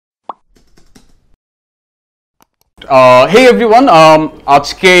Hey everyone,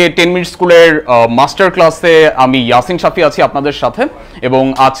 আজকে 10 minute স্কুলের master ক্লাসে আমি ইয়াসিন শাফি আছি আপনাদের সাথে এবং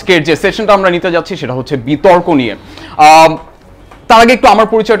আজকের যে সেশনটা আমরা নিতে যাচ্ছি সেটা হচ্ছে বিতর্ক নিয়ে। তার আগে একটু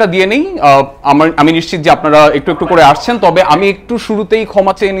আমার পরিচয়টা দিয়ে নেই। আমি নিশ্চিত যে আপনারা একটু একটু করে আসছেন, তবে আমি একটু শুরুতেই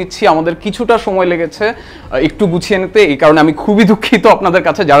ক্ষমা চেয়ে নিচ্ছি, আমাদের কিছুটা সময় লেগেছে একটু গুছিয়ে নিতে, এই কারণে আমি খুবই দুঃখিত আপনাদের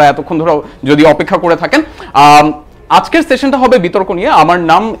কাছে যারা এতক্ষণ ধরে যদি অপেক্ষা করে থাকেন। আজকের সেশনটা হবে বিতর্ক নিয়ে। আমার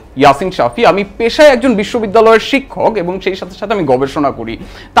নাম ইয়াসিন শাফি, আমি পেশায় একজন বিশ্ববিদ্যালয়ের শিক্ষক এবং সেই সাথে সাথে আমি গবেষণা করি।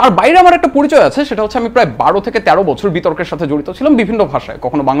 তার বাইরে আমার একটা পরিচয় আছে, সেটা হচ্ছে আমি প্রায় 12 থেকে 13 বছর বিতর্কের সাথে জড়িত ছিলাম বিভিন্ন ভাষায়।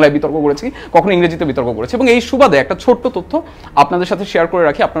 কখনো বাংলায় বিতর্ক করেছি, কখনো ইংরেজিতে বিতর্ক করেছি। এবং এই সুবাদে একটা ছোট্ট তথ্য আপনাদের সাথে শেয়ার করে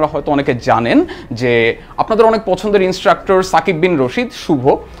রাখি। আপনারা হয়তো অনেকে জানেন যে আপনাদের অনেক পছন্দের ইনস্ট্রাক্টর সাকিব বিন রশিদ শুভ,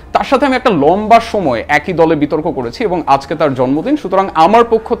 তার সাথে আমি একটা লম্বা সময় একই দলে বিতর্ক করেছি এবং আজকে তার জন্মদিন। সুতরাং আমার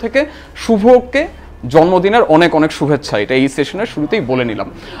পক্ষ থেকে শুভকে জন্মদিনের অনেক অনেক শুভেচ্ছা, এটা এই সেশনের শুরুতেই বলে নিলাম।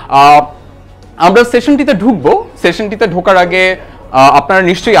 আমরা সেশনটিতে ঢুকবো। সেশনটিতে ঢোকার আগে আপনারা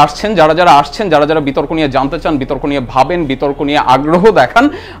নিশ্চয়ই আসছেন, যারা যারা বিতর্ক নিয়ে জানতে চান, বিতর্ক নিয়ে ভাবেন, বিতর্ক নিয়ে আগ্রহ দেখান,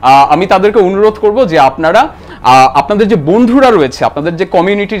 আমি তাদেরকে অনুরোধ করব যে আপনারা আপনাদের যে বন্ধুরা রয়েছে, আপনাদের যে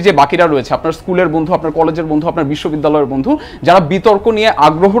কমিউনিটির যে বাকিরা রয়েছে, আপনার স্কুলের বন্ধু, আপনার কলেজের বন্ধু, আপনার বিশ্ববিদ্যালয়ের বন্ধু, যারা বিতর্ক নিয়ে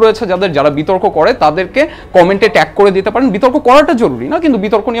আগ্রহ রয়েছে, যারা বিতর্ক করে, তাদেরকে কমেন্টে ট্যাগ করে দিতে পারেন। বিতর্ক করাটা জরুরি না, কিন্তু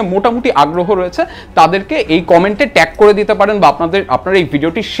বিতর্ক নিয়ে মোটামুটি আগ্রহ রয়েছে তাদেরকে এই কমেন্টে ট্যাগ করে দিতে পারেন, বা আপনারা এই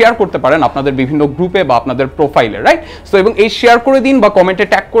ভিডিওটি শেয়ার করতে পারেন আপনাদের বিভিন্ন গ্রুপে বা আপনাদের প্রোফাইলে, রাইট? সো এবং এই শেয়ার করে দিন বা কমেন্টে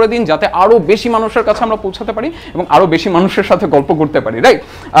ট্যাগ করে দিন, যাতে আরো বেশি মানুষের কাছে আমরা পৌঁছাতে পারি এবং আরো বেশি মানুষের সাথে গল্প করতে পারি, রাইট?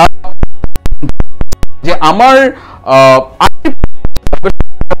 যে আমার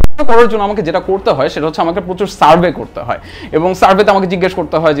করার জন্য আমাকে যেটা করতে হয় সেটা হচ্ছে আমাকে প্রচুর সার্ভে করতে হয়, এবং সার্ভেতে আমাকে জিজ্ঞেস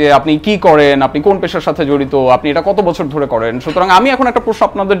করতে হয় যে আপনি কি করেন, আপনি কোন পেশার সাথে জড়িত, আপনি এটা কত বছর ধরে করেন। সুতরাং আমি এখন একটা প্রশ্ন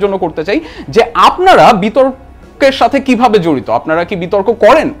আপনাদের জন্য করতে চাই যে আপনারা বিতর্কের সাথে কিভাবে জড়িত? আপনারা কি বিতর্ক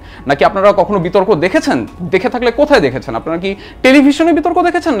করেন, নাকি আপনারা কখনো বিতর্ক দেখেছেন? দেখে থাকলে কোথায় দেখেছেন? আপনারা কি টেলিভিশনে বিতর্ক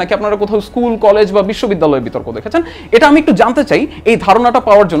দেখেছেন, নাকি আপনারা কোথাও স্কুল, কলেজ বা বিশ্ববিদ্যালয়ে বিতর্ক দেখেছেন? এটা আমি একটু জানতে চাই, এই ধারণাটা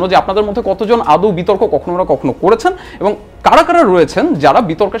পাওয়ার জন্য যে আপনাদের মধ্যে কতজন আদৌ বিতর্ক কখনো না কখনো করেছেন, এবং কারা কারা রয়েছেন যারা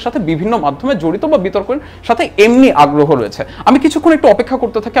বিতর্কের সাথে বিভিন্ন মাধ্যমে জড়িত বা বিতর্কের সাথে এমনি আগ্রহ রয়েছে। আমি কিছুক্ষণ একটু অপেক্ষা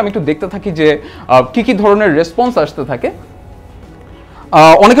করতে থাকি, আমি একটু দেখতে থাকি যে কি কি ধরনের রেসপন্স আসতে থাকে।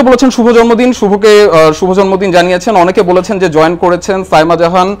 অনেকে বলেছেন শুভ জন্মদিন, শুভকে শুভ জন্মদিন জানিয়েছেন। অনেকে বলেছেন যে জয়েন করেছেন। সাইমা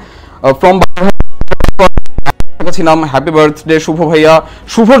জাহান ফ্রম নাম, হ্যাপি বার্থডে শুভ ভাইয়া।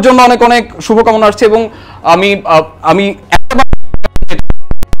 শুভর জন্য অনেক অনেক শুভকামনা আসছে। এবং আমি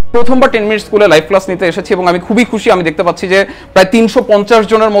প্রথমবার 10 মিনিট স্কুলে লাইভ ক্লাস নিতে এসেছি এবং আমি খুবই খুশি। আমি দেখতে পাচ্ছি যে প্রায় 350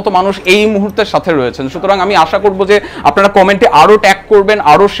 জনের মতো মানুষ এই মুহূর্তের সাথে রয়েছেন। সুতরাং আমি আশা করব যে আপনারা কমেন্টে আরো ট্যাগ করবেন,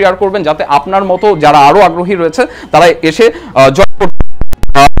 আরো শেয়ার করবেন, যাতে আপনার মতো যারা আরো আগ্রহী রয়েছে তারা এসে জয়েন করতে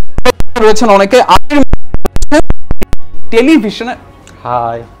রয়েছেন। অনেকে টেলিভিশনে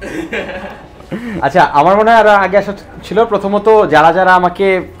হাই। আচ্ছা, আমার মনে হয় আরো আগে আসা ছিল। প্রথমত যারা আমাকে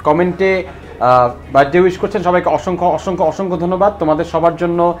কমেন্টে বার্থডে উইশ করছেন সবাইকে অসংখ্য অসংখ্য অসংখ্য ধন্যবাদ। তোমাদের সবার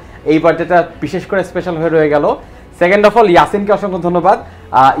জন্য এই বার্থডেটা বিশেষ করে স্পেশাল হয়ে রয়ে গেল। সেকেন্ড অফ অল ইয়াসিনকে অসংখ্য ধন্যবাদ।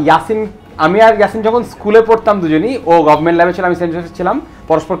 আমি আর ইয়াসিন যখন স্কুলে পড়তাম দুজনই, ও গভর্নমেন্ট ল্যাবে ছিল, আমি সেন্ট জোসেফে ছিলাম,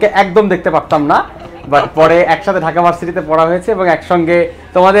 পরস্পরকে একদম দেখতে পারতাম না, বাট পরে একসাথে ঢাকা ভার্সিটিতে পড়া হয়েছে এবং একসঙ্গে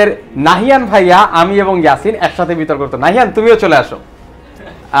তোমাদের নাহিয়ান ভাইয়া, আমি এবং ইয়াসিন একসাথে বিতর্ক করতাম। নাহিয়ান, তুমিও চলে আসো।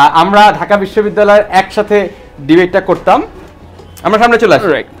 আমরা ঢাকা বিশ্ববিদ্যালয়ের একসাথে ডিবেটটা করতাম। আমরা সামনে চলে আসি।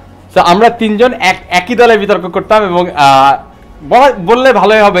 তো আমরা তিনজন একই দলে বিতর্ক করতাম এবং বললে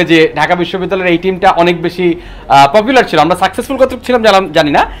ভালোই হবে যে ঢাকা বিশ্ববিদ্যালয়ের এই টিমটা অনেক বেশি পপুলার ছিল। আমরা সাকসেসফুল কত ছিলাম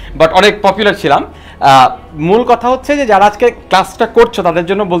জানি না, বাট অনেক পপুলার ছিলাম। মূল কথা হচ্ছে যে যারা আজকে ক্লাসটা করছো তাদের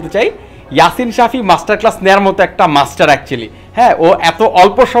জন্য বলতে চাই, ইয়াসিন শাফি মাস্টার ক্লাস নেওয়ার মতো একটা মাস্টার অ্যাকচুয়ালি। হ্যাঁ, ও এত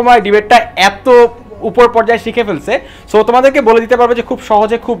অল্প সময় ডিবেটটা এত উপর পর্যায়ে শিখে ফেলছে। সো তোমাদেরকে বলে দিতে পারবে যে খুব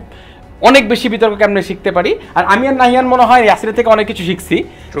সহজে খুব অনেক বেশি বিতর্ক কেমনে শিখতে পারি। আর আমি আর নাহিয়ান মনে হয় ইয়াসিনের থেকে অনেক কিছু শিখছি।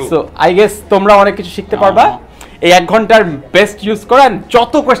 সো আই গেস তোমরা অনেক কিছু শিখতে পারবা। এই 1 ঘন্টার বেস্ট ইউজ করো, এন্ড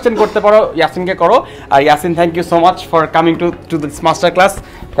যত কোয়েশ্চেন করতে পারো ইয়াসিনকে করো। আর Yasin, thank you so much for coming to this master class.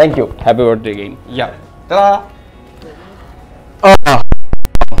 Thank you, happy birthday again. ইয়া টা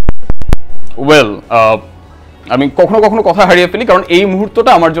ওয়েল, আমি কখনো কখনো কথা হারিয়ে ফেলি, কারণ এই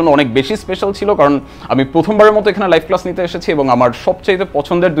মুহূর্তটা আমার জন্য অনেক বেশি স্পেশাল ছিল, কারণ আমি প্রথমবারের মতো এখানে লাইভ ক্লাস নিতে এসেছি এবং আমার সবচেয়ে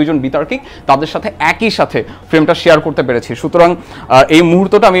পছন্দের দুইজন বিতর্কিক, তাদের সাথে একই সাথে ফ্রেমটা শেয়ার করতে পেরেছি। সুতরাং এই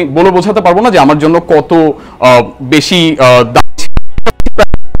মুহূর্তটা আমি বলে বোঝাতে পারবো না যে আমার জন্য কত বেশি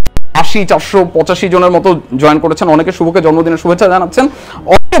 80-485 জনের মতো জয়েন করেছেন। অনেকে শুভকে জন্মদিনের শুভেচ্ছা জানাচ্ছেন।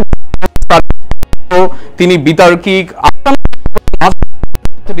 তিনি বিতর্কিক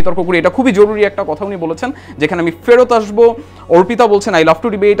বিতর্ক করি, এটা খুবই জরুরি একটা কথা উনি বলেছেন, যেখানে আমি ফেরত আসবো। অর্পিতা বলছেন I love to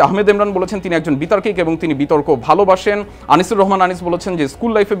debate. Ahmed Imran বলেছেন তিনি একজন বিতর্কিক এবং তিনি বিতর্ক ভালোবাসেন। আনিসুর রহমান আনিস বলেছেন যে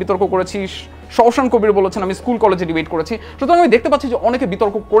স্কুল লাইফে বিতর্ক করেছি, সহসান কবির বলেছেন আমি স্কুল কলেজে ডিবেট করেছি। সুতরাং আমি দেখতে পাচ্ছি যে অনেকে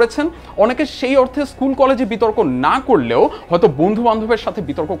বিতর্ক করেছেন, অনেকে সেই অর্থে স্কুল কলেজে বিতর্ক না করলেও হয়তো বন্ধু বান্ধবের সাথে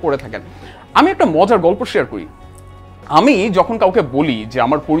বিতর্ক করে থাকেন। আমি একটা মজার গল্প শেয়ার করি। আমি যখন কাউকে বলি যে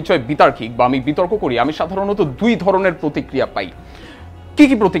আমার পরিচয় বিতার্কিক বা আমি বিতর্ক করি, আমি সাধারণত 2 ধরনের প্রতিক্রিয়া পাই। কি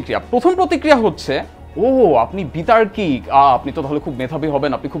কি প্রতিক্রিয়া? প্রথম প্রতিক্রিয়া হচ্ছে, ও আপনি বিতার্কিক, আপনি তো তাহলে খুব মেধাবী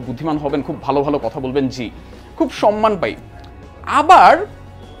হবেন, আপনি খুব বুদ্ধিমান হবেন, খুব ভালো ভালো কথা বলবেন, জি, খুব সম্মান পাই। আবার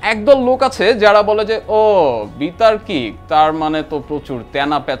একদল লোক আছে যারা বলে যে ও বিতার্কিক তার মানে তো প্রচুর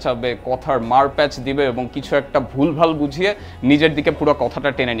তেনা পেঁচাবে, কথার মার প্যাচ দিবে এবং কিছু একটা ভুলভাল বুঝিয়ে নিজের দিকে পুরো কথাটা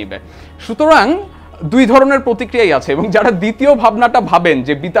টেনে নিবে। সুতরাং 2 ধরনের প্রতিক্রিয়াই আছে, এবং যারা দ্বিতীয় ভাবনাটা ভাবেন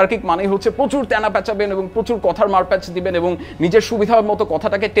যে বিতার্কিক মানেই হচ্ছে প্রচুর তেনা পেঁচাবেন এবং প্রচুর কথার মার প্যাচ দিবেন এবং নিজের সুবিধা মতো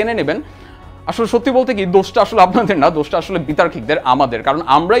কথাটাকে টেনে নেবেন, আসলে সত্যি বলতে কি দোষটা আসলে আপনাদের না, দোষটা আসলে বিতার্কিকদের, আমাদের। কারণ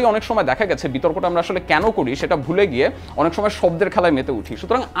আমরাই অনেক সময় দেখা গেছে বিতর্কটা আমরা আসলে কেন করি সেটা ভুলে গিয়ে অনেক সময় শব্দের খেলায় মেতে উঠি।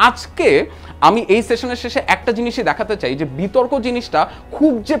 সুতরাং আজকে আমি এই সেশনের শেষে একটা জিনিসই দেখাতে চাই যে বিতর্ক জিনিসটা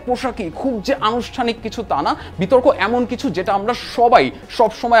খুব যে পোশাকি, খুব যে আনুষ্ঠানিক কিছু তা না। বিতর্ক এমন কিছু যেটা আমরা সবাই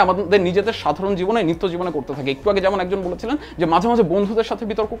সব সময় আমাদের নিজেদের সাধারণ জীবনে, নিত্য জীবনে করতে থাকি। একটু আগে যেমন একজন বলেছিলেন যে মাঝে মাঝে বন্ধুদের সাথে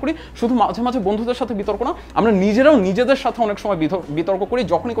বিতর্ক করি, শুধু মাঝে মাঝে বন্ধুদের সাথে বিতর্ক না, আমরা নিজেরাও নিজেদের সাথে অনেক সময় বিতর্ক করি।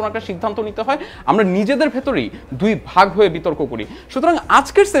 যখনই কোনো একটা সিদ্ধান্ত নিতে হয় আমরা নিজেদের ভেতরেই 2 ভাগ হয়ে বিতর্ক করি। সুতরাং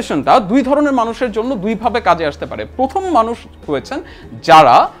আজকের সেশনটা 2 ধরনের মানুষের জন্য 2 ভাবে কাজে আসতে পারে। প্রথম মানুষ হয়েছেন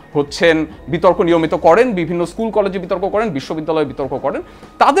যারা হচ্ছেন বিতর্ক নিয়মিত করেন, বিভিন্ন স্কুল কলেজে বিতর্ক করেন, বিশ্ববিদ্যালয়ে বিতর্ক করেন,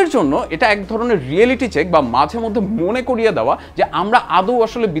 তাদের জন্য এটা এক ধরনের রিয়েলিটি চেক বা মাঝে মধ্যে মনে করিয়ে দেওয়া যে আমরা আদৌ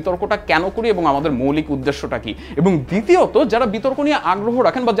আসলে বিতর্কটা কেন করি এবং আমাদের মৌলিক উদ্দেশ্যটা কি। এবং দ্বিতীয়ত যারা বিতর্ক নিয়ে আগ্রহ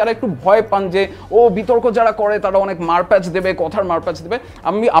রাখেন বা যারা একটু ভয় পান যে ও বিতর্ক যারা করে তারা অনেক মারপ্যাচ দেবে, কথার মারপ্যাচ দেবে,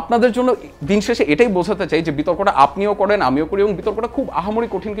 আমি আপনাদের জন্য দিন শেষে এটাই বোঝাতে চাই যে বিতর্কটা আপনিও করেন, আমিও করি, এবং বিতর্কটা খুব আহামরি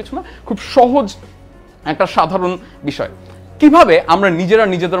কঠিন কিছু না, খুব সহজ একটা সাধারণ বিষয়। কিভাবে আমরা নিজেরা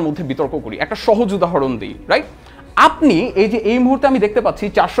নিজেদের মধ্যে বিতর্ক করি একটা সহজ উদাহরণ দিই, রাইট? আপনি এই মুহূর্তে আমি দেখতে পাচ্ছি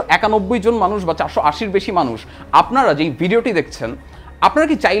 491 জন মানুষ বা 480-র বেশি মানুষ আপনারা যে ভিডিওটি দেখছেন, আপনারা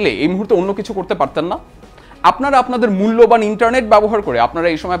কি চাইলে এই মুহূর্তে অন্য কিছু করতে পারতেন না? আপনারা আপনাদের মূল্যবান ইন্টারনেট ব্যবহার করে আপনারা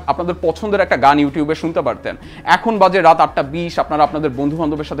এই সময় আপনাদের পছন্দের একটা গান ইউটিউবে শুনতে পারতেন। এখন বাজে রাত 8:20, আপনারা আপনাদের বন্ধু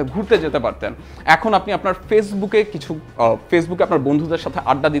বান্ধবের সাথে ঘুরতে যেতে পারতেন। এখন আপনি আপনার ফেসবুকে আপনার বন্ধুদের সাথে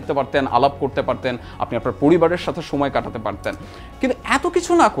আড্ডা দিতে পারতেন, আলাপ করতে পারতেন, আপনি আপনার পরিবারের সাথে সময় কাটাতে পারতেন। কিন্তু এত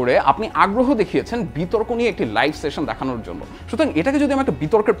কিছু না করে আপনি আগ্রহ দেখিয়েছেন বিতর্ক নিয়ে একটি লাইভ সেশন দেখানোর জন্য। সুতরাং এটাকে যদি আমি একটা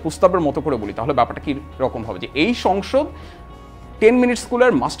বিতর্কের প্রস্তাবের মতো করে বলি তাহলে ব্যাপারটা কি রকম হবে যে এই সংসদ 10 মিনিট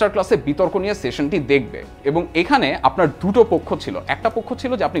স্কুলের মাস্টার ক্লাসে বিতর্ক নিয়ে সেশনটি দেখবে, এবং এখানে আপনার 2টো পক্ষ ছিল। একটা পক্ষ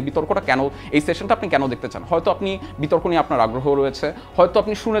ছিল যে আপনি বিতর্কটা কেন, এই সেশনটা আপনি কেন দেখতে চান। হয়তো আপনি বিতর্ক নিয়ে আপনার আগ্রহ রয়েছে, হয়তো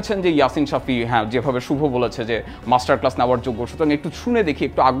আপনি শুনেছেন যে ইয়াসিন শাফি, হ্যাঁ যেভাবে শুভ বলেছে যে মাস্টার ক্লাস নেওয়ার যোগ্য, সুতরাং একটু শুনে দেখি,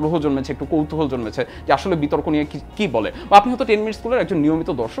 একটু আগ্রহ জন্মেছে, একটু কৌতূহল জন্মেছে যে আসলে বিতর্ক নিয়ে কি বলে। বা আপনি হয়তো 10 মিনিট স্কুলের একজন নিয়মিত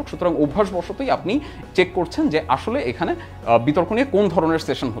দর্শক, সুতরাং অভ্যাসবশতই আপনি চেক করছেন যে আসলে এখানে বিতর্ক নিয়ে কোন ধরনের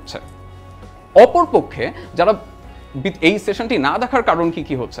সেশন হচ্ছে। অপরপক্ষে যারা এই সেশনটি না দেখার কারণ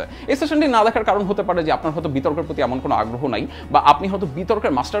কি হচ্ছে, এই সেশনটি না দেখার কারণ হতে পারে যে আপনার হয়তো বিতর্কের প্রতি এমন কোনো আগ্রহ নাই, বা আপনি হয়তো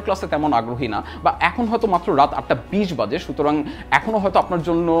বিতর্কের মাস্টার ক্লাসে তেমন আগ্রহী না, বা এখন হয়তো মাত্র রাত 8:20 বাজে, সুতরাং এখনও হয়তো আপনার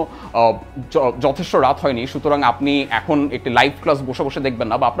জন্য যথেষ্ট রাত হয়নি, সুতরাং আপনি এখন একটি লাইভ ক্লাস বসে বসে দেখবেন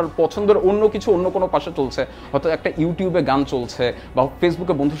না, বা আপনার পছন্দের অন্য কিছু অন্য কোনো পাশে চলছে, হয়তো একটা ইউটিউবে গান চলছে বা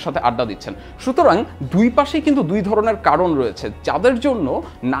ফেসবুকে বন্ধুর সাথে আড্ডা দিচ্ছেন। সুতরাং 2 পাশেই কিন্তু 2 ধরনের কারণ রয়েছে। যাদের জন্য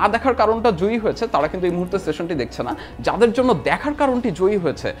না দেখার কারণটা জয়ী হয়েছে তারা কিন্তু এই মুহূর্তে সেশনটি দেখছে না, যাদের জন্য দেখার কারণটি জয়ী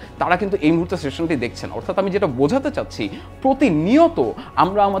হয়েছে তারা কিন্তু এই মুহূর্তে সেশনটি দেখছেন। অর্থাৎ আমি যেটা বোঝাতে চাচ্ছি, প্রতিনিয়ত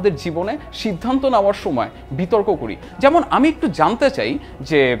আমরা আমাদের জীবনে সিদ্ধান্ত নেওয়ার সময় বিতর্ক করি। যেমন আমি একটু জানতে চাই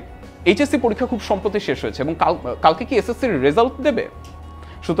যে এইচএসসি পরীক্ষা খুব সম্প্রতি শেষ হয়েছে এবং কালকে কি এসএসসির রেজাল্ট দেবে?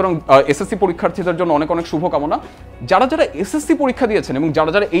 সুতরাং এসএসসি পরীক্ষার্থীদের জন্য অনেক অনেক শুভকামনা। যারা যারা এসএসসি পরীক্ষা দিয়েছেন এবং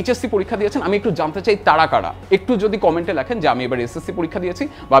যারা যারা এইচএসসি পরীক্ষা দিয়েছেন, আমি একটু জানতে চাই তারা কারা, একটু যদি কমেন্টে লেখেন যে আমি এবার এসএসসি পরীক্ষা দিয়েছি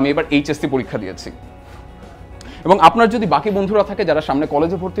বা আমি এবার এইচএসসি পরীক্ষা দিয়েছি। এবং আপনার যদি বাকি বন্ধুরা থাকে যারা সামনে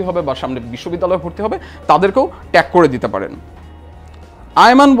কলেজে ভর্তি হবে বা সামনে বিশ্ববিদ্যালয়ে ভর্তি হবে, তাদেরকেও ট্যাগ করে দিতে পারেন।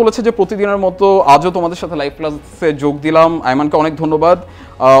 আয়মান বলেছে যে প্রতিদিনের মতো আজও তোমাদের সাথে লাইভ ক্লাসে যোগ দিলাম। আয়মানকে অনেক ধন্যবাদ।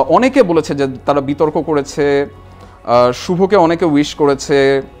 অনেকে বলেছে যে তারা বিতর্ক করেছে, শুভকে অনেকে উইশ করেছে,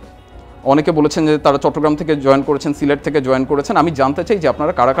 অনেকে বলেছেন যে তারা চট্টগ্রাম থেকে জয়েন করেছেন, সিলেট থেকে জয়েন করেছেন। আমি জানতে চাই যে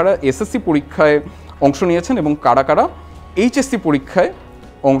আপনারা কারা কারা এসএসসি পরীক্ষায় অংশ নিয়েছেন এবং কারা কারা এইচএসসি পরীক্ষায়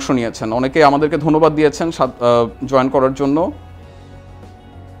অংশ নিয়েছেন। অনেকে আমাদেরকে ধন্যবাদ দিয়েছেন জয়েন করার জন্য।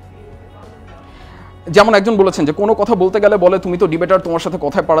 যেমন একজন বলেছেন যে কোনো কথা বলতে গেলে বলে তুমি তো ডিবেটার, তোমার সাথে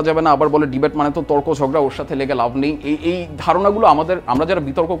কথায় পারা যাবে না, আবার বলে ডিবেট মানে তো তর্ক ঝগড়া, ওর সাথে লেগে লাভ নেই। এই ধারণাগুলো আমরা যারা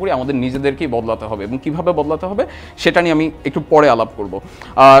বিতর্ক করি আমাদের নিজেদেরকেই বদলাতে হবে, এবং কিভাবে বদলাতে হবে সেটা নিয়ে আমি একটু পরে আলাপ করব।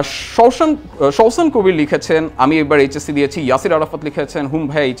 শৌসান কবির লিখেছেন আমি এবার এইচএসসি দিয়েছি। ইয়াসির আরাফাত লিখেছেন হুম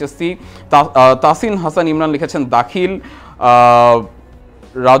ভাই এইচএসসি। তাসিন হাসান ইমরান লিখেছেন দাখিল।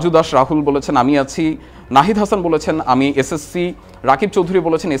 রাজু দাস রাহুল বলেছেন আমি আছি। নাহিদ হাসান বলেছেন আমি এসএসসি। রাকিব চৌধুরী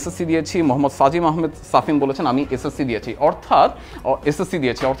বলেছেন এসএসসি দিয়েছি। মোহাম্মদ সাজিম আহমেদ সাফিন বলেছেন আমি এসএসসি দিয়েছি।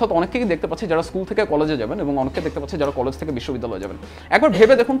 অর্থাৎ অনেকেই দেখতে পাচ্ছি যারা স্কুল থেকে কলেজে যাবেন, এবং অনেকে দেখতে পাচ্ছি যারা কলেজ থেকে বিশ্ববিদ্যালয়ে যাবেন। একবার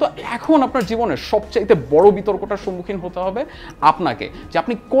ভেবে দেখুন তো, এখন আপনার জীবনের সবচাইতে বড় বিতর্কটার সম্মুখীন হতে হবে আপনাকে, যে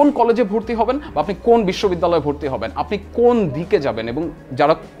আপনি কোন কলেজে ভর্তি হবেন বা আপনি কোন বিশ্ববিদ্যালয়ে ভর্তি হবেন, আপনি কোন দিকে যাবেন। এবং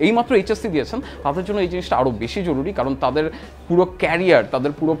যারা এইমাত্র এইচএসসি দিয়েছেন তাদের জন্য এই জিনিসটা আরও বেশি জরুরি, কারণ তাদের পুরো ক্যারিয়ার,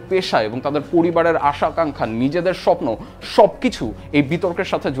 তাদের পুরো পেশা এবং তাদের পরিবারের আশা আকাঙ্ক্ষা, নিজেদের স্বপ্ন সব কিছু এই বিতর্কের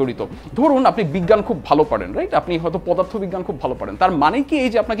সাথে জড়িত। ধরুন আপনি বিজ্ঞান খুব ভালো পারেন, রাইট, আপনি হয়তো পদার্থবিজ্ঞান খুব ভালো পারেন, তার মানে কি এই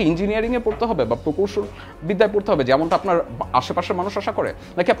যে আপনাকে ইঞ্জিনিয়ারিংয়ে পড়তে হবে বা প্রকৌশল বিদ্যায় পড়তে হবে যেমনটা আপনার আশেপাশের মানুষ আশা করে,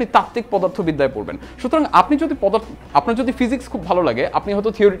 নাকি আপনি তাত্ত্বিক পদার্থবিদ্যায় পড়বেন? সুতরাং আপনার যদি ফিজিক্স খুব ভালো লাগে আপনি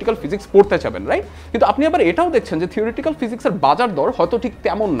হয়তো থিওরিটিক্যাল ফিজিক্স পড়তে চাবেন, রাইট, কিন্তু আপনি আবার এটাও দেখছেন যে থিওরিটিক্যাল ফিজিক্সের বাজার দর হয়তো ঠিক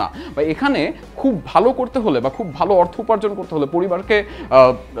তেমন না, বা এখানে খুব ভালো করতে হলে বা খুব ভালো অর্থ উপার্জন করতে হলে, পরিবারকে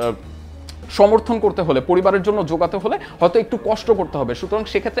সমর্থন করতে হলে, পরিবারের জন্য যোগাতে হলে হয়তো একটু কষ্ট করতে হবে। সুতরাং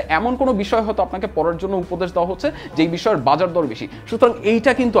সেক্ষেত্রে এমন কোনো বিষয় হয়তো আপনাকে পড়ার জন্য উপদেশ দেওয়া হচ্ছে যেই বিষয়ের বাজার দর বেশি। সুতরাং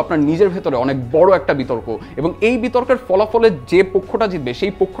এইটা কিন্তু আপনার নিজের ভেতরে অনেক বড় একটা বিতর্ক, এবং এই বিতর্কের ফলাফলে যে পক্ষটা জিতবে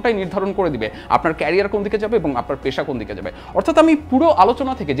সেই পক্ষটাই নির্ধারণ করে দিবে আপনার ক্যারিয়ার কোন দিকে যাবে এবং আপনার পেশা কোন দিকে যাবে। অর্থাৎ আমি পুরো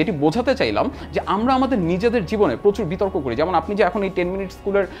আলোচনা থেকে যেটি বোঝাতে চাইলাম যে আমরা আমাদের নিজেদের জীবনে প্রচুর বিতর্ক করি। যেমন আপনি যে এখন এই 10 মিনিট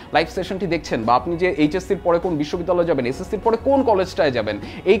স্কুলের লাইভ সেশনটি দেখছেন, বা আপনি যে এইচএসসির পরে কোন বিশ্ববিদ্যালয়ে যাবেন, এসএসসির পরে কোন কলেজটায় যাবেন,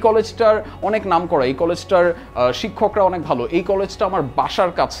 এই কলেজটার অনেক নাম করা, এই কলেজটার শিক্ষকরা অনেক ভালো, এই কলেজটা আমার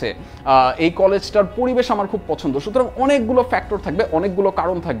বাসার কাছে, এই কলেজটার পরিবেশ আমার খুব পছন্দ। সুতরাং অনেকগুলো ফ্যাক্টর থাকবে, অনেকগুলো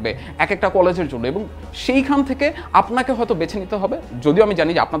কারণ থাকবে এক একটা কলেজের জন্য, এবং সেইখান থেকে আপনাকে হয়তো বেছে নিতে হবে। যদিও আমি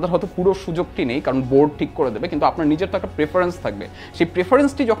জানি যে আপনাদের হয়তো পুরো সুযোগটি নেই, কারণ বোর্ড ঠিক করে দেবে, কিন্তু আপনার নিজের তো একটা প্রেফারেন্স থাকবে। সেই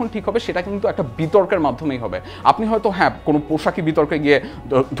প্রেফারেন্সটি যখন ঠিক হবে সেটা কিন্তু একটা বিতর্কের মাধ্যমেই হবে। আপনি হয়তো কোনো পোশাকি বিতর্কে গিয়ে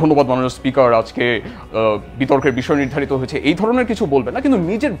ধন্যবাদ মাননীয় স্পিকার, আজকে বিতর্কের বিষয় নির্ধারিত হয়েছে, এই ধরনের কিছু বলবেন না, কিন্তু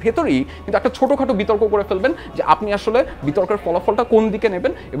নিজের ভেতরেই কিন্তু একটা ছোটখাটো বিতর্ক করে ফেলবেন যে আপনি আসলে বিতর্কের ফলাফলটা কোন দিকে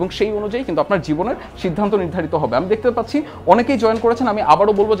নেবেন, এবং সেই অনুযায়ী কিন্তু আপনার জীবনের সিদ্ধান্ত নির্ধারিত হবে। আমি দেখতে পাচ্ছি অনেকেই জয়েন করেছেন। আমি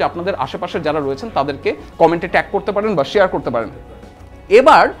আবারও বলবো যে আপনাদের আশেপাশে যারা রয়েছেন তাদেরকে কমেন্টে ট্যাগ করতে পারেন বা শেয়ার করতে পারেন।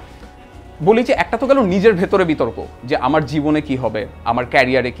 এবার বলি যে একটা তো গেল নিজের ভেতরে বিতর্ক, যে আমার জীবনে কি হবে, আমার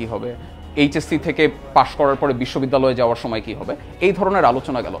ক্যারিয়ারে কি হবে, এইচএসসি থেকে পাশ করার পরে বিশ্ববিদ্যালয়ে যাওয়ার সময় কি হবে, এই ধরনের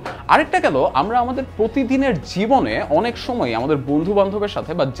আলোচনা গেল। আরেকটা গেল আমরা আমাদের প্রতিদিনের জীবনে অনেক সময় আমাদের বন্ধু বান্ধবের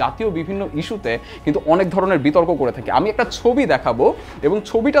সাথে বা জাতীয় বিভিন্ন ইস্যুতে কিন্তু অনেক ধরনের বিতর্ক করে থাকি। আমি একটা ছবি দেখাবো, এবং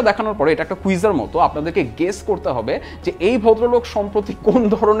ছবিটা দেখানোর পরে এটা একটা কুইজের মতো, আপনাদেরকে গেস করতে হবে যে এই ভদ্রলোক সম্প্রতি কোন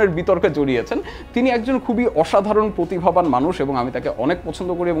ধরনের বিতর্কে জড়িয়েছেন। তিনি একজন খুবই অসাধারণ প্রতিভাবান মানুষ, এবং আমি তাকে অনেক পছন্দ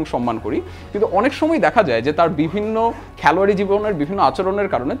করি এবং সম্মান করি, কিন্তু অনেক সময় দেখা যায় যে তার বিভিন্ন খেলোয়াড়ি জীবনের বিভিন্ন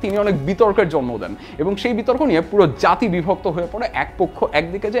আচরণের কারণে তিনি অনেক বিতর্কের জন্ম দেন, এবং সেই বিতর্ক নিয়ে পুরো জাতি বিভক্ত হয়ে পড়ে, এক পক্ষ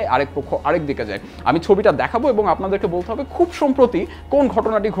একদিকে যায়, আরেক পক্ষ আরেক দিকে যায়। আমি ছবিটা দেখাবো এবং আপনাদেরকে বলতে হবে খুব সম্প্রতি কোন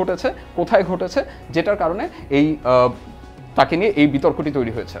ঘটনাটি ঘটেছে, কোথায় ঘটেছে, যেটার কারণে এই তাকে নিয়ে এই বিতর্কটি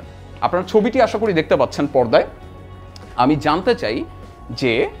তৈরি হয়েছে। আপনারা ছবিটি আশা করি দেখতে পাচ্ছেন পর্দায়। আমি জানতে চাই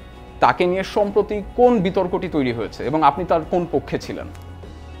যে তাকে নিয়ে সম্প্রতি কোন বিতর্কটি তৈরি হয়েছে এবং আপনি তার কোন পক্ষে ছিলেন।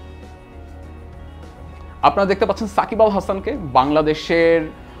 আপনারা দেখতে পাচ্ছেন সাকিব আল হাসানকে, বাংলাদেশের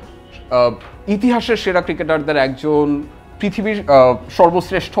ইতিহাসের সেরা ক্রিকেটারদের একজন, পৃথিবীর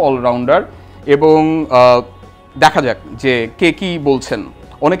সর্বশ্রেষ্ঠ অলরাউন্ডার, এবং দেখা যাক যে কে কি বলছেন।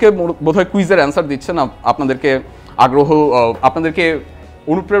 অনেকে বোধহয় কুইজের অ্যান্সার দিচ্ছেন, আপনাদেরকে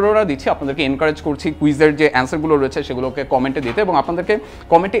অনুপ্রেরণা দিচ্ছি, আপনাদেরকে এনকারেজ করছি কুইজের যে অ্যান্সারগুলো রয়েছে সেগুলোকে কমেন্টে দিতে, এবং আপনাদেরকে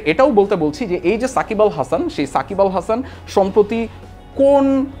কমেন্টে এটাও বলতে বলছি যে এই যে সাকিব আল হাসান, সেই সাকিব আল হাসান সম্প্রতি কোন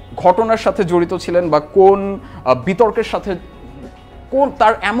ঘটনার সাথে জড়িত ছিলেন, বা কোন বিতর্কের সাথে,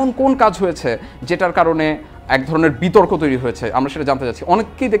 তার এমন কোন কাজ হয়েছে যেটার কারণে এক ধরনের বিতর্ক তৈরি হয়েছে, আমরা সেটা জানতে চাচ্ছি।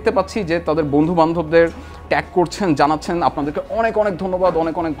 অনেকেই দেখতে পাচ্ছি যে তাদের বন্ধু বান্ধবদের ট্যাগ করছেন, জানাচ্ছেন। আপনাদেরকে অনেক অনেক ধন্যবাদ,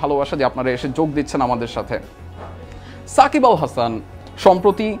 অনেক অনেক ভালোবাসা যে আপনারা এসে যোগ দিচ্ছেন আমাদের সাথে। সাকিব আল হাসান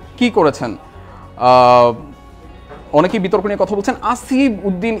সম্প্রতি কি করেছেন? অনেকেই বিতর্ক নিয়ে কথা বলছেন। আসিফ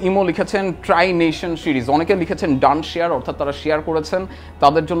উদ্দিন ইমো লিখেছেন ট্রাই নেশন সিরিজ, অনেকে লিখেছেন ডান শেয়ার, অর্থাৎ তারা শেয়ার করেছেন,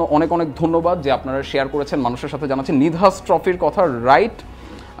 তাদের জন্য অনেক অনেক ধন্যবাদ যে আপনারা শেয়ার করেছেন, মানুষের সাথে জানাচ্ছেন। নিধাস ট্রফির কথা রাইট।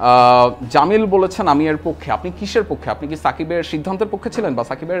 জামিল বলেছেন আমি এর পক্ষে। আপনি কিসের পক্ষে? আপনি কি সাকিবের সিদ্ধান্তের পক্ষে ছিলেন, বা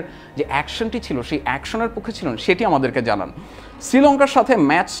সাকিবের যে অ্যাকশনটি ছিল সেই অ্যাকশনের পক্ষে ছিলেন, সেটি আমাদেরকে জানান। শ্রীলঙ্কার সাথে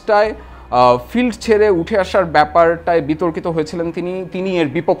ম্যাচটায় ফিল্ড ছেড়ে উঠে আসার ব্যাপারটায় বিতর্কিত হয়েছিলেন তিনি এর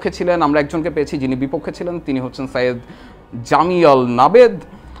বিপক্ষে ছিলেন। আমরা একজনকে পেয়েছি যিনি বিপক্ষে ছিলেন, তিনি হচ্ছেন সৈয়দ জামিয়াল নাবেদ।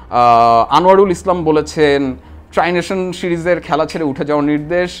 আনোয়ারুল ইসলাম বলেছেন ট্রাইনেশন সিরিজের খেলা ছেড়ে উঠে যাওয়ার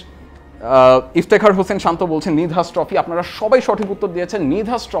নির্দেশ। ইফতেখার হোসেন শান্ত বলছেন নিধাস ট্রফি। আপনারা সবাই সঠিক উত্তর দিয়েছেন।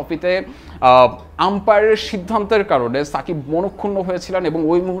 নিধাস ট্রফিতে আম্পায়ারের সিদ্ধান্তের কারণে সাকিব মনক্ষুণ্ণ হয়েছিলেন এবং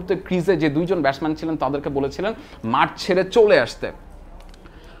ওই মুহূর্তে ক্রিজে যে দুইজন ব্যাটসম্যান ছিলেন তাদেরকে বলেছিলেন মাঠ ছেড়ে চলে আসতে।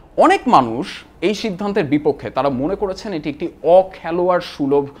 অনেক মানুষ এই সিদ্ধান্তের বিপক্ষে, তারা মনে করেছেন এটি একটি অখেলোয়াড়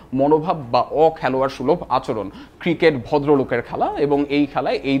সুলভ মনোভাব বা অখেলোয়াড় সুলভ আচরণ। ক্রিকেট ভদ্রলোকের খেলা এবং এই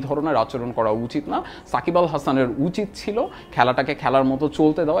খেলায় এই ধরনের আচরণ করা উচিত না। সাকিব আল হাসানের উচিত ছিল খেলাটাকে খেলার মতো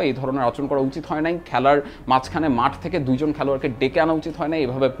চলতে দেওয়া, এই ধরনের আচরণ করা উচিত হয় নাই। খেলার মাঝখানে মাঠ থেকে দুইজন খেলোয়াড়কে ডেকে আনা উচিত হয় না,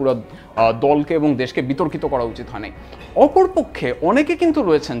 এভাবে পুরো দলকে এবং দেশকে বিতর্কিত করা উচিত হয় নাই। অপরপক্ষে অনেকে কিন্তু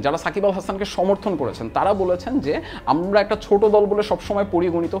রয়েছেন যারা সাকিব আল হাসানকে সমর্থন করেছেন, তারা বলেছেন যে আমরা একটা ছোট দল বলে সবসময়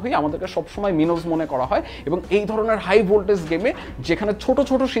পরিগণিত হই, আমাদেরকে সবসময় মিনজ মনে করা হয় এবং এই ধরনের হাই ভোল্টেজ গেমে যেখানে ছোট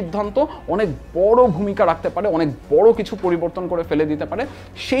ছোট সিদ্ধান্ত অনেক বড় ভূমিকা রাখতে পারে, অনেক বড় কিছু পরিবর্তন করে ফেলে দিতে পারে,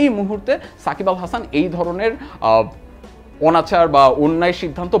 সেই মুহূর্তে সাকিব আল হাসান এই ধরনের অনাচার বা অন্যায়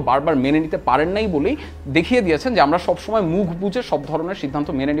সিদ্ধান্ত বারবার মেনে নিতে পারেন নাই বলেই দেখিয়ে দিয়েছেন যে আমরা সবসময় মুখ বুঝে সব ধরনের সিদ্ধান্ত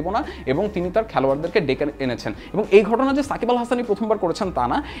মেনে নিব না, এবং তিনি তার খেলোয়াড়দেরকে ডেকে এনেছেন। এবং এই ঘটনা যে সাকিব আল হাসানই প্রথমবার করেছেন তা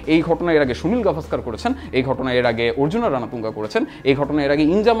না, এই ঘটনা এর আগে সুনীল গাভাস্কার করেছেন, এই ঘটনা এর আগে অর্জুনা রানাতুঙ্গা করেছেন, এই ঘটনা এর আগে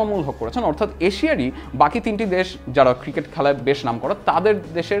ইনজামামুল হক করেছেন। অর্থাৎ এশিয়ারই বাকি তিনটি দেশ যারা ক্রিকেট খেলায় বেশ নাম করা, তাদের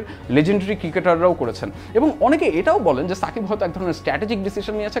দেশের লেজেন্ডারি ক্রিকেটাররাও করেছেন। এবং অনেকে এটাও বলেন যে সাকিব হয়তো এক ধরনের স্ট্র্যাটেজিক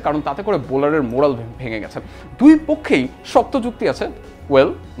ডিসিশন নিয়েছে, কারণ তাতে করে বোলারের মোরাল ভেঙে গেছে। দুই পক্ষেই শক্ত যুক্তি আছে,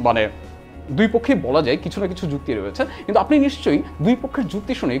 মানে দুই পক্ষেই বলা যায় কিছু না কিছু যুক্তি রয়েছে, কিন্তু আপনি নিশ্চয়ই দুই পক্ষের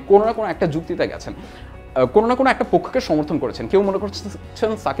যুক্তি শুনেই কোনো না কোনো একটা যুক্তিতে গেছেন, কোনো না কোনো একটা পক্ষকে সমর্থন করেছেন। কেউ মনে করছেন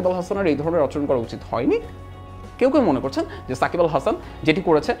সাকিব আল হাসানের এই ধরনের আচরণ করা উচিত হয়নি, কেউ কেউ মনে করছেন যে সাকিব আল হাসান যেটি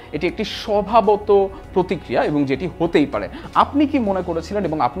করেছে এটি একটি স্বভাবত প্রতিক্রিয়া এবং যেটি হতেই পারে। আপনি কি মনে করেছিলেন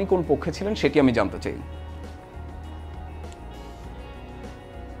এবং আপনি কোন পক্ষে ছিলেন সেটি আমি জানতে চাই।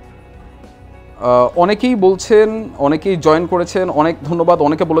 অনেকেই বলছেন, অনেকেই জয়েন করেছেন, অনেক ধন্যবাদ।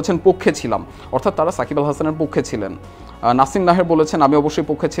 অনেকে বলেছেন পক্ষে ছিলাম, অর্থাৎ তারা সাকিব আল হাসানের পক্ষে ছিলেন। নাসিম নাহের বলেছেন আমি অবশ্যই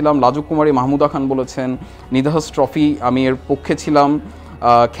পক্ষে ছিলাম। লাজুক কুমারী মাহমুদা খান বলেছেন নিধাস ট্রফি আমি এর পক্ষে ছিলাম,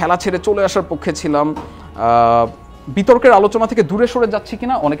 খেলা ছেড়ে চলে আসার পক্ষে ছিলাম। বিতর্কের আলোচনা থেকে দূরে সরে যাচ্ছি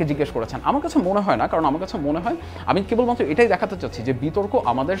কিনা অনেকে জিজ্ঞেস করেছেন। আমার কাছে মনে হয় না, কারণ আমার কাছে মনে হয় আমি কেবলমাত্র এটাই দেখাতে চাচ্ছি যে বিতর্ক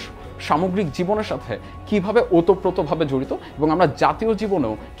আমাদের সামগ্রিক জীবনের সাথে কিভাবে ওতপ্রোতভাবে জড়িত এবং আমরা জাতীয়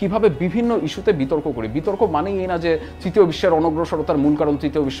জীবনেও কিভাবে বিভিন্ন ইস্যুতে বিতর্ক করি। বিতর্ক মানেই এই না যে তৃতীয় বিশ্বের অনগ্রসরতার মূল কারণ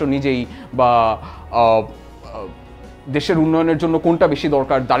তৃতীয় বিশ্ব নিজেই, বা দেশের উন্নয়নের জন্য কোনটা বেশি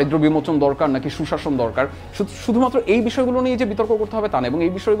দরকার, দারিদ্র্য বিমোচন দরকার নাকি সুশাসন দরকার, শুধুমাত্র এই বিষয়গুলো নিয়ে যে বিতর্ক করতে হবে তা না। এবং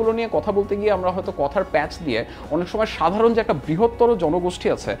এই বিষয়গুলো নিয়ে কথা বলতে গিয়ে আমরা হয়তো কথার প্যাচ দিয়ে অনেক সময় সাধারণ যে একটা বৃহত্তর জনগোষ্ঠী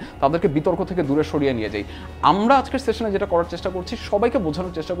আছে তাদেরকে বিতর্ক থেকে দূরে সরিয়ে নিয়ে যাই। আমরা আজকের সেশনে যেটা করার চেষ্টা করছি, সবাইকে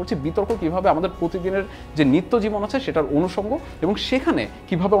বোঝানোর চেষ্টা করছি বিতর্ক কিভাবে আমাদের প্রতিদিনের যে নিত্য জীবন আছে সেটার অনুষঙ্গ, এবং সেখানে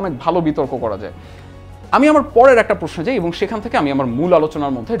কিভাবে অনেক ভালো বিতর্ক করা যায়। আমি আমার পরের একটা প্রশ্নে যাই এবং সেখান থেকে আমি আমার মূল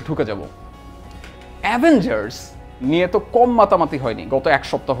আলোচনার মধ্যে ঢুকে যাব। অ্যাভেঞ্জার্স নিয়ে তো কম মাতামাতি হয়নি গত এক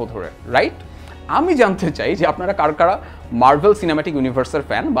সপ্তাহ ধরে, রাইট? আমি জানতে চাই যে আপনারা কারা কারা মার্ভেল সিনেম্যাটিক ইউনিভার্সের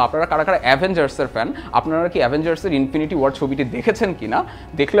ফ্যান, বা আপনারা কারা কারা অ্যাভেঞ্জার্সের ফ্যান। আপনারা কি অ্যাভেঞ্জার্সের ইনফিনিটি ওয়ার ছবিটি দেখেছেন কিনা,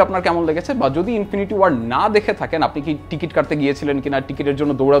 দেখলে আপনার কেমন লেগেছে? বা যদি ইনফিনিটি ওয়ার না দেখে থাকেন, আপনি কি টিকিট কাটতে গিয়েছিলেন কিনা, টিকিটের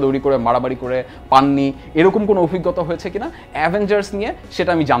জন্য দৌড়াদৌড়ি করে মারামারি করে পাননি, এরকম কোনো অভিজ্ঞতা হয়েছে কিনা অ্যাভেঞ্জার্স নিয়ে,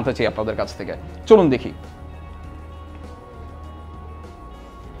 সেটা আমি জানতে চাই আপনাদের কাছ থেকে। চলুন দেখি।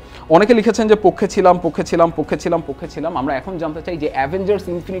 অনেকে লিখেছেন যে পক্ষে ছিলাম, পক্ষে ছিলাম, পক্ষে ছিলাম, পক্ষে ছিলাম। আমরা এখন জানতে চাই যে অ্যাভেঞ্জার্স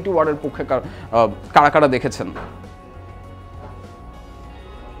ইনফিনিটি ওয়ারের পক্ষে কারা কারা দেখেছেন।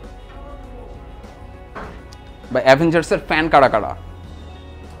 বা অ্যাভেঞ্জার্সের ফ্যান কারা কারা।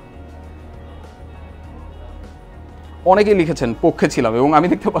 অনেকেই লিখেছেন পক্ষে ছিলাম, এবং আমি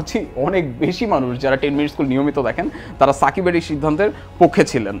দেখতে পাচ্ছি অনেক বেশি মানুষ যারা 10 মিনিট স্কুল নিয়মিত দেখেন তারা সাকিবের এই সিদ্ধান্তের পক্ষে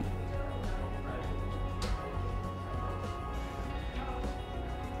ছিলেন।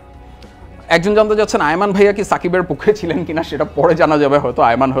 একজন জানতে যাচ্ছেন আয়মান ভাইয়া কি সাকিবের পক্ষে ছিলেন কিনা, সেটা পরে জানা যাবে, হয়তো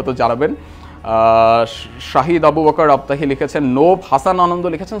আয়মান হয়তো জানাবেন। শাহিদ আবু বকর আবতাহি লিখেছেন নোভ। হাসান আনন্দ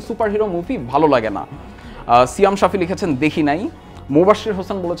লিখেছেন সুপার হিরো মুভি ভালো লাগে না। সিয়াম শাফি লিখেছেন দেখি নাই। মুবাশির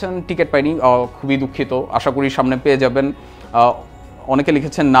হোসেন বলেছেন টিকিট পাইনি, খুবই দুঃখিত, আশা করি সামনে পেয়ে যাবেন। অনেকে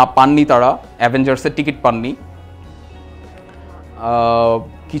লিখেছেন না, পাননি, তারা অ্যাভেঞ্জার্সের টিকিট পাননি।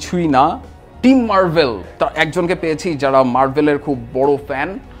 কিছুই না। টিম মার্ভেল তার একজনকে পেয়েছি যারা মার্ভেলের খুব বড় ফ্যান,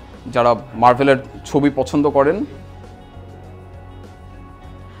 যারা মার্ভেলের ছবি পছন্দ করেন।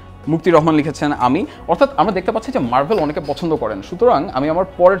 মুক্তির রহমান লিখেছেন আমি। অর্থাৎ আমরা দেখতে পাচ্ছি যে মার্ভেল অনেকে পছন্দ করেন। সুতরাং আমি আমার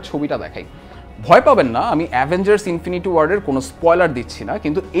পরের ছবিটা দেখাই। ভয় পাবেন না, আমি অ্যাভেঞ্জার্স ইনফিনিটি ওয়ারের কোনো স্পয়লার দিচ্ছি না,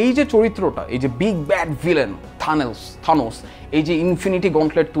 কিন্তু এই যে চরিত্রটা, এই যে বিগ ব্যাড ভিলেন থানোস এই যে ইনফিনিটি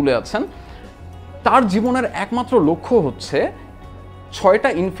গন্টলেট তুলে আছেন, তার জীবনের একমাত্র লক্ষ্য হচ্ছে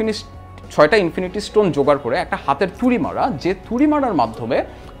ছয়টা ইনফিনিটি স্টোন জোগাড় করে একটা হাতের তুড়ি মারা, যে তুড়ি মারার মাধ্যমে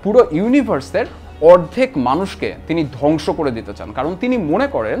পুরো ইউনিভার্সের অর্ধেক মানুষকে তিনি ধ্বংস করে দিতে চান। কারণ তিনি মনে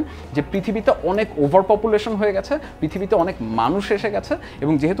করেন যে পৃথিবীতে অনেক ওভার পপুলেশন হয়ে গেছে, পৃথিবীতে অনেক মানুষ এসে গেছে,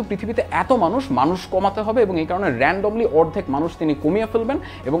 এবং যেহেতু পৃথিবীতে এত মানুষ কমাতে হবে, এবং এই কারণে র্যান্ডমলি অর্ধেক মানুষ তিনি কমিয়ে ফেলবেন,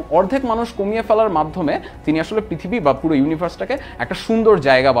 এবং অর্ধেক মানুষ কমিয়ে ফেলার মাধ্যমে তিনি আসলে পৃথিবী বা পুরো ইউনিভার্সটাকে একটা সুন্দর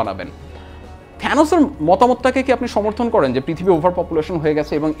জায়গা বানাবেন। থ্যানোসের মতামতটাকে কি আপনি সমর্থন করেন যে পৃথিবী ওভার পপুলেশন হয়ে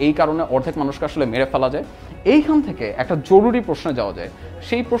গেছে এবং এই কারণে অর্ধেক মানুষকে আসলে মেরে ফেলা যায়? এইখান থেকে একটা জরুরি প্রশ্নে যাওয়া যায়,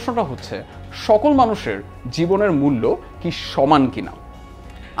 সেই প্রশ্নটা হচ্ছে সকল মানুষের জীবনের মূল্য কি সমান কিনা?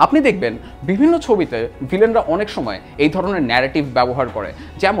 আপনি দেখবেন বিভিন্ন ছবিতে ভিলেনরা অনেক সময় এই ধরনের ন্যারেটিভ ব্যবহার করে।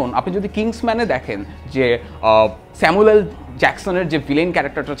 যেমন আপনি যদি কিংসম্যানে দেখেন যে স্যামুয়েল জ্যাকসনের যে ভিলেন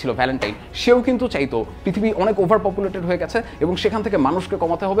ক্যারেক্টারটা ছিল ভ্যালেন্টাইন, সেও কিন্তু চাইতো পৃথিবী অনেক ওভার পপুলেটেড হয়ে গেছে এবং সেখান থেকে মানুষকে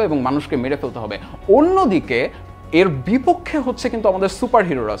কমাতে হবে এবং মানুষকে মেরে ফেলতে হবে। অন্যদিকে এর বিপক্ষে হচ্ছে কিন্তু আমাদের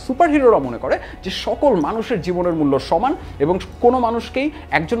সুপারহিরোরা মনে করে যে সকল মানুষের জীবনের মূল্য সমান এবং কোনো মানুষকেই,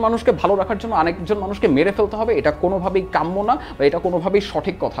 একজন মানুষকে ভালো রাখার জন্য আরেকজন মানুষকে মেরে ফেলতে হবে, এটা কোনোভাবেই কাম্য না বা এটা কোনোভাবেই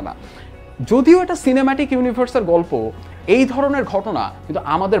সঠিক কথা না। যদিও এটা সিনেম্যাটিক ইউনিভার্সের গল্প, এই ধরনের ঘটনা কিন্তু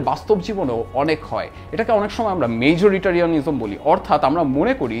আমাদের বাস্তব জীবনেও অনেক হয়। এটাকে অনেক সময় আমরা মেজরিটারিয়ানিজম বলি, অর্থাৎ আমরা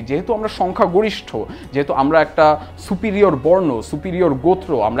মনে করি যেহেতু আমরা সংখ্যাগরিষ্ঠ, যেহেতু আমরা একটা সুপিরিয়র বর্ণ, সুপিরিয়র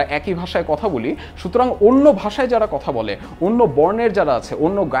গোত্র, আমরা একই ভাষায় কথা বলি, সুতরাং অন্য ভাষায় যারা কথা বলে, অন্য বর্ণের যারা আছে,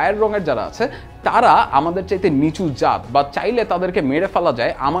 অন্য গায়ের রঙের যারা আছে, তারা আমাদের চাইতে নিচু জাত বা চাইলে তাদেরকে মেরে ফেলা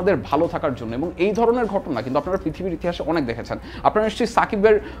যায় আমাদের ভালো থাকার জন্য। এবং এই ধরনের ঘটনা কিন্তু আপনারা পৃথিবীর ইতিহাসে অনেক দেখেছেন। আপনারা নিশ্চয়ই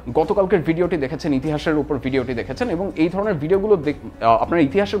সাকিবের গতকালকের ভিডিওটি দেখেছেন, ইতিহাসের উপর ভিডিওটি দেখেছেন, এবং এই ধরনের ভিডিওগুলো আপনারা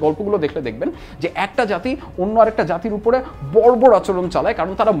ইতিহাসের গল্পগুলো দেখলে দেখবেন যে একটা জাতি অন্য আরেকটা জাতির উপরে বর্বর আচরণ চালায়,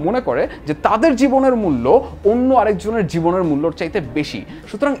 কারণ তারা মনে করে যে তাদের জীবনের মূল্য অন্য আরেকজনের জীবনের মূল্যর চাইতে বেশি।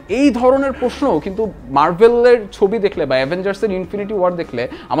 সুতরাং এই ধরনের প্রশ্ন কিন্তু মার্ভেলের ছবি দেখলে বা অ্যাভেঞ্জার্সের ইনফিনিটি ওয়ার দেখলে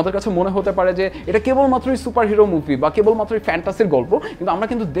আমাদের কাছে মনে হতে পারে যে এটা কেবলমাত্রই সুপার হিরো মুভি বা কেবলমাত্রই ফ্যান্টাসির গল্প, কিন্তু আমরা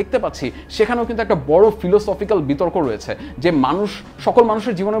কিন্তু দেখতে পাচ্ছি সেখানেও কিন্তু একটা বড় ফিলোসফিক্যাল বিতর্ক রয়েছে যে সকল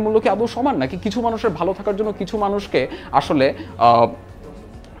মানুষের জীবনের মূল্য কি আদৌ সমান, নাকি কিছু মানুষের ভালো থাকার জন্য কিছু মানুষকে আসলে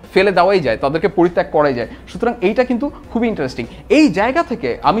ফেলে দেওয়াই যায়, তাদেরকে পরিত্যাগ করাই যায়। সুতরাং এইটা কিন্তু খুবই ইন্টারেস্টিং। এই জায়গা থেকে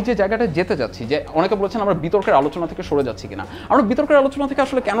আমি যে জায়গাটা যেতে যাচ্ছি, যে অনেকে বলেছেন আমরা বিতর্কের আলোচনা থেকে সরে যাচ্ছি কিনা, আমরা বিতর্কের আলোচনা থেকে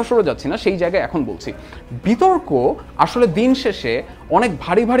আসলে কেন সরে যাচ্ছি না সেই জায়গায় এখন বলছি। বিতর্ক আসলে দিন শেষে অনেক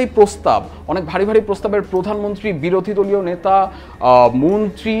ভারী প্রস্তাবের প্রধানমন্ত্রী, বিরোধী দলীয় নেতা,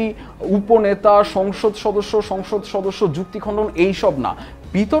 মন্ত্রী, উপনেতা, সংসদ সদস্য যুক্তি খণ্ডন এইসব না।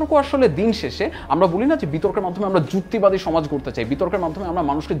 বিতর্ক আসলে দিন শেষে আমরা বলি না যে বিতর্কের মাধ্যমে আমরা যুক্তিবাদী সমাজ গড়তে চাই, বিতর্কের মাধ্যমে আমরা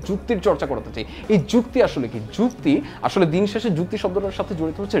মানুষকে যুক্তির চর্চা করতে চাই। এই যুক্তি আসলে কি? যুক্তি আসলে দিন শেষে যুক্তি শব্দটার সাথে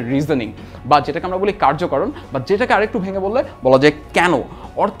জড়িত হচ্ছে রিজনিং, বা যেটাকে আমরা বলি কার্যকারণ, বা যেটাকে আরেকটু ভেঙে বলা যায় কেন।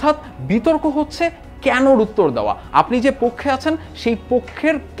 অর্থাৎ বিতর্ক হচ্ছে কেনর উত্তর দেওয়া। আপনি যে পক্ষে আছেন সেই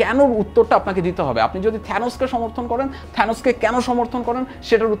পক্ষের কেনর উত্তরটা আপনাকে দিতে হবে। আপনি যদি থ্যানোসকে সমর্থন করেন, থ্যানোসকে কেন সমর্থন করেন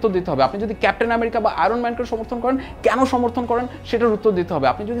সেটার উত্তর দিতে হবে। আপনি যদি ক্যাপ্টেন আমেরিকা বা আয়রন ম্যানকে সমর্থন করেন, কেন সমর্থন করেন সেটার উত্তর দিতে হবে।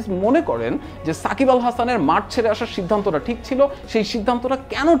 আপনি যদি মনে করেন যে সাকিব আল হাসানের মাঠ ছেড়ে আসার সিদ্ধান্তটা ঠিক ছিল, সেই সিদ্ধান্তটা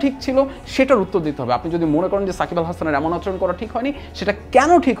কেন ঠিক ছিল সেটার উত্তর দিতে হবে। আপনি যদি মনে করেন যে সাকিব আল হাসানের এমন আচরণ করা ঠিক হয়নি, সেটা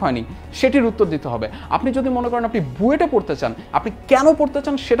কেন ঠিক হয়নি সেটির উত্তর দিতে হবে। আপনি যদি মনে করেন আপনি বুয়েটে পড়তে চান, আপনি কেন পড়তে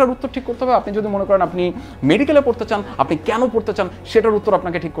চান সেটার উত্তর ঠিক করতে হবে। আপনি যদি মনে করেন আপনি মেডিকেলে পড়তে চান, আপনি কেন পড়তে চান সেটার উত্তর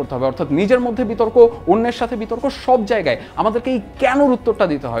আপনাকে ঠিক করতে হবে। অর্থাৎ নিজের মধ্যে বিতর্ক, অন্যের সাথে বিতর্ক, সব জায়গায় আমাদেরকে এই কেনর উত্তরটা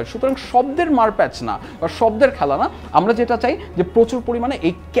দিতে হয়। সুতরাং শব্দের মারপ্যাচ না বা শব্দের খেলা না, আমরা যেটা চাই যে প্রচুর পরিমাণে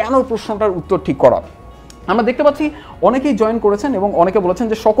এই কেন প্রশ্নটার উত্তর ঠিক করা। আমরা দেখতে পাচ্ছি অনেকেই জয়েন করেছেন এবং অনেকে বলেছেন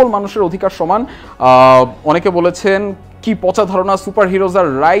যে সকল মানুষের অধিকার সমান, অনেকে বলেছেন কি পচা ধারণা, সুপার হিরোজ আর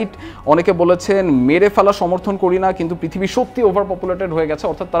রাইট, অনেকে বলেছেন মেরে ফেলা সমর্থন করি না, কিন্তু পৃথিবী সত্যি ওভার পপুলেটেড হয়ে গেছে।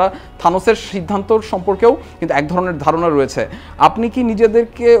 অর্থাৎ তারা থানোসের সিদ্ধান্ত সম্পর্কেও কিন্তু এক ধরনের ধারণা রয়েছে। আপনি কি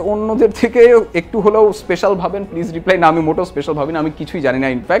নিজেদেরকে অন্যদের থেকে একটু হলেও স্পেশাল ভাবেন? প্লিজ রিপ্লাই না, আমি মোটেও স্পেশাল ভাবি না, আমি কিছুই জানি না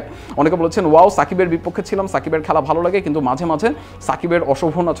ইনফ্যাক্ট। অনেকে বলেছেন ওয়াও সাকিবের বিপক্ষে ছিলাম, সাকিবের খেলা ভালো লাগে, কিন্তু মাঝে মাঝে সাকিবের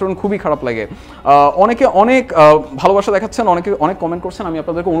অশোভন আচরণ খুবই খারাপ লাগে। অনেকে অনেক ভালোবাসা দেখাচ্ছেন, অনেকে অনেক কমেন্ট করছেন। আমি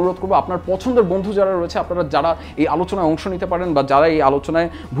আপনাদেরকে অনুরোধ করবো আপনার পছন্দের বন্ধু যারা রয়েছে, আপনারা যারা এই আলোচনায় অংশ নিতে পারেন বা যারা এই আলোচনায়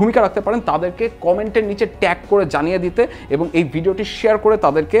ভূমিকা রাখতে পারেন, তাদেরকে কমেন্টের নিচে ট্যাগ করে জানিয়ে দিতে এবং এই ভিডিওটি শেয়ার করে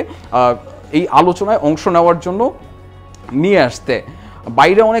তাদেরকে এই আলোচনায় অংশ নেওয়ার জন্য নিয়ে আসতে।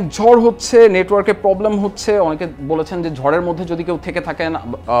 বাইরে অনেক ঝড় হচ্ছে, নেটওয়ার্কে প্রবলেম হচ্ছে, অনেকে বলেছেন যে ঝড়ের মধ্যে যদি কেউ থেকে থাকেন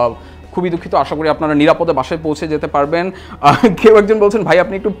খুবই দুঃখিত, আশা করি আপনারা নিরাপদে বাসায় পৌঁছে যেতে পারবেন। কেউ একজন বলছেন ভাই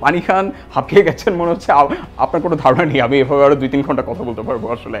আপনি একটু পানি খান, হাঁপিয়ে গেছেন মনে হচ্ছে। আপনার কোনো ধারণা নেই আমি এভাবে আরও 2-3 ঘন্টা কথা বলতে পারবো,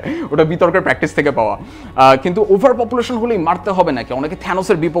 আসলে ওটা বিতর্কের প্র্যাকটিস থেকে পাওয়া। কিন্তু ওভার পপুলেশন হলেই মারতে হবে নাকি? অনেকে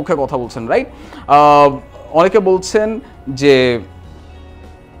থ্যানোসের বিপক্ষে কথা বলছেন, রাইট? অনেকে বলছেন যে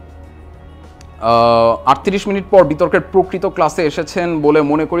 38 মিনিট পর বিতর্কের প্রকৃত ক্লাসে এসেছেন বলে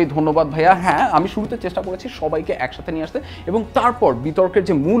মনে করি, ধন্যবাদ ভাইয়া। হ্যাঁ, আমি শুরুতে চেষ্টা করেছি সবাইকে একসাথে নিয়ে আসতে এবং তারপর বিতর্কের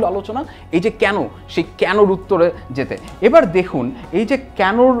যে মূল আলোচনা, এই যে কেন, সেই কেনর উত্তরে যেতে। এবার দেখুন, এই যে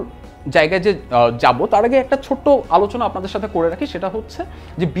কেনর জায়গায় যে যাব তার আগে একটা ছোট্ট আলোচনা আপনাদের সাথে করে রাখি, সেটা হচ্ছে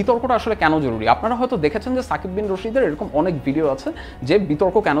যে বিতর্কটা আসলে কেন জরুরি। আপনারা হয়তো দেখেছেন যে সাকিব বিন রশিদের এরকম অনেক ভিডিও আছে যে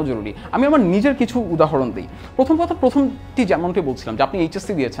বিতর্ক কেন জরুরি। আমি আমার নিজের কিছু উদাহরণ দিই। প্রথমটি যেমনটি বলছিলাম যে আপনি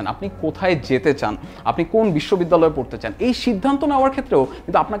এইচএসসি দিয়েছেন, আপনি কোথায় যেতে চান, আপনি কোন বিশ্ববিদ্যালয়ে পড়তে চান, এই সিদ্ধান্ত নেওয়ার ক্ষেত্রেও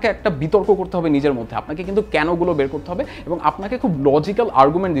কিন্তু আপনাকে একটা বিতর্ক করতে হবে নিজের মধ্যে। আপনাকে কিন্তু কেনগুলো বের করতে হবে এবং আপনাকে খুব লজিক্যাল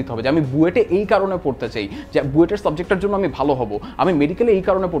আর্গুমেন্ট দিতে হবে যে আমি বুয়েটে এই কারণে পড়তে চাই, যে বুয়েটের সাবজেক্টের জন্য আমি ভালো হব, আমি মেডিকেলে এই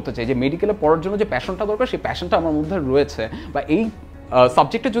কারণে পড়তে চাই, যে মেডিকেলে পড়ার জন্য যে প্যাশনটা দরকার সেই প্যাশনটা আমার মধ্যে রয়েছে, বা এই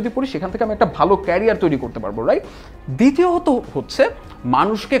সাবজেক্টে যদি পড়ি সেখান থেকে আমি একটা ভালো ক্যারিয়ার তৈরি করতে পারবো, রাইট? দ্বিতীয়ত হচ্ছে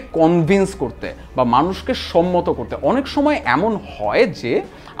মানুষকে কনভিন্স করতে বা মানুষকে সম্মত করতে। অনেক সময় এমন হয় যে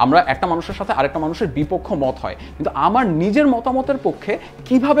আমরা একটা মানুষের সাথে আরেকটা মানুষের বিপক্ষ মত হয়, কিন্তু আমার নিজের মতামতের পক্ষে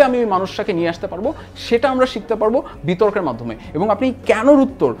কিভাবে আমি ওই মানুষটাকে নিয়ে আসতে পারবো সেটা আমরা শিখতে পারবো বিতর্কের মাধ্যমে। এবং আপনি কেনর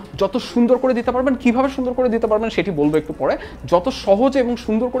উত্তর যত সুন্দর করে দিতে পারবেন, কিভাবে সুন্দর করে দিতে পারবেন সেটি বলবো একটু পরে, যত সহজে এবং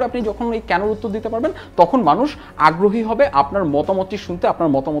সুন্দর করে আপনি যখন এই কেনর উত্তর দিতে পারবেন তখন মানুষ আগ্রহী হবে আপনার মতামতটি শুনতে,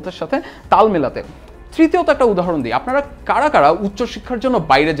 আপনার মতামতের সাথে তাল মেলাতে। তৃতীয়ত একটা উদাহরণ দিই, আপনারা কারা কারা উচ্চশিক্ষার জন্য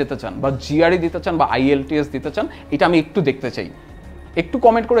বাইরে যেতে চান, বা জিআরই দিতে চান, বা আইএলটিএস দিতে চান, এটা আমি একটু দেখতে চাই। একটু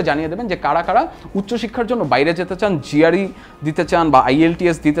কমেন্ট করে জানিয়ে দেবেন যে কারা কারা উচ্চশিক্ষার জন্য বাইরে যেতে চান, জিআরই দিতে চান, বা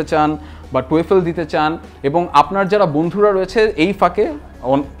আইএলটিএস দিতে চান, বা টোয়েফেল দিতে চান। এবং আপনার যারা বন্ধুরা রয়েছে এই ফাঁকে,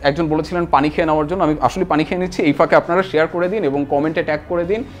 একজন বলেছিলেন পানি খেয়ে নেওয়ার জন্য, আমি আসলে পানি খেয়ে নিচ্ছি, এই ফাঁকে আপনারা শেয়ার করে দিন এবং কমেন্টে ট্যাগ করে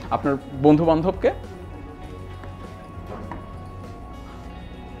দিন আপনার বন্ধু বান্ধবকে,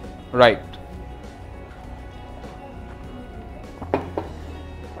 রাইট?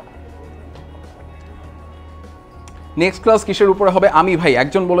 নেক্সট ক্লাস কিসের উপরে হবে? আমি ভাই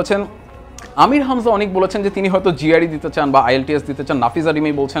একজন বলেছেন, আমির হামজা অনেক বলেছেন যে তিনি হয়তো জিআরই দিতে চান বা আইএলটিএস দিতে চান। নাফিজা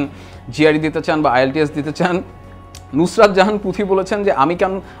রিমি বলছেন জিআরই দিতে চান বা আইএলটিএস দিতে চান। নুসরাত জাহান পুথি বলেছেন যে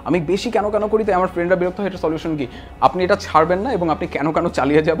আমি বেশি কেন করি, তাই আমার ফ্রেন্ডরা বিরক্ত হয়, এটা সলিউশন কি? আপনি এটা ছাড়বেন না এবং আপনি কেন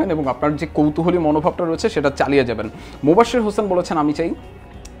চালিয়ে যাবেন এবং আপনার যে কৌতূহলী মনোভাবটা রয়েছে সেটা চালিয়ে যাবেন। মুবাশশির হোসেন বলেছেন আমি চাই।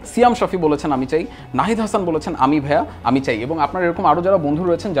 সিয়াম শফি বলেছেন আমি চাই। নাহিদ হাসান বলেছেন আমি ভাইয়া আমি চাই। এবং আপনার এরকম আরও যারা বন্ধু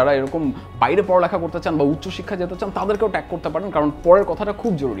রয়েছেন যারা এরকম বাইরে পড়ালেখা করতে চান বা উচ্চশিক্ষা যেতে চান, তাদেরকেও ট্যাগ করতে পারেন, কারণ পরের কথাটা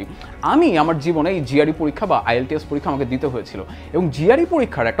খুব জরুরি। আমি আমার জীবনে এই জিআরই পরীক্ষা বা আইএলটিএস পরীক্ষা আমাকে দিতে হয়েছিল, এবং জিআরই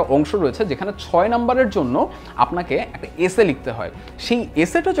পরীক্ষার একটা অংশ রয়েছে যেখানে 6 নম্বরের জন্য আপনাকে একটা এসে লিখতে হয়। সেই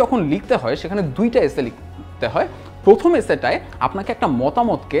এসেটা যখন লিখতে হয় সেখানে 2টা এসে লিখতে হয়। প্রথম এসেটায় আপনাকে একটা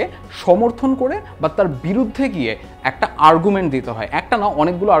মতামতকে সমর্থন করে বা তার বিরুদ্ধে গিয়ে একটা আর্গুমেন্ট দিতে হয়, একটা না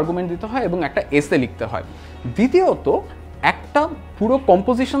অনেকগুলো আর্গুমেন্ট দিতে হয় এবং একটা এসে লিখতে হয়। দ্বিতীয়ত একটা পুরো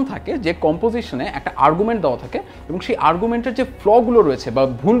কম্পোজিশন থাকে, যে কম্পোজিশনে একটা আর্গুমেন্ট দেওয়া থাকে এবং সেই আর্গুমেন্টের যে ফ্লগুলো রয়েছে বা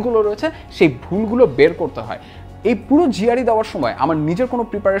ভুলগুলো রয়েছে সেই ভুলগুলো বের করতে হয়। এই পুরো জিআরই দেওয়ার সময় আমার নিজের কোনো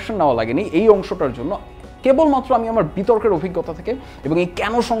প্রিপারেশন নেওয়া লাগেনি এই অংশটার জন্য, কেবলমাত্র আমি আমার বিতর্কের অভিজ্ঞতা থেকে এবং এই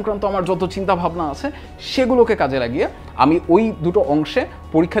কেন সংক্রান্ত আমার যত চিন্তা ভাবনা আছে সেগুলোকে কাজে লাগিয়ে আমি ওই দুটো অংশে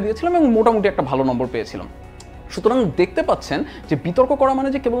পরীক্ষা দিয়েছিলাম এবং মোটামুটি একটা ভালো নম্বর পেয়েছিলাম। সুতরাং দেখতে পাচ্ছেন যে বিতর্ক করা মানে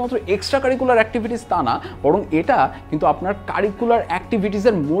যে কেবলমাত্র এক্সট্রা কারিকুলার অ্যাক্টিভিটিস তা না, বরং এটা কিন্তু আপনার কারিকুলার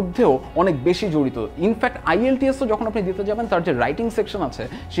অ্যাক্টিভিটিসের মধ্যেও অনেক বেশি জড়িত। ইনফ্যাক্ট আইএলটিএসও যখন আপনি দিতে যাবেন তার যে রাইটিং সেকশন আছে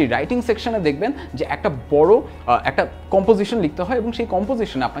সেই রাইটিং সেকশনে দেখবেন যে একটা বড় একটা কম্পোজিশন লিখতে হয় এবং সেই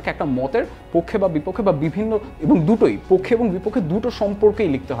কম্পোজিশনে আপনাকে একটা মতের পক্ষে বা বিপক্ষে বা বিভিন্ন এবং দুটোই পক্ষে এবং বিপক্ষে দুটো সম্পর্কেই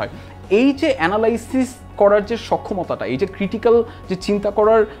লিখতে হয়। এই যে অ্যানালাইসিস করার যে সক্ষমতাটা, এই যে ক্রিটিক্যাল যে চিন্তা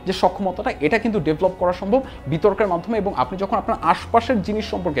করার যে সক্ষমতাটা, এটা কিন্তু ডেভেলপ করা সম্ভব বিতর্কের মাধ্যমে। এবং আপনি যখন আপনার আশপাশের জিনিস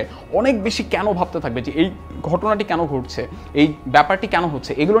সম্পর্কে অনেক বেশি কেন ভাবতে থাকবে, যে এই ঘটনাটি কেন ঘটছে, এই ব্যাপারটি কেন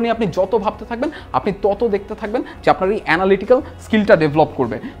হচ্ছে, এগুলো নিয়ে আপনি যত ভাবতে থাকবেন আপনি তত দেখতে থাকবেন যে আপনার এই অ্যানালিটিক্যাল স্কিলটা ডেভেলপ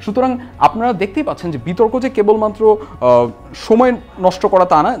করবে। সুতরাং আপনারা দেখতেই পাচ্ছেন যে বিতর্ক যে কেবলমাত্র সময় নষ্ট করা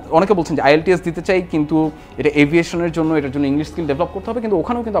তা না। অনেকে বলছেন যে আইএলটিএস দিতে চাই কিন্তু এটা এভিয়েশনের জন্য, এটার জন্য ইংলিশ স্কিল ডেভেলপ করতে হবে, কিন্তু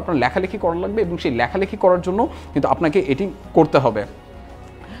ওখানেও কিন্তু আপনার লেখালেখি করা লাগবে এবং সেই লেখালেখি করার জন্য কিন্তু আপনাকে এটি করতে হবে।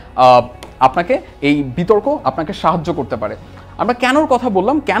 আপনাকে এই বিতর্ক আপনাকে সাহায্য করতে পারে। আমরা কেনর কথা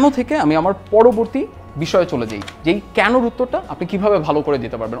বললাম, কেন থেকে আমি আমার পরবর্তী বিষয়ে চলে যাই, যে এই কেনর উত্তরটা আপনি কিভাবে ভালো করে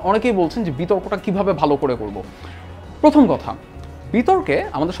দিতে পারবেন। অনেকেই বলছেন যে বিতর্কটা কিভাবে ভালো করে করব। প্রথম কথা, বিতর্কে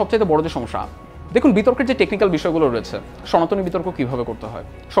আমাদের সবচেয়ে বড় যে সমস্যা, সেটা হচ্ছে আমরা বিতর্কে অনেক সময় আমরা বিতর্কের যে মূল আলোচনা এই যে কেন সংক্রান্ত আমার যত চিন্তা ভাবনা আছে সেগুলোকে কাজে লাগিয়ে আমি ওই দুটো অংশে পরীক্ষা দিয়েছিলাম এবং মোটামুটি একটা ভালো নম্বর পেয়েছিলাম। সুতরাং দেখতে পাচ্ছেন যে বিতর্ক করা মানে যে কেবলমাত্র এক্সট্রা কারিকুলার অ্যাক্টিভিটিস তা না, বরং এটা কিন্তু আপনার কারিকুলার অ্যাক্টিভিটিসের মধ্যেও অনেক বেশি জড়িত। ইনফ্যাক্ট আইএলটিএসও যখন আপনি দিতে যাবেন তার যে রাইটিং সেকশন আছে সেই রাইটিং সেকশনে দেখবেন যে একটা বড় একটা কম্পোজিশন লিখতে হয় এবং সেই দেখুন, বিতর্কের যে টেকনিক্যাল বিষয়গুলো রয়েছে, সনাতনী বিতর্ক কীভাবে করতে হয়,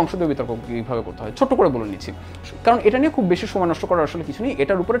 সংসদীয় বিতর্ক কীভাবে করতে হয়, ছোট্ট করে বলে নিচ্ছি, কারণ এটা নিয়ে খুব বেশি সময় নষ্ট করার আসলে কিছু নেই।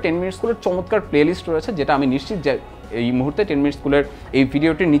 এটার উপরে 10 মিনিট স্কুলের চমৎকার প্লেলিস্ট রয়েছে, যেটা আমি নিশ্চিত যে এই মুহূর্তে 10 মিনিট স্কুলের এই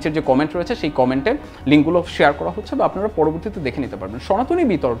ভিডিওটির নিচের যে কমেন্ট রয়েছে সেই কমেন্টে লিঙ্কগুলো শেয়ার করা হচ্ছে, বা আপনারা পরবর্তীতে দেখে নিতে পারবেন। সনাতনী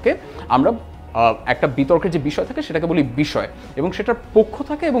বিতর্কে আমরা একটা বিতর্কের যে বিষয় থাকে সেটাকে বলি বিষয়, এবং সেটার পক্ষ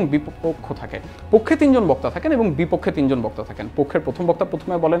থাকে এবং বিপক্ষ থাকে। পক্ষে 3 জন বক্তা থাকেন এবং বিপক্ষে 3 জন বক্তা থাকেন। পক্ষের প্রথম বক্তা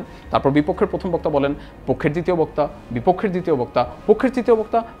প্রথমে বলেন, তারপর বিপক্ষের প্রথম বক্তা বলেন, পক্ষের দ্বিতীয় বক্তা, বিপক্ষের দ্বিতীয় বক্তা, পক্ষের তৃতীয়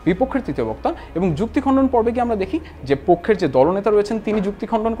বক্তা, বিপক্ষের তৃতীয় বক্তা। এবং যুক্তি খণ্ডন পর্বে গিয়ে আমরা দেখি যে পক্ষের যে দলনেতা রয়েছেন তিনি যুক্তি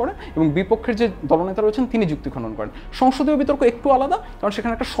খণ্ডন করেন এবং বিপক্ষের যে দলনেতা রয়েছেন তিনি যুক্তি খণ্ডন করেন। সংসদীয় বিতর্ক একটু আলাদা, কারণ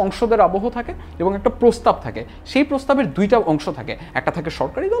সেখানে একটা সংসদের আবহ থাকে এবং একটা প্রস্তাব থাকে। সেই প্রস্তাবের 2টা অংশ থাকে, একটা থাকে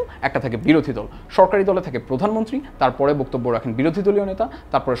সরকারি দল, একটা থাকে বিরোধী দল। সরকারি দলে থাকে প্রধানমন্ত্রী, তারপরে বক্তব্য রাখেন বিরোধী দলীয় নেতা,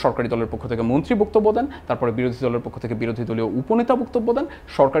 তারপরে সরকারি দলের পক্ষ থেকে মন্ত্রী বক্তব্য দেন, তারপরে বিরোধী দলের পক্ষ থেকে বিরোধী দলীয় উপনেতা বক্তব্য দেন,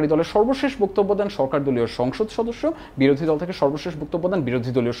 সরকারি দলের সর্বশেষ বক্তব্য দেন সরকার দলীয় সংসদ সদস্য, বিরোধী দল থেকে সর্বশেষ বক্তব্য দেন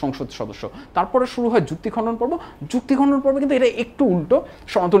বিরোধী দলীয় সংসদ সদস্য। তারপরে শুরু হয় যুক্তি খণ্ডন পর্ব। যুক্তি খণ্ডন পর্বে কিন্তু এটা একটু উল্টো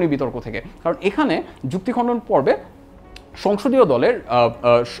সনাতনী বিতর্ক থেকে, কারণ এখানে যুক্তি খণ্ডন পর্বে সংসদীয় দলের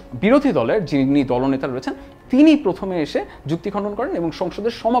বিরোধী দলের যিনি দলনেতা রয়েছেন তিনি প্রথমে এসে যুক্তি খণ্ডন করেন এবং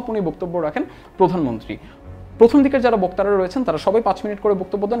সংসদের সমাপনী বক্তব্য রাখেন প্রধানমন্ত্রী। প্রথম দিকের যারা বক্তারা রয়েছেন তারা সবাই 5 মিনিট করে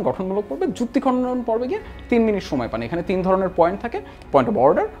বক্তব্য দেন গঠনমূলক পর্বে। যুক্তি খণ্ডন পর্বে গিয়ে 3 মিনিট সময় পান। এখানে 3 ধরনের পয়েন্ট থাকে: point of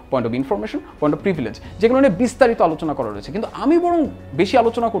order, point of information, point of privilege, যেগুলো নিয়ে বিস্তারিত আলোচনা করা রয়েছে। কিন্তু আমি বরং বেশি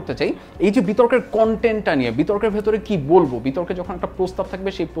আলোচনা করতে চাই এই যে বিতর্কের কন্টেন্টটা নিয়ে, বিতর্কের ভেতরে কি বলবো, বিতর্কে যখন একটা প্রস্তাব থাকবে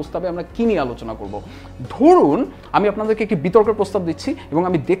সেই প্রস্তাবে আমরা কি নিয়ে আলোচনা করব। ধরুন আমি আপনাদেরকে একটি বিতর্কের প্রস্তাব দিচ্ছি এবং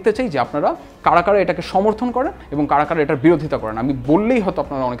আমি দেখতে চাই যে আপনারা কারা কারা এটাকে সমর্থন করেন এবং কারা কারা এটার বিরোধিতা করেন। আমি বললেই হয়তো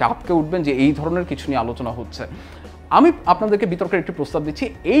আপনারা অনেকে আটকে উঠবেন যে এই ধরনের কিছু নিয়ে আলোচনা হচ্ছে। আমি আপনাদেরকে বিতর্কের একটি প্রস্তাব দিচ্ছি: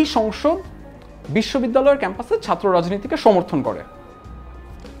 এই সংসদ বিশ্ববিদ্যালয়ের ক্যাম্পাসে ছাত্র রাজনীতিকে সমর্থন করে।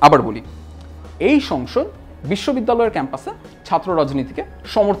 আবার বলি, এই সংসদ বিশ্ববিদ্যালয়ের ক্যাম্পাসে ছাত্র রাজনীতিকে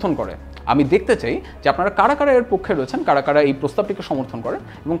সমর্থন করে। আমি দেখতে চাই যে আপনারা কারা কারা এর পক্ষে রয়েছেন, কারা কারা এই প্রস্তাবটিকে সমর্থন করেন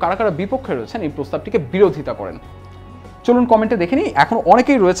এবং কারা কারা বিপক্ষে রয়েছেন, এই প্রস্তাবটিকে বিরোধিতা করেন। চলুন কমেন্টে দেখে নিই। এখন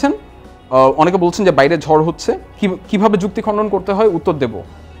অনেকেই রয়েছেন, অনেকে বলছেন যে বাইরে ঝড় হচ্ছে, কিভাবে যুক্তি খণ্ডন করতে হয় উত্তর দেব।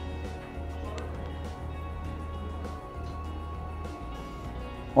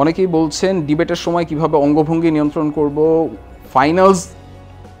 অনেকেই বলছেন ডিবেটের সময় কিভাবে অঙ্গভঙ্গি নিয়ন্ত্রণ করব। ফাইনালস,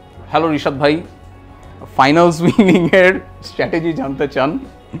 হ্যালো রিশাদ ভাই, ফাইনালস উইনিং এর স্ট্র্যাটেজি জানতে চান?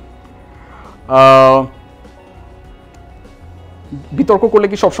 বিতর্ক করলে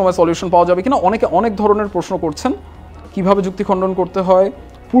কি সবসময় সলিউশন পাওয়া যাবে কিনা, অনেকে অনেক ধরনের প্রশ্ন করছেন। কিভাবে যুক্তি খণ্ডন করতে হয়,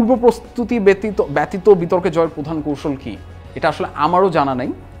 পূর্ব প্রস্তুতি ব্যতীত বিতর্কে জয়ের প্রধান কৌশল কি, এটা আসলে আমারও জানা নেই।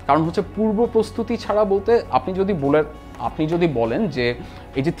 কারণ হচ্ছে পূর্ব প্রস্তুতি ছাড়া বলতে আপনি যদি বলেন যে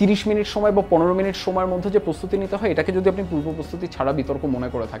এই যে 30 মিনিট সময় বা 15 মিনিট সময়ের মধ্যে যে প্রস্তুতি নিতে হয়, এটাকে যদি আপনি পূর্ব প্রস্তুতি ছাড়া বিতর্ক মনে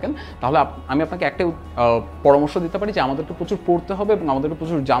করে থাকেন, তাহলে আমি আপনাকে একটাই পরামর্শ দিতে পারি যে আমাদেরকে প্রচুর পড়তে হবে এবং আমাদেরকে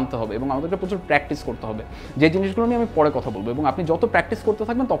প্রচুর জানতে হবে এবং আমাদেরকে প্রচুর প্র্যাকটিস করতে হবে। যে জিনিসগুলো নিয়ে আমি পরে কথা বলবো, এবং আপনি যত প্র্যাকটিস করতে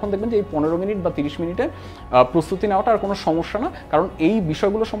থাকবেন তখন দেখবেন যে এই 15 মিনিট বা 30 মিনিটে প্রস্তুতি নেওয়াটা আর কোনো সমস্যা না, কারণ এই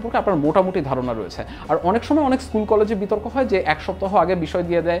বিষয়গুলো সম্পর্কে আপনার মোটামুটি ধারণা রয়েছে। আর অনেক সময় অনেক স্কুল কলেজে বিতর্ক হয় যে 1 সপ্তাহ আগে বিষয়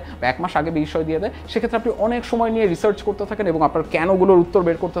দিয়ে দেয় বা 1 মাস আগে বিষয় দিয়ে দেয়। সেক্ষেত্রে আপনি অনেক সময় নিয়ে রিসার্চ করতে থাকেন এবং আপনার কেনগুলোর উত্তর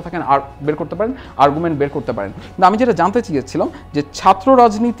বের করতে থাকেন, আর বের করতে পারেন, আর্গুমেন্ট বের করতে পারেন। কিন্তু আমি যেটা জানতে চেয়েছিলাম যে ছাত্র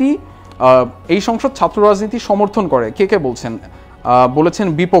রাজনীতি, এই সংসদ ছাত্র রাজনীতি সমর্থন করে, কে কে বলছেন? বলেছেন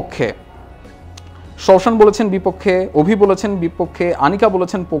বিপক্ষে, শওশান বলেছেন বিপক্ষে, অভি বলেছেন বিপক্ষে, আনিকা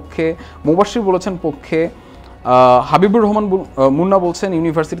বলেছেন পক্ষে, মুবাশির বলেছেন পক্ষে, হাবিবুর রহমান মুন্না বলছেন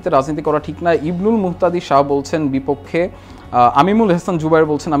ইউনিভার্সিটিতে রাজনীতি করা ঠিক না, ইবনুল মুহতাদি শাহ বলছেন বিপক্ষে, আমিমুল এহসান জুবাইর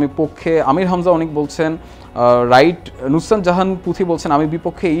বলছেন আমি পক্ষে, আমির হামজা অনেক বলছেন রাইট, নুসরান জাহান পুথি বলছেন আমি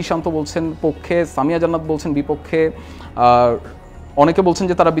বিপক্ষে, শান্ত বলছেন পক্ষে, সামিয়া জান্নাত বলছেন বিপক্ষে, অনেকে বলছেন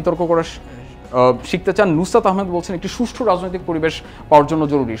যে তারা বিতর্ক করা শিখতে চান। নুসরাত আহমেদ বলছেন একটি সুষ্ঠু রাজনৈতিক পরিবেশ পাওয়ার জন্য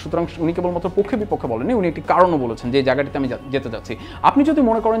জরুরি। সুতরাং উনি কেবলমাত্র পক্ষে বিপক্ষে বলেননি, উনি একটি কারণও বলেছেন যে এই জায়গাটিতে আমি যেতে যাচ্ছি। আপনি যদি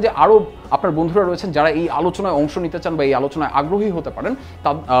মনে করেন যে আরও আপনার বন্ধুরা রয়েছেন যারা এই আলোচনায় অংশ নিতে চান বা এই আলোচনায় আগ্রহী হতে পারেন,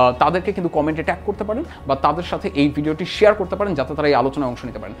 তাদেরকে কিন্তু কমেন্টে ট্যাগ করতে পারেন বা তাদের সাথে এই ভিডিওটি শেয়ার করতে পারেন যাতে তারা এই আলোচনায় অংশ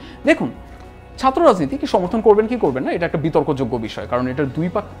নিতে পারেন। দেখুন, ছাত্র রাজনীতি কি সমর্থন করবেন কি করবেন না, এটা একটা বিতর্কযোগ্য বিষয়, কারণ এটার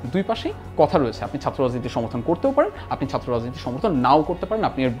দুই পাশেই কথা রয়েছে। আপনি ছাত্র রাজনীতি সমর্থন করতেও পারেন, আপনি ছাত্র রাজনীতি সমর্থন নাও করতে পারেন,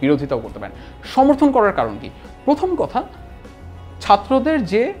 আপনি এর বিরোধিতাও করতে পারেন। সমর্থন করার কারণ কি? প্রথম কথা, ছাত্রদের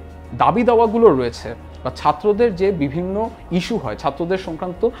যে দাবি দাওয়াগুলো রয়েছে বা ছাত্রদের যে বিভিন্ন ইস্যু হয়, ছাত্রদের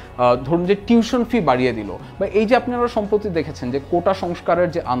সংক্রান্ত ধরুন যে টিউশন ফি বাড়িয়ে দিল, বা এই যে আপনারা সম্প্রতি দেখেছেন যে কোটা সংস্কারের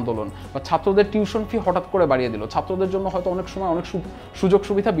যে আন্দোলন, বা ছাত্রদের টিউশন ফি হঠাৎ করে বাড়িয়ে দিল, ছাত্রদের জন্য হয়তো অনেক সময় অনেক সুযোগ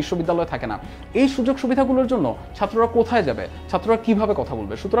সুবিধা বিশ্ববিদ্যালয়ে থাকে না, এই সুযোগ সুবিধাগুলোর জন্য ছাত্ররা কোথায় যাবে, ছাত্ররা কিভাবে কথা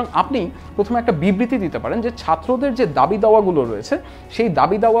বলবে? সুতরাং আপনি প্রথমে একটা বিবৃতি দিতে পারেন যে ছাত্রদের যে দাবি দাওয়াগুলো রয়েছে সেই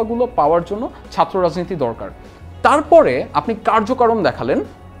দাবি দাওয়াগুলো পাওয়ার জন্য ছাত্র রাজনীতি দরকার। তারপরে আপনি কার্যকারণ দেখালেন,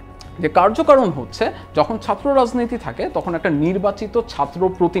 যে কার্যকারণ হচ্ছে যখন ছাত্র রাজনীতি থাকে তখন একটা নির্বাচিত ছাত্র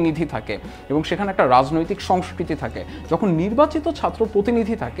প্রতিনিধি থাকে এবং সেখানে একটা রাজনৈতিক সংস্কৃতি থাকে। যখন নির্বাচিত ছাত্র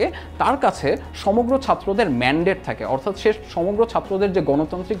প্রতিনিধি থাকে তার কাছে সমগ্র ছাত্রদের ম্যান্ডেট থাকে, অর্থাৎ সে সমগ্র ছাত্রদের যে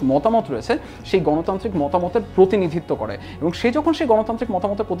গণতান্ত্রিক মতামত রয়েছে সেই গণতান্ত্রিক মতামতের প্রতিনিধিত্ব করে, এবং সে যখন সেই গণতান্ত্রিক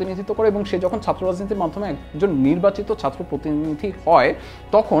মতামতের প্রতিনিধিত্ব করে এবং সে যখন ছাত্র রাজনীতির মাধ্যমে একজন নির্বাচিত ছাত্র প্রতিনিধি হয়,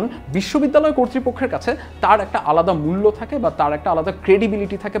 তখন বিশ্ববিদ্যালয় কর্তৃপক্ষের কাছে তার একটা আলাদা মূল্য থাকে বা তার একটা আলাদা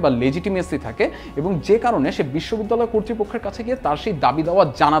ক্রেডিবিলিটি থাকে বা লেজিটিমেসি থাকে, এবং যে কারণে সে বিশ্ববিদ্যালয় কর্তৃপক্ষের কাছে গিয়ে তার সেই দাবি দাওয়া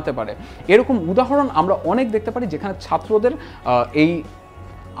জানাতে পারে। এরকম উদাহরণ আমরা অনেক দেখতে পারি যেখানে ছাত্রদের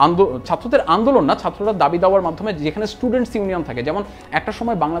ছাত্রদের আন্দোলন না, ছাত্ররা দাবি দেওয়ার মাধ্যমে যেখানে স্টুডেন্টস ইউনিয়ন থাকে, যেমন একটা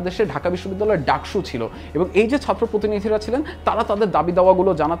সময় বাংলাদেশে ঢাকা বিশ্ববিদ্যালয়ের ডাকসু ছিল, এবং এই যে ছাত্র প্রতিনিধিরা ছিলেন তারা তাদের দাবি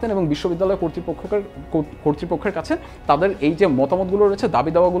দাওয়াগুলো জানাতেন এবং বিশ্ববিদ্যালয় কর্তৃপক্ষের কাছে তাদের এই যে মতামতগুলো রয়েছে,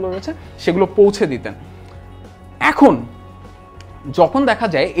 দাবি দাওয়াগুলো রয়েছে, সেগুলো পৌঁছে দিতেন। এখন যখন দেখা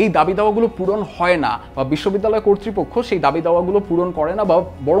যায় এই দাবি দাওয়াগুলো পূরণ হয় না বা বিশ্ববিদ্যালয় কর্তৃপক্ষ সেই দাবি দাওয়াগুলো পূরণ করে না বা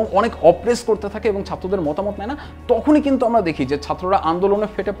বরং অনেক অপ্রেস করতে থাকে এবং ছাত্রদের মতামত নেয় না, তখনই কিন্তু আমরা দেখি যে ছাত্ররা আন্দোলনে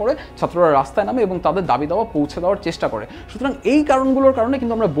ফেটে পড়ে, ছাত্ররা রাস্তায় নামে এবং তাদের দাবি দাওয়া পৌঁছে দেওয়ার চেষ্টা করে। সুতরাং এই কারণগুলোর কারণে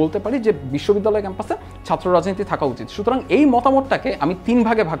কিন্তু আমরা বলতে পারি যে বিশ্ববিদ্যালয় ক্যাম্পাসে ছাত্র রাজনীতি থাকা উচিত। সুতরাং এই মতামতটাকে আমি 3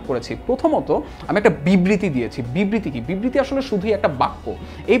 ভাগে ভাগ করেছি। প্রথমত আমি একটা বিবৃতি দিয়েছি। বিবৃতি কি? বিবৃতি আসলে শুধুই একটা বাক্য।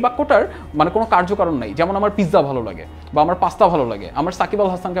 এই বাক্যটার মানে কোনো কার্যকারণ নাই। যেমন আমার পিৎজা ভালো লাগে বা আমার পাস্তা ভালো লাগে, আমার সাকিব আল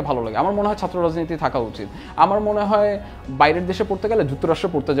হাসানকে ভালো লাগে, আমার মনে হয় ছাত্র রাজনীতি থাকা উচিত, আমার মনে হয় বাইরের দেশে পড়তে গেলে যুক্তরাষ্ট্রে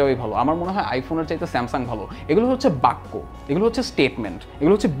পড়তে যাওয়াই ভালো, আমার মনে হয় আইফোনের চাইতে স্যামসাং ভালো। এগুলো হচ্ছে বাক্য, এগুলো হচ্ছে স্টেটমেন্ট,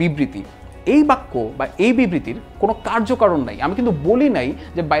 এগুলো হচ্ছে বিবৃতি। এই বাক্য বা এই বিবৃতির কোনো কার্যকারণ নাই। আমি কিন্তু বলি নাই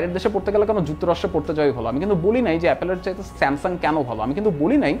যে বাইরের দেশে পড়তে গেলে কেন যুক্তরাষ্ট্রে পড়তে যাওয়াই ভালো, আমি কিন্তু বলি নাই যে অ্যাপেলের চাইতে স্যামসাং কেন ভালো, আমি কিন্তু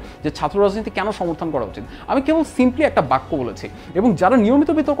বলি নাই যে ছাত্র রাজনীতি কেন সমর্থন করা উচিত। আমি কেবল সিম্পলি একটা বাক্য বলেছি। এবং যারা নিয়মিত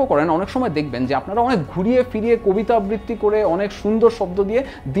বিতর্ক করেন অনেক সময় দেখবেন যে আপনারা অনেক ঘুরিয়ে ফিরিয়ে কবিতা আবৃত্তি করে অনেক সুন্দর শব্দ দিয়ে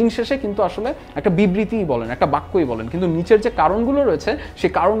দিন শেষে কিন্তু আসলে একটা বিবৃতিই বলেন, একটা বাক্যই বলেন, কিন্তু নিচের যে কারণগুলো রয়েছে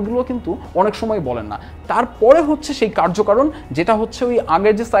সেই কারণগুলো কিন্তু অনেক সময় বলেন না। তারপরে হচ্ছে সেই কার্যকারণ, যেটা হচ্ছে ওই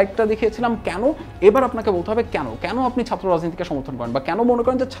আগের যে সাইটটা দেখিয়েছিলাম কেন, এবার আপনাকে বলতে হবে কেন কেন আপনি ছাত্র রাজনীতিকে সমর্থন করেন বা কেন মনে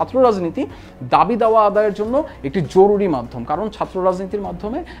করেন যে ছাত্র রাজনীতি দাবি দাওয়া আদায়ের জন্য একটি জরুরি মাধ্যম। কারণ ছাত্র রাজনীতির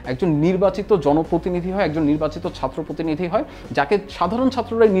মাধ্যমে একজন নির্বাচিত জনপ্রতিনিধি হয়, একজন নির্বাচিত ছাত্র প্রতিনিধি হয়, যাকে সাধারণ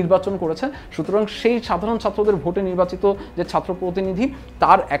ছাত্ররাই নির্বাচন করেছে। সুতরাং সেই সাধারণ ছাত্রদের ভোটে নির্বাচিত যে ছাত্র প্রতিনিধি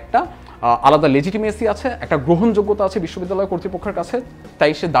তার একটা আলাদা লেজিটিমেসি আছে, একটা গ্রহণযোগ্যতা আছে বিশ্ববিদ্যালয় কর্তৃপক্ষের কাছে,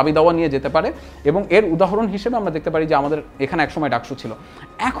 তাই সে দাবি দাওয়া নিয়ে যেতে পারে। এবং এর উদাহরণ হিসেবে আমরা দেখতে পারি যে আমাদের এখানে একসময় ডাকসু ছিল।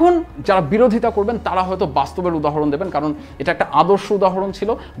 এখন যারা বিরোধিতা করবেন তারা হয়তো বাস্তবের উদাহরণ দেবেন, কারণ এটা একটা আদর্শ উদাহরণ ছিল।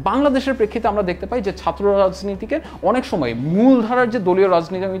 বাংলাদেশের প্রেক্ষিতে আমরা দেখতে পাই যে ছাত্র রাজনীতিকে অনেক সময় মূলধারার যে দলীয়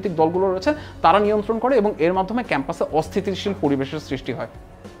রাজনৈতিক দলগুলো রয়েছে তারা নিয়ন্ত্রণ করে এবং এর মাধ্যমে ক্যাম্পাসে অস্থিতিশীল পরিবেশের সৃষ্টি হয়।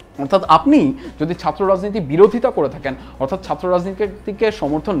 অর্থাৎ আপনি যদি ছাত্র রাজনীতি বিরোধিতা করে থাকেন, অর্থাৎ ছাত্র রাজনীতিকে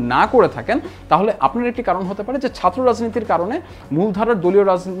সমর্থন না করে থাকেন, তাহলে আপনার একটি কারণ হতে পারে যে ছাত্র রাজনীতির কারণে মূলধারার দলীয়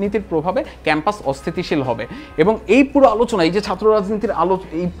রাজনীতির প্রভাবে ক্যাম্পাস অস্থিতিশীল হবে। এবং এই পুরো আলোচনা, এই যে ছাত্র রাজনীতির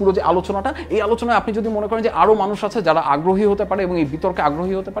এই পুরো যে আলোচনাটা, এই আলোচনায় আপনি যদি মনে করেন যে আরও মানুষ আছে যারা আগ্রহী হতে পারে এবং এই বিতর্কে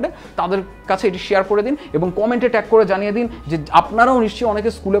আগ্রহী হতে পারে, তাদের কাছে এটি শেয়ার করে দিন এবং কমেন্টে ট্যাগ করে জানিয়ে দিন যে আপনারাও নিশ্চয়ই অনেকে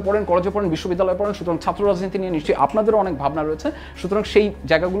স্কুলে পড়েন, কলেজে পড়েন, বিশ্ববিদ্যালয়ে পড়েন, সুতরাং ছাত্র রাজনীতি নিয়ে নিশ্চয়ই আপনাদেরও অনেক ভাবনা রয়েছে। সুতরাং সেই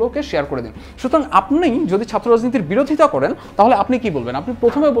জায়গাগুলোকে শেয়ার করে দিন। সুতরাং আপনি যদি ছাত্র রাজনীতির বিরোধিতা করেন তাহলে আপনি কি বলবেন? আপনি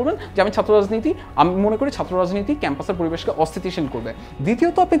প্রথমে বলবেন যে আমি মনে করি ছাত্র রাজনীতি ক্যাম্পাসের পরিবেশকে অস্থিতিশীল করবে।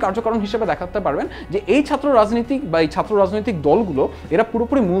 দ্বিতীয়ত আপনি কার্যকারণ হিসেবে দেখাতে পারবেন যে এই ছাত্র রাজনীতি বা এই ছাত্র রাজনৈতিক দলগুলো এরা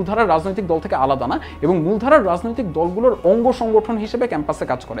পুরোপুরি মূলধারার রাজনৈতিক দল থেকে আলাদা না এবং মূলধারার রাজনৈতিক দলগুলোর অঙ্গ সংগঠন হিসেবে ক্যাম্পাসে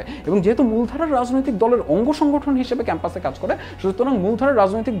কাজ করে। এবং যেহেতু মূলধারার রাজনৈতিক দলের অঙ্গ সংগঠন হিসেবে ক্যাম্পাসে কাজ করে, সুতরাং মূলধারার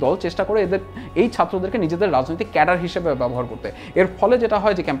রাজনৈতিক দল চেষ্টা করে এই ছাত্রদেরকে নিজেদের রাজনৈতিক ক্যাডার হিসেবে ব্যবহার করতে। এর ফলে যেটা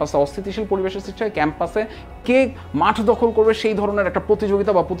হয় যে ক্যাম্পাসে অস্থিতিশীল পরিবেশের সৃষ্টি হয়, ক্যাম্পাসে কে মাঠ দখল করবে সেই ধরনের একটা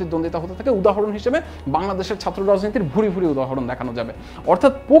প্রতিযোগিতা বা প্রতিদ্বন্দ্বিতা হতে থাকে। উদাহরণ হিসেবে বাংলাদেশের ছাত্র রাজনীতির ভুরি ভুরি উদাহরণ দেখানো যাবে।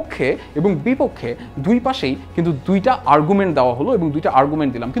 অর্থাৎ পক্ষে এবং বিপক্ষে দুই পাশেই কিন্তু দুইটা আর্গুমেন্ট দেওয়া হলো এবং দুইটা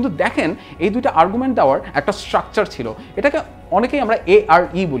আর্গুমেন্ট দিলাম। কিন্তু দেখেন এই দুইটা আর্গুমেন্ট দেওয়ার একটা স্ট্রাকচার ছিল। এটাকে অনেকেই আমরা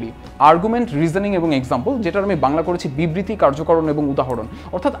ARE বলি, আর্গুমেন্ট, রিজনিং এবং এক্সাম্পল, যেটার আমি বাংলা করেছি বিবৃতি, কার্যকরণ এবং উদাহরণ।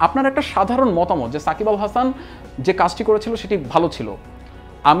 অর্থাৎ আপনার একটা সাধারণ মতামত যে সাকিব আল হাসান যে কাজটি করেছিল সেটি ভালো ছিল,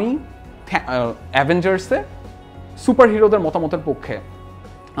 আমি অ্যাভেঞ্জার্সে সুপার হিরোদের মতামতের পক্ষে,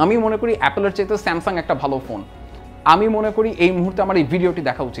 আমি মনে করি অ্যাপেলের চাইতে স্যামসাং একটা ভালো ফোন। আমি মনে করি এই মুহূর্তে আমার এই ভিডিওটি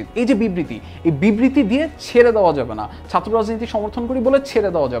দেখা উচিত। এই যে বিবৃতি, এই বিবৃতি দিয়ে ছেড়ে দেওয়া যাবে না, ছাত্র রাজনীতি সমর্থন করি বলে ছেড়ে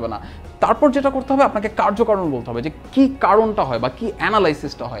দেওয়া যাবে না। তারপর যেটা করতে হবে, আপনাকে কার্যকারণ বলতে হবে যে কি কারণটা হয় বা কি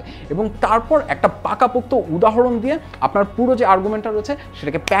অ্যানালাইসিসটা হয়, এবং তারপর একটা পাকাপোক্ত উদাহরণ দিয়ে আপনার পুরো যে আর্গুমেন্টটা রয়েছে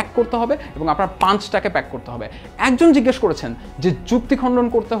সেটাকে প্যাক করতে হবে এবং আপনার পাঞ্চটাকে প্যাক করতে হবে। একজন জিজ্ঞেস করেছেন যে যুক্তি খণ্ডন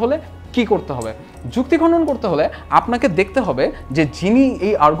করতে হলে কি করতে হবে। যুক্তি খণ্ডন করতে হলে আপনাকে দেখতে হবে যে যিনি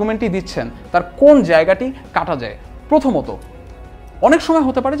এই আর্গুমেন্টটি দিচ্ছেন তার কোন জায়গাটি কাটা যায়। প্রথমত, অনেক সময়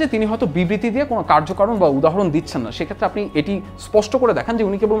হতে পারে যে তিনি হয়তো বিবৃতি দিয়ে কোনো কার্যকারণ বা উদাহরণ দিচ্ছেন না, সেক্ষেত্রে আপনি এটি স্পষ্ট করে দেখান যে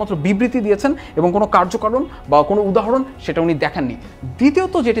উনি কেবলমাত্র বিবৃতি দিয়েছেন এবং কোনো কার্যকারণ বা কোনো উদাহরণ সেটা উনি দেখাননি।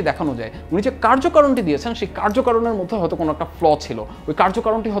 দ্বিতীয়ত যেটি দেখানো যায়, উনি যে কার্যকারণটি দিয়েছেন সেই কার্যকারণের মধ্যে হয়তো কোনো একটা ফ্ল ছিল, ওই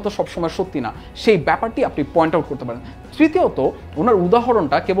কার্যকারণটি হয়তো সবসময় সত্যি না, সেই ব্যাপারটি আপনি পয়েন্ট আউট করতে পারেন। তৃতীয়ত, ওনার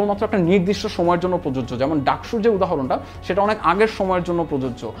উদাহরণটা কেবলমাত্র একটা নির্দিষ্ট সময়ের জন্য প্রযোজ্য, যেমন ডাকসুর যে উদাহরণটা সেটা অনেক আগের সময়ের জন্য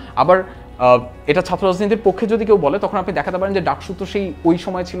প্রযোজ্য। আবার এটা ছাত্র রাজনীতির পক্ষে যদি কেউ বলে তখন আপনি দেখাতে পারেন যে ডাকসু তো সেই ওই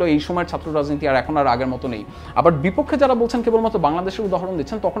সময় ছিল, এই সময়ের ছাত্র রাজনীতি আর এখন আর আগের মতো নেই। আবার বিপক্ষে যারা বলছেন কেবলমাত্র বাংলাদেশের উদাহরণ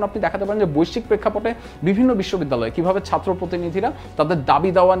দিচ্ছেন, তখন আপনি দেখাতে পারেন যে বৈশ্বিক প্রেক্ষাপটে বিভিন্ন বিশ্ববিদ্যালয়ে কিভাবে ছাত্র প্রতিনিধিরা তাদের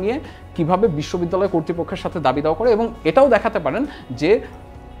দাবি দাওয়া নিয়ে কিভাবে বিশ্ববিদ্যালয় কর্তৃপক্ষের সাথে দাবি দাওয়া করে, এবং এটাও দেখাতে পারেন যে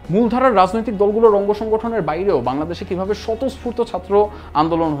মূলধারার রাজনৈতিক দলগুলোর অঙ্গ সংগঠনের বাইরেও বাংলাদেশে কিভাবে স্বতঃস্ফূর্ত ছাত্র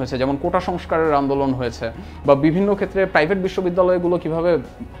আন্দোলন হয়েছে, যেমন কোটা সংস্কারের আন্দোলন হয়েছে, বা বিভিন্ন ক্ষেত্রে প্রাইভেট বিশ্ববিদ্যালয়গুলো কিভাবে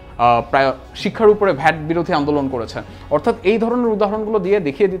প্রায় শিক্ষার উপরে ভ্যাট বিরোধী আন্দোলন করেছে। অর্থাৎ এই ধরনের উদাহরণগুলো দিয়ে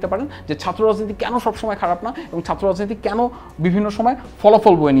দেখিয়ে দিতে পারেন যে ছাত্র রাজনীতি কেন সবসময় খারাপ না এবং ছাত্র রাজনীতি কেন বিভিন্ন সময়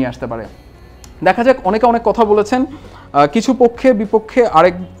ফলাফল বয়ে নিয়ে আসতে পারে। দেখা যাক, অনেকে অনেক কথা বলেছেন, কিছু পক্ষে বিপক্ষে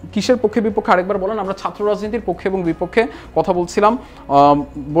আরেক কিসের পক্ষে বিপক্ষে আরেকবার বলেন। আমরা ছাত্র রাজনীতির পক্ষে এবং বিপক্ষে কথা বলছিলাম।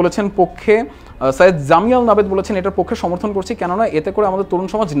 বলেছেন পক্ষে সৈয়দ জামিয়াল নাবেদ বলেছেন এটার পক্ষে সমর্থন করছি, কেননা এতে করে আমাদের তরুণ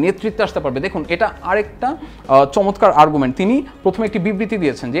সমাজ নেতৃত্বে আসতে পারবে। দেখুন, এটা আরেকটা চমৎকার আর্গুমেন্ট। তিনি প্রথমে একটি বিবৃতি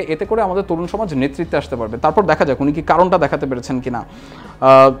দিয়েছেন যে এতে করে আমাদের তরুণ সমাজ নেতৃত্বে আসতে পারবে, তারপর দেখা যাক উনি কি কারণটা দেখাতে পেরেছেন কিনা।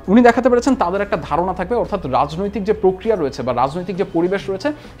 উনি দেখাতে পেরেছেন তাদের একটা ধারণা থাকবে, অর্থাৎ রাজনৈতিক যে প্রক্রিয়া রয়েছে বা রাজনৈতিক যে পরিবেশ রয়েছে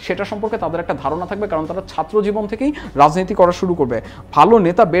সেটা সম্পর্কে তাদের একটা ধারণা থাকবে, কারণ তারা ছাত্র জীবন থেকেই রাজনীতি করা শুরু করবে। ভালো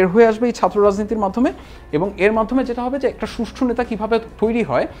নেতা বের হয়ে আসবে এই ছাত্র রাজনীতির মাধ্যমে, এবং এর মাধ্যমে যেটা হবে যে একটা সুষ্ঠু নেতা কিভাবে তৈরি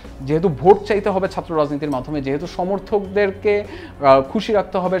হয়, যেহেতু ভোট চাইতে হবে ছাত্র রাজনীতির মাধ্যমে, যেহেতু সমর্থকদেরকে খুশি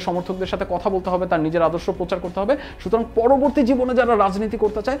রাখতে হবে, সমর্থকদের সাথে কথা বলতে হবে, তার নিজের আদর্শ প্রচার করতে হবে, সুতরাং পরবর্তী জীবনে যারা রাজনীতি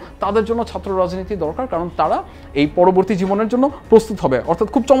করতে চায় তাদের জন্য ছাত্র রাজনীতি দরকার, কারণ তারা এই পরবর্তী জীবনের জন্য প্রস্তুত হবে। অর্থাৎ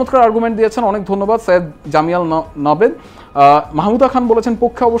খুব চমৎকার আর্গুমেন্ট দিয়েছেন, অনেক ধন্যবাদ সৈয়দ জামিয়াল নাবেদ। মাহমুদা খান বলেছেন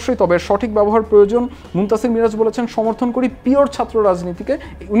পক্ষে অবশ্যই, তবে সঠিক ব্যবহার প্রয়োজন। মুনতাসির মিরাজ বলেছেন সমর্থন করি পিওর ছাত্র রাজনীতিকে।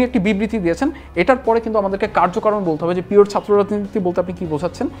 উনি একটি বিবৃতি দিয়েছেন, এটার পরে কিন্তু আমাদেরকে কার্যকারণ বলতে হবে যে পিওর ছাত্র রাজনীতি বলতে আপনি কি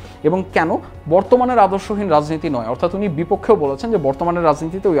বোঝাচ্ছেন এবং কেন। বর্তমানের আদর্শহীন রাজনীতি নয়, অর্থাৎ উনি বিপক্ষেও বলেছেন যে বর্তমানের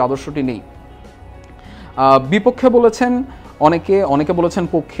রাজনীতিতে ওই আদর্শটি নেই। বিপক্ষে বলেছেন অনেকে বলেছেন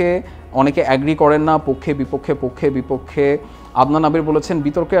পক্ষে, অনেকে অ্যাগ্রি করেন না, পক্ষে বিপক্ষে পক্ষে বিপক্ষে। আদনান আবির বলেছেন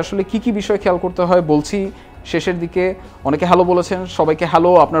বিতর্কে আসলে কি কি বিষয় খেয়াল করতে হয় বলছি শেষের দিকে। অনেকে হ্যালো বলেছেন, সবাইকে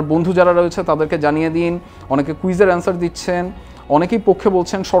হ্যালো। আপনার বন্ধু যারা রয়েছে তাদেরকে জানিয়ে দিন। অনেকে কুইজের অ্যান্সার দিচ্ছেন, অনেকেই পক্ষে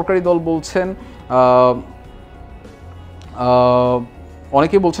বলছেন, সরকারি দল বলছেন,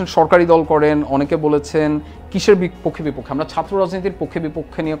 অনেকেই বলছেন সরকারি দল করেন, অনেকে বলেছেন কিসের পক্ষে বিপক্ষে। আমরা ছাত্র রাজনীতির পক্ষে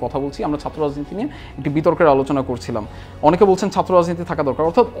বিপক্ষে নিয়ে কথা বলছি, আমরা ছাত্র রাজনীতি নিয়ে একটি বিতর্কের আলোচনা করছিলাম। অনেকে বলছেন ছাত্র রাজনীতি থাকা দরকার,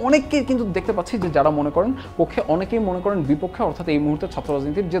 অর্থাৎ অনেককে কিন্তু দেখতে পাচ্ছি যে যারা মনে করেন পক্ষে, অনেকেই মনে করেন বিপক্ষে, অর্থাৎ এই মুহূর্তে ছাত্র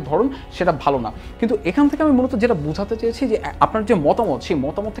রাজনীতির যে ধরন সেটা ভালো না। কিন্তু এখান থেকে আমি মূলত যেটা বোঝাতে চেয়েছি যে আপনার যে মতামত, সেই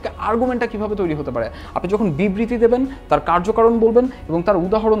মতামত থেকে আর্গুমেন্টটা কীভাবে তৈরি হতে পারে। আপনি যখন বিবৃতি দেবেন, তার কার্যকারণ বলবেন এবং তার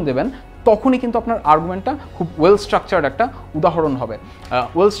উদাহরণ দেবেন, তখনই কিন্তু আপনার আর্গুমেন্টটা খুব ওয়েল স্ট্রাকচার্ড একটা উদাহরণ হবে,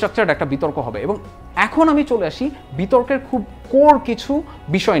 ওয়েল স্ট্রাকচার্ড একটা বিতর্ক হবে। এবং এখন আমি চলে আসি বিতর্কের খুব কোর কিছু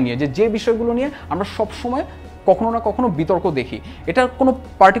বিষয় নিয়ে, যে বিষয়গুলো নিয়ে আমরা সবসময় কখনো না কখনো বিতর্ক দেখি। এটা কোনো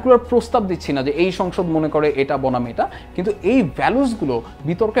পার্টিকুলার প্রস্তাব দিচ্ছি না যে এই সংসদ মনে করে এটা বনাম এটা, কিন্তু এই ভ্যালুসগুলো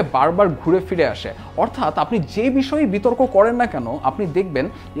বিতর্কে বারবার ঘুরে ফিরে আসে। অর্থাৎ আপনি যে বিষয়ে বিতর্ক করেন না কেন, আপনি দেখবেন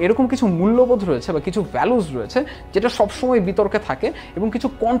এরকম কিছু মূল্যবোধ রয়েছে বা কিছু ভ্যালুস রয়েছে যেটা সবসময় বিতর্কে থাকে এবং কিছু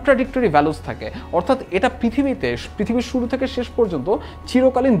কন্ট্রাডিক্টরি ভ্যালুস থাকে। অর্থাৎ এটা পৃথিবীর শুরু থেকে শেষ পর্যন্ত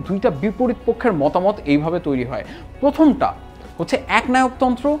চিরকালীন দুইটা বিপরীত পক্ষের মতামত এইভাবে তৈরি হয়। প্রথমটা হচ্ছে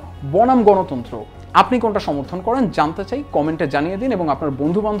একনায়কতন্ত্র বনাম গণতন্ত্র। আপনি কোনটা সমর্থন করেন জানতে চাই, কমেন্টে জানিয়ে দিন, এবং আপনার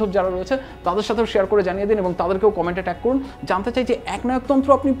বন্ধু বান্ধব যারা রয়েছে তাদের সাথেও শেয়ার করে জানিয়ে দিন এবং তাদেরকেও কমেন্টে ট্যাগ করুন। জানতে চাই যে একনায়কতন্ত্র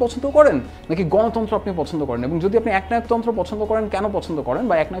আপনি পছন্দ করেন নাকি গণতন্ত্র আপনি পছন্দ করেন, এবং যদি আপনি একনায়কতন্ত্র পছন্দ করেন কেন পছন্দ করেন,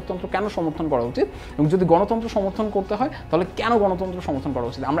 বা একনায়কতন্ত্র কেন সমর্থন করা উচিত, এবং যদি গণতন্ত্র সমর্থন করতে হয় তাহলে কেন গণতন্ত্র সমর্থন করা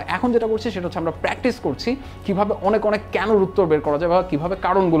উচিত। আমরা এখন যেটা করছি সেটা হচ্ছে আমরা প্র্যাকটিস করছি কিভাবে অনেক কেনর উত্তর বের করা যায় বা কিভাবে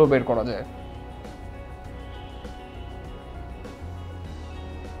কারণগুলো বের করা যায়।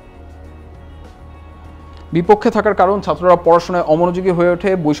 বিপক্ষে থাকার কারণ ছাত্ররা পড়াশোনায় অমনোযোগী হয়ে ওঠে,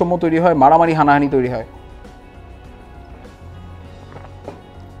 বৈষম্য তৈরি হয়, মারামারি হানাহানি তৈরি হয়।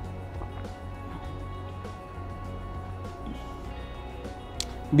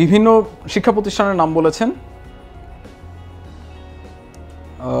 বিভিন্ন শিক্ষা প্রতিষ্ঠানের নাম বলেছেন।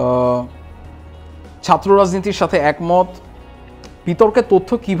 ছাত্র রাজনীতির সাথে একমত। বিতর্কের তথ্য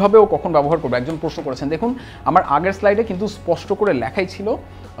কিভাবে ও কখন ব্যবহার করবে একজন প্রশ্ন করেছেন। দেখুন আমার আগের স্লাইডে কিন্তু স্পষ্ট করে লেখাই ছিল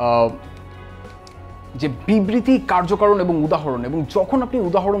যে বিবৃতি, কার্যকারণ এবং উদাহরণ, এবং যখন আপনি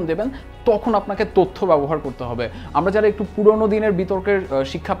উদাহরণ দেবেন তখন আপনাকে তথ্য ব্যবহার করতে হবে। আমরা যারা একটু পুরনো দিনের বিতর্কের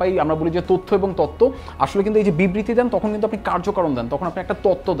শিক্ষা পাই আমরা বলি যে তথ্য এবং তত্ত্ব, আসলে কিন্তু এই যে বিবৃতি দেন তখন কিন্তু আপনি কার্যকারণ দেন, তখন আপনি একটা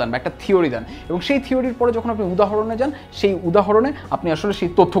তত্ত্ব দেন বা একটা থিওরি দেন, এবং সেই থিওরির পরে যখন আপনি উদাহরণে যান সেই উদাহরণে আপনি আসলে সেই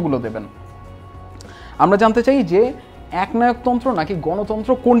তথ্যগুলো দেবেন। আমরা জানতে চাই যে একনায়কতন্ত্র নাকি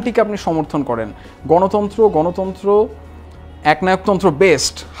গণতন্ত্র কোনটিকে আপনি সমর্থন করেন। গণতন্ত্র একনায়কতন্ত্র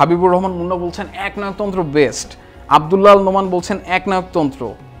বেস্ট। হাবিবুর রহমান মুন্না বলছেন একনায়কতন্ত্র বেস্ট। আব্দুল্লাহ আল নোমান বলছেন একনায়কতন্ত্র।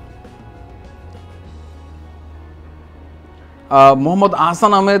 মোহাম্মদ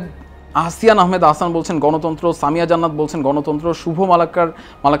আসিয়ান আহমেদ আহসান বলছেন গণতন্ত্র। সামিয়া জান্নাত বলছেন গণতন্ত্র। শুভ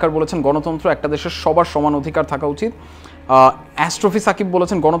মালাকার বলেছেন গণতন্ত্র, একটা দেশের সবার সমান অধিকার থাকা উচিত। অ্যাস্ট্রফি সাকিব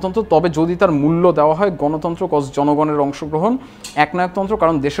বলেছেন গণতন্ত্র, তবে যদি তার মূল্য দেওয়া হয়। গণতন্ত্র কজ জনগণের অংশগ্রহণ। একনায়কতন্ত্র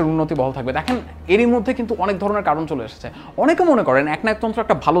কারণ দেশের উন্নতি বহাল থাকবে। দেখেন এরই মধ্যে কিন্তু অনেক ধরনের কারণ চলে এসেছে। অনেকে মনে করেন একনায়কতন্ত্র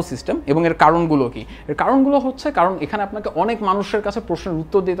একটা ভালো সিস্টেম, এবং এর কারণগুলো কি? এর কারণগুলো হচ্ছে কারণ এখানে আপনাকে অনেক মানুষের কাছে প্রশ্নের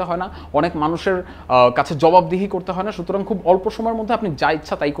উত্তর দিতে হয় না, অনেক মানুষের কাছে জবাবদিহি করতে হয় না, সুতরাং খুব অল্প সময়ের মধ্যে আপনি যা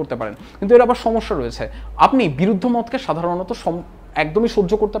ইচ্ছা তাই করতে পারেন। কিন্তু এর আবার সমস্যা রয়েছে। আপনি বিরুদ্ধ মতকে সাধারণত একদমই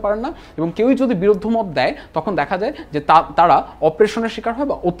সহ্য করতে পারেন না, এবং কেউই যদি বিরুদ্ধ মত দেয় তখন দেখা যায় যে তারা অপারেশনের শিকার হয়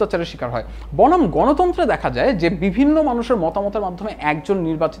বা অত্যাচারের শিকার হয়। বনাম গণতন্ত্রে দেখা যায় যে বিভিন্ন মানুষের মতামতের মাধ্যমে একজন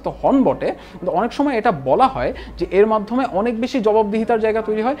নির্বাচিত হন বটে, কিন্তু অনেক সময় এটা বলা হয় যে এর মাধ্যমে অনেক বেশি জবাবদিহিতার জায়গা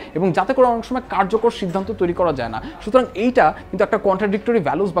তৈরি হয়, এবং যাতে করে অনেক সময় কার্যকর সিদ্ধান্ত তৈরি করা যায় না। সুতরাং এইটা কিন্তু একটা কন্ট্রাডিক্টরি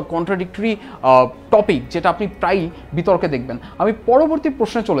ভ্যালুস বা কন্ট্রাডিক্টরি টপিক, যেটা আপনি প্রায়ই বিতর্কে দেখবেন। আমি পরবর্তী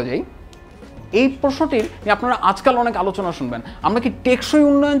প্রশ্নে চলে যাই। এই প্রশ্নটি নিয়ে আপনারা আজকাল অনেক আলোচনা শুনবেন। আমরা কি টেকসই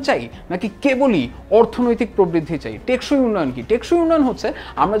উন্নয়ন চাই নাকি কেবলই অর্থনৈতিক প্রবৃদ্ধি চাই? টেকসই উন্নয়ন কি? টেকসই উন্নয়ন হচ্ছে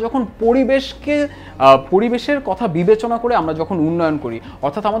আমরা যখন পরিবেশের কথা বিবেচনা করে আমরা যখন উন্নয়ন করি,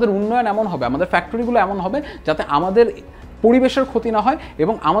 অর্থাৎ আমাদের উন্নয়ন এমন হবে, আমাদের ফ্যাক্টরিগুলো এমন হবে যাতে আমাদের পরিবেশের ক্ষতি না হয়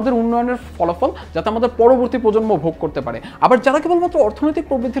এবং আমাদের উন্নয়নের ফলাফল যাতে আমাদের পরবর্তী প্রজন্ম ভোগ করতে পারে। আবার যারা কেবলমাত্র অর্থনৈতিক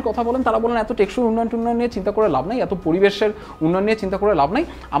প্রবৃদ্ধির কথা বলেন তারা বলেন এত টেকসই উন্নয়ন নিয়ে চিন্তা করে লাভ নাই, এত পরিবেশের উন্নয়ন নিয়ে চিন্তা করে লাভ নাই,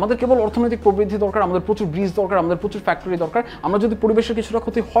 আমাদের কেবল অর্থনৈতিক প্রবৃদ্ধি দরকার, আমাদের প্রচুর ব্রিজ দরকার, আমাদের প্রচুর ফ্যাক্টরি দরকার। আমরা যদি পরিবেশের কিছুটা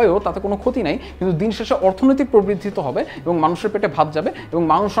ক্ষতি হয়ও তাতে কোনো ক্ষতি নাই, কিন্তু দিন শেষে অর্থনৈতিক প্রবৃদ্ধি তো হবে এবং মানুষের পেটে ভাত যাবে এবং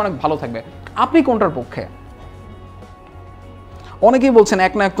মানুষ অনেক ভালো থাকবে। আপনি কোনটার পক্ষে? অনেকেই বলছেন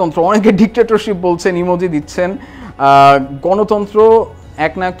একনায়কতন্ত্র, অনেকে ডিক্টেটরশিপ বলছেন, ইমোজি দিচ্ছেন। গণতন্ত্র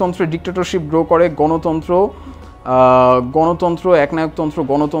একনায়কতন্ত্রে ডিক্টেটরশিপ গ্রো করে। গণতন্ত্র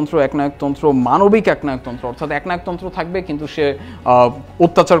একনায়কতন্ত্র মানবিক একনায়কতন্ত্র, অর্থাৎ একনায়কতন্ত্র থাকবে কিন্তু সে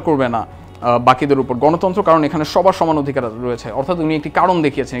অত্যাচার করবে না বাকিদের উপর। গণতন্ত্র কারণ এখানে সবার সমান অধিকার রয়েছে, অর্থাৎ উনি একটি কারণ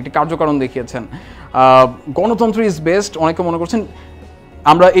দেখিয়েছেন, একটি কার্যকারণ দেখিয়েছেন। গণতন্ত্র ইজ বেস্ট। অনেকে মনে করছেন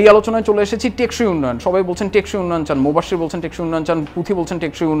আমরা এই আলোচনায় চলে এসেছি টেকসই উন্নয়ন, সবাই বলছেন টেকসই উন্নয়ন চান। মুবাশির বলছেন টেকসই উন্নয়ন চান। পুঁথি বলছেন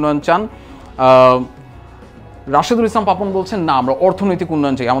টেকসই উন্নয়ন চান। রাশেদুল ইসলাম পাপন বলছেন না, আমরা অর্থনৈতিক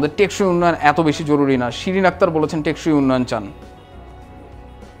উন্নয়ন চাই, আমাদের টেকসই উন্নয়ন এত বেশি জরুরি না। শিরিন আক্তার বলেছেন টেকসই উন্নয়ন চান।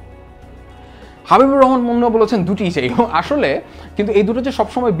 হাবিবুর রহমান মুন্না বলেছেন দুটিই চাই। আসলে কিন্তু এই দুটো যে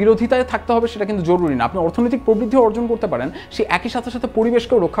সবসময় বিরোধিতায় থাকতে হবে সেটা কিন্তু জরুরি না। আপনি অর্থনৈতিক প্রবৃদ্ধি অর্জন করতে পারেন, সেই একই সাথে সাথে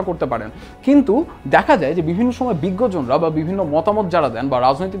পরিবেশকেও রক্ষা করতে পারেন। কিন্তু দেখা যায় যে বিভিন্ন সময় বিজ্ঞজনরা বা বিভিন্ন মতামত যারা দেন বা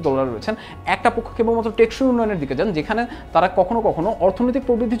রাজনৈতিক দলরা রয়েছেন, একটা পক্ষ কেবলমাত্র টেকসই উন্নয়নের দিকে যান, যেখানে তারা কখনো কখনো অর্থনৈতিক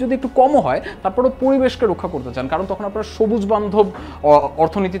প্রবৃদ্ধি যদি একটু কমও হয় তারপরেও পরিবেশকে রক্ষা করতে চান, কারণ তখন আপনার সবুজ বান্ধব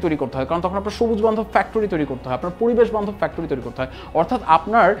অর্থনীতি তৈরি করতে হয়, কারণ তখন আপনার সবুজ বান্ধব ফ্যাক্টরি তৈরি করতে হয়, আপনার পরিবেশ বান্ধব ফ্যাক্টরি তৈরি করতে হয়। অর্থাৎ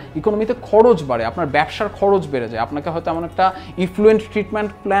আপনার ইকোনমিতে খরচ বাড়ে, আপনার ব্যবসার খরচ বেড়ে যায়। আপনাকে হয়তো এমন একটা ইফ্লুয়েন্ট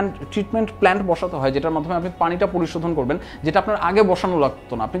ট্রিটমেন্ট প্ল্যান্ট বসাতে হয় যেটার মাধ্যমে আপনি পানিটা পরিশোধন করবেন, যেটা আপনার আগে বসানো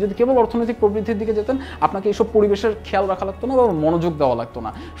লাগতো না। আপনি যদি কেবল অর্থনৈতিক প্রবৃদ্ধির দিকে যেতেন আপনাকে এইসব পরিবেশের খেয়াল রাখা লাগতো না বা মনোযোগ দেওয়া লাগতো না।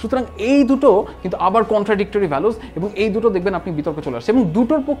 সুতরাং এই দুটো কিন্তু আবার কন্ট্রাডিক্টরি ভ্যালুস, এবং এই দুটো দেখবেন আপনি বিতর্কে চলে আসছে, এবং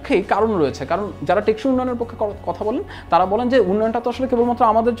দুটোর পক্ষেই কারণ রয়েছে। কারণ যারা টেকসই উন্নয়নের পক্ষে কথা বলেন তারা বলেন যে উন্নয়নটা তো আসলে কেবলমাত্র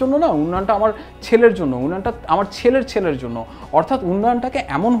আমাদের জন্য না, উন্নয়নটা আমার ছেলের জন্য, উন্নয়নটা আমার ছেলের জন্য। অর্থাৎ উন্নয়নটাকে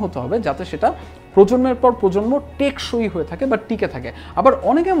এমন হতে হবে যাতে সেটা প্রজন্মের পর প্রজন্ম টেকসই হয়ে থাকে বা টিকে থাকে। আবার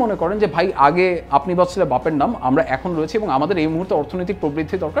অনেকে মনে করেন যে ভাই আগে আপনি বাঁচলে বাপের নাম, আমরা এখন রয়েছি এবং আমাদের এই মুহূর্তে অর্থনৈতিক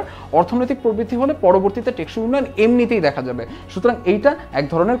প্রবৃদ্ধি দরকার, অর্থনৈতিক প্রবৃদ্ধি হলে পরবর্তীতে টেকসই উন্নয়ন এমনিতেই দেখা যাবে। সুতরাং এইটা এক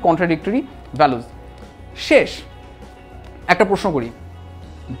ধরনের কন্ট্রাডিক্টরি ভ্যালুস। শেষ একটা প্রশ্ন করি,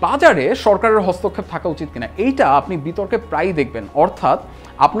 বাজারে সরকারের হস্তক্ষেপ থাকা উচিত কিনা, এইটা আপনি বিতর্কে প্রায়ই দেখবেন। অর্থাৎ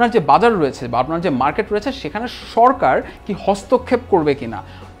আপনার যে বাজার রয়েছে বা আপনার যে মার্কেট রয়েছে সেখানে সরকার কি হস্তক্ষেপ করবে কিনা।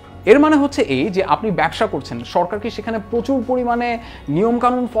 এর মানে হচ্ছে এই যে আপনি ব্যবসা করছেন, সরকার কি সেখানে প্রচুর পরিমাণে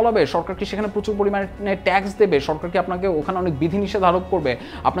নিয়মকানুন ফলাবে, সরকার কি সেখানে প্রচুর পরিমাণে ট্যাক্স দেবে, সরকার কি আপনাকে ওখানে অনেক বিধিনিষেধ আরোপ করবে,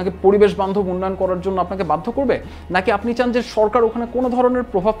 আপনাকে পরিবেশ বান্ধব উন্নয়ন করার জন্য আপনাকে বাধ্য করবে, নাকি আপনি চান যে সরকার ওখানে কোনো ধরনের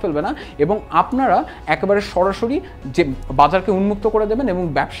প্রভাব ফেলবে না এবং আপনারা একেবারে সরাসরি যে বাজারকে উন্মুক্ত করে দেবেন এবং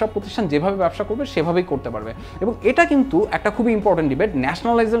ব্যবসা প্রতিষ্ঠান যেভাবে ব্যবসা করবে সেভাবেই করতে পারবে। এবং এটা কিন্তু একটা খুবই ইম্পর্টেন্ট ডিবেট,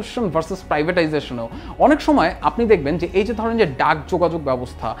 ন্যাশনালাইজেশন ভার্সেস প্রাইভেটাইজেশনেও। অনেক সময় আপনি দেখবেন যে এই যে ধরেন যে ডাক যোগাযোগ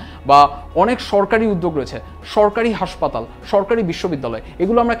ব্যবস্থা বা অনেক সরকারি উদ্যোগ রয়েছে, সরকারি হাসপাতাল, সরকারি বিশ্ববিদ্যালয়,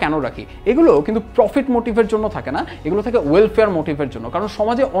 এগুলো আমরা কেন রাখি? এগুলো কিন্তু প্রফিট মোটিভের জন্য থাকে না, এগুলো থাকে ওয়েলফেয়ার মোটিভের জন্য। কারণ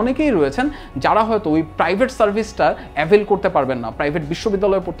সমাজে অনেকেই রয়েছেন যারা হয়তো ওই প্রাইভেট সার্ভিসটা অ্যাভেল করতে পারবেন না, প্রাইভেট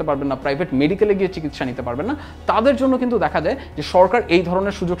বিশ্ববিদ্যালয়ে পড়তে পারবেন না, প্রাইভেট মেডিকেলে গিয়ে চিকিৎসা নিতে পারবেন না, তাদের জন্য কিন্তু দেখা যায় যে সরকার এই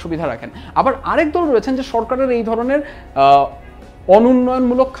ধরনের সুযোগ সুবিধা রাখেন। আবার আরেক দল রয়েছেন যে সরকারের এই ধরনের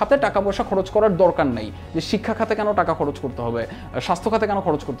অনুন্নয়নমূলক খাতে টাকা পয়সা খরচ করার দরকার নেই, যে শিক্ষা খাতে কেন টাকা খরচ করতে হবে, স্বাস্থ্য খাতে কেন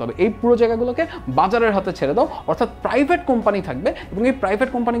খরচ করতে হবে, এই পুরো জায়গাগুলোকে বাজারের হাতে ছেড়ে দাও। অর্থাৎ প্রাইভেট কোম্পানি থাকবে এবং এই প্রাইভেট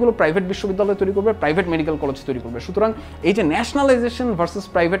কোম্পানিগুলো প্রাইভেট বিশ্ববিদ্যালয় তৈরি করবে, প্রাইভেট মেডিকেল কলেজ তৈরি করবে। সুতরাং এই যে ন্যাশনালাইজেশন ভার্সেস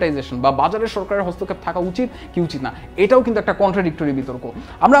প্রাইভেটাইজেশন বা বাজারের সরকারের হস্তক্ষেপ থাকা উচিত কি উচিত না, এটাও কিন্তু একটা কন্ট্রাডিক্টরি বিতর্ক।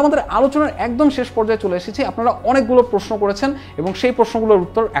 আমরা আমাদের আলোচনার একদম শেষ পর্যায়ে চলে এসেছি। আপনারা অনেকগুলো প্রশ্ন করেছেন এবং সেই প্রশ্নগুলোর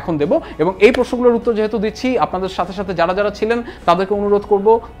উত্তর এখন দেব। এবং এই প্রশ্নগুলোর উত্তর যেহেতু দিচ্ছি, আপনাদের সাথে সাথে যারা যারা ছিলেন তাদেরকে অনুরোধ করব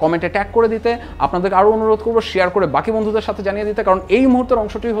কমেন্টে ট্যাগ করে দিতে, আপনাদেরকে আরও অনুরোধ করব শেয়ার করে বাকি বন্ধুদের সাথে জানিয়ে দিতে, কারণ এই মুহূর্তের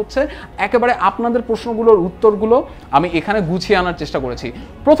অংশটি হচ্ছে একেবারে আপনাদের প্রশ্নগুলোর উত্তরগুলো আমি এখানে গুছিয়ে আনার চেষ্টা করেছি।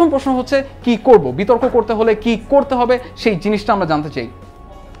 প্রথম প্রশ্ন হচ্ছে কি করব, বিতর্ক করতে হলে কি করতে হবে সেই জিনিসটা আমরা জানতে চাই।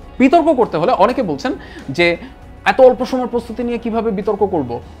 বিতর্ক করতে হলে অনেকে বলছেন যে এত অল্প সময়ের প্রস্তুতি নিয়ে কিভাবে বিতর্ক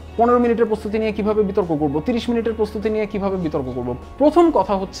করব, 15 মিনিটের প্রস্তুতি নিয়ে কিভাবে বিতর্ক করব, 30 মিনিটের প্রস্তুতি নিয়ে কিভাবে বিতর্ক করব। প্রথম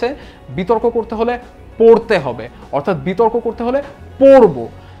কথা হচ্ছে বিতর্ক করতে হলে পড়তে হবে, অর্থাৎ বিতর্ক করতে হলে পড়বো।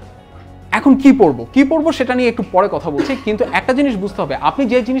 এখন কি পড়বো সেটা নিয়ে একটু পরে কথা বলছি, কিন্তু একটা জিনিস বুঝতে হবে, আপনি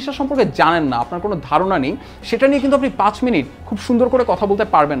যে জিনিসটা সম্পর্কে জানেন না, আপনার কোনো ধারণা নেই, সেটা নিয়ে কিন্তু আপনি 5 মিনিট খুব সুন্দর করে কথা বলতে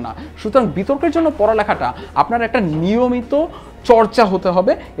পারবেন না। সুতরাং বিতর্কের জন্য পড়ালেখাটা আপনার একটা নিয়মিত চর্চা হতে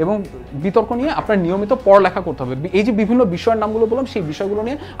হবে এবং বিতর্ক নিয়ে আপনার নিয়মিত পড়ালেখা করতে হবে। এই যে বিভিন্ন বিষয়ের নামগুলো বললাম, সেই বিষয়গুলো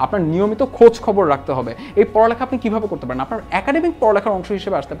নিয়ে আপনার নিয়মিত খোঁজ খবর রাখতে হবে। এই পড়ালেখা আপনি কিভাবে করতে পারেন? আপনার একাডেমিক পড়ালেখার অংশ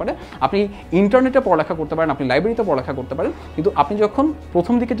হিসেবে আসতে পারে, আপনি ইন্টারনেটে পড়ালেখা করতে পারেন, আপনি লাইব্রেরিতে পড়ালেখা করতে পারেন, কিন্তু আপনি যখন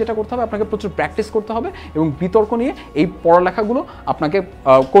প্রথম দিকে যেটা করতে হবে, আপনাকে প্রচুর প্র্যাকটিস করতে হবে এবং বিতর্ক নিয়ে এই পড়ালেখাগুলো আপনাকে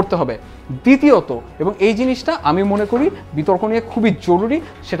করতে হবে। দ্বিতীয়ত, এবং এই জিনিসটা আমি মনে করি বিতর্ক নিয়ে খুবই জরুরি,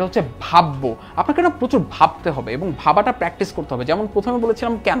 সেটা হচ্ছে ভাববো। আপনাকে না প্রচুর ভাবতে হবে এবং ভাবাটা প্র্যাকটিস করতে হবে। যেমন প্রথমে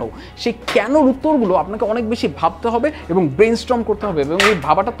বলেছিলাম কেন, সেই কেনর উত্তরগুলো আপনাকে অনেক বেশি ভাবতে হবে এবং ব্রেইনস্টর্ম করতে হবে, এবং এই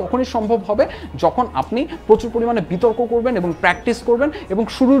ভাবাটা তখনই সম্ভব হবে যখন আপনি প্রচুর পরিমাণে বিতর্ক করবেন এবং প্র্যাকটিস করবেন এবং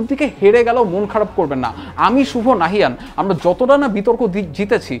শুরুর দিকে হেরে গেলেও মন খারাপ করবেন না। আমি শুভ নাহিয়ান, আমরা যতটা না বিতর্ক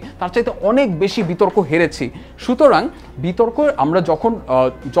জিতেছি তার চাইতে অনেক বেশি বিতর্ক হেরেছি। সুতরাং বিতর্ক আমরা যখন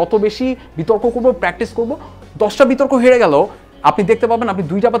যত বেশি বিতর্ক করব, প্র্যাকটিস করব, 10টা বিতর্ক হেরে গেল আপনি দেখতে পাবেন আপনি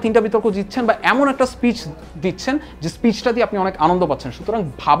 2টা বা 3টা বিতর্ক জিতছেন বা এমন একটা স্পিচ দিচ্ছেন যে স্পিচটা দিয়ে আপনি অনেক আনন্দ পাচ্ছেন। সুতরাং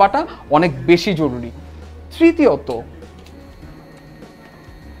ভাবাটা অনেক বেশি জরুরি। তৃতীয়ত,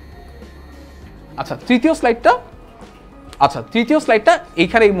 তৃতীয় স্লাইডটা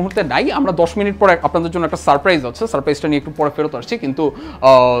এইখানে এই মুহূর্তে নাই, আমরা 10 মিনিট পরে আপনাদের জন্য একটা সারপ্রাইজ আছে, সারপ্রাইজটা নিয়ে একটু পরে ফেরত আসছি, কিন্তু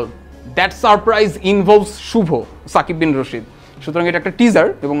দ্যাট সারপ্রাইজ ইনভলভস শুভ সাকিব বিন রশিদ। সুতরাং এটা একটা টিজার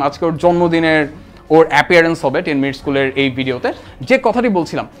এবং আজকে ওর জন্মদিনের ওর অ্যাপিয়ারেন্স হবে 10 মিনিট স্কুলের এই ভিডিওতে। যে কথাটি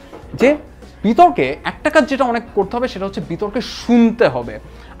বলছিলাম যে বিতর্কে একটা কাজ যেটা অনেক করতে হবে সেটা হচ্ছে বিতর্কে শুনতে হবে।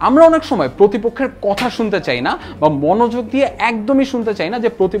 আমরা অনেক সময় প্রতিপক্ষের কথা শুনতে চাই না বা মনোযোগ দিয়ে একদমই শুনতে চাই না যে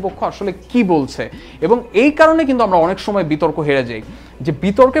প্রতিপক্ষ আসলে কি বলছে, এবং এই কারণে কিন্তু আমরা অনেক সময় বিতর্ক হেরে যাই। যে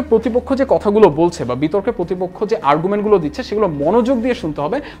বিতর্কে প্রতিপক্ষ যে কথাগুলো বলছে বা বিতর্কে প্রতিপক্ষ যে আর্গুমেন্টগুলো দিচ্ছে সেগুলো মনোযোগ দিয়ে শুনতে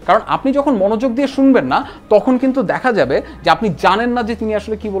হবে, কারণ আপনি যখন মনোযোগ দিয়ে শুনবেন না তখন কিন্তু দেখা যাবে যে আপনি জানেন না যে তিনি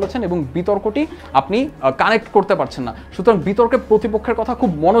আসলে কি বলেছেন এবং বিতর্কটি আপনি কানেক্ট করতে পারছেন না। সুতরাং বিতর্কে প্রতিপক্ষের কথা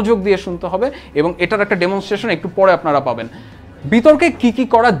খুব মনোযোগ দিয়ে শুনতে হবে এবং এটার একটা ডেমনস্ট্রেশন একটু পরে আপনারা পাবেন। বিতর্কে কি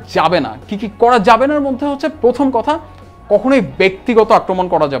করা যাবে না, কি করা যাবে না মধ্যে হচ্ছে প্রথম কথা, কখনোই ব্যক্তিগত আক্রমণ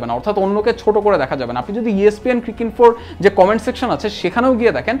করা যাবে না, অর্থাৎ অন্যকে ছোট করে দেখা যাবে না। আপনি যদি ESPN ক্রিকইনফোর যে কমেন্ট সেকশন আছে সেখানেও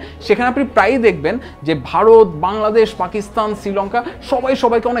গিয়ে দেখেন, সেখানে আপনি প্রায়ই দেখবেন যে ভারত, বাংলাদেশ, পাকিস্তান, শ্রীলঙ্কা সবাই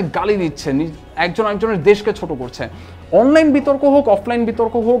সবাইকে অনেক গালি দিচ্ছে, একজন একজনের দেশকে ছোট করছে। অনলাইন বিতর্ক হোক, অফলাইন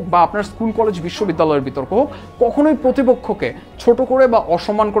বিতর্ক হোক বা আপনার স্কুল কলেজ বিশ্ববিদ্যালয়ের বিতর্ক হোক, কখনোই প্রতিপক্ষকে ছোট করে বা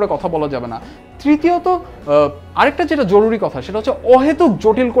অসম্মান করে কথা বলা যাবে না। তৃতীয়ত, আরেকটা যেটা জরুরি কথা সেটা হচ্ছে অহেতুক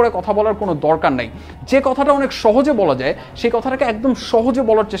জটিল করে কথা বলার কোনো দরকার নাই। যে কথাটা অনেক সহজে বলা যায় সেই কথাটাকে একদম সহজে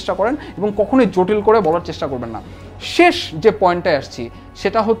বলার চেষ্টা করেন এবং কখনোই জটিল করে বলার চেষ্টা করবেন না। শেষ যে পয়েন্টটায় আসছি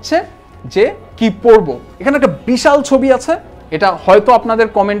সেটা হচ্ছে যে কি পড়বো। এখানে একটা বিশাল ছবি আছে, এটা হয়তো আপনাদের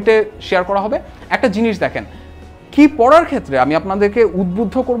কমেন্টে শেয়ার করা হবে। একটা জিনিস দেখেন, কি পড়ার ক্ষেত্রে আমি আপনাদেরকে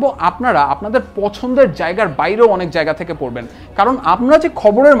উদ্বুদ্ধ করব আপনারা আপনাদের পছন্দের জায়গার বাইরেও অনেক জায়গা থেকে পড়বেন। কারণ আমরা যে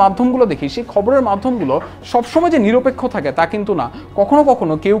খবরের মাধ্যমগুলো দেখি সেই খবরের মাধ্যমগুলো সবসময় যে নিরপেক্ষ থাকে তা কিন্তু না। কখনো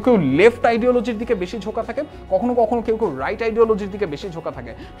কখনো কেউ কেউ লেফট আইডিওলজির দিকে বেশি ঝোঁকা থাকে, কখনো কখনো কেউ কেউ রাইট আইডিওলজির দিকে বেশি ঝোঁকা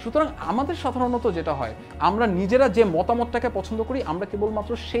থাকে। সুতরাং আমাদের সাধারণত যেটা হয়, আমরা নিজেরা যে মতামতটাকে পছন্দ করি আমরা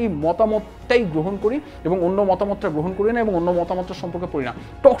কেবলমাত্র সেই মতামতটাই গ্রহণ করি এবং অন্য মতামতটা গ্রহণ করি না এবং অন্য মতামতটা সম্পর্কে পড়ি না।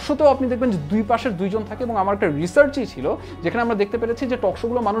 টকশোতেও আপনি দেখবেন যে দুই পাশের দুইজন থাকে এবং আমার একটা রিসার্চই ছিল যেখানে আমরা দেখতে পেরেছি যে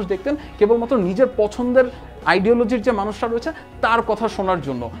টকশোগুলো মানুষ দেখতেন কেবলমাত্র নিজের পছন্দের আইডিওলজির যে মানুষটা রয়েছে তার কথা শোনার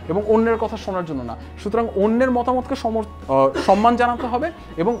জন্য এবং অন্যের কথা শোনার জন্য না। সুতরাং অন্যের মতামতকে সম্মান জানাতে হবে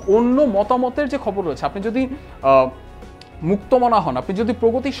এবং অন্য মতামতের যে খবর রয়েছে, আপনি যদি মুক্তমনা হন, আপনি যদি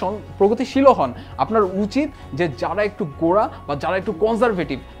প্রগতিশীল হন, আপনার উচিত যে যারা একটু গোড়া বা যারা একটু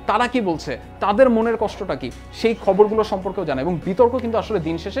কনজারভেটিভ তারা কি বলছে, তাদের মনের কষ্টটা কি, সেই খবরগুলো সম্পর্কেও জানায়। এবং বিতর্ক কিন্তু আসলে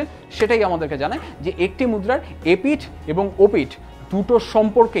দিন শেষে সেটাই আমাদেরকে জানায় যে একটি মুদ্রার এপিঠ এবং ওপিঠ দুটো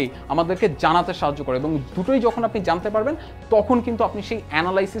সম্পর্কেই আমাদেরকে জানাতে সাহায্য করে এবং দুটোই যখন আপনি জানতে পারবেন তখন কিন্তু আপনি সেই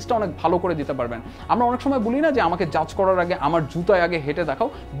অ্যানালাইসিসটা অনেক ভালো করে দিতে পারবেন। আমরা অনেক সময় বলি না যে আমাকে জাজ করার আগে আমার জুতায় আগে হেঁটে দেখাও।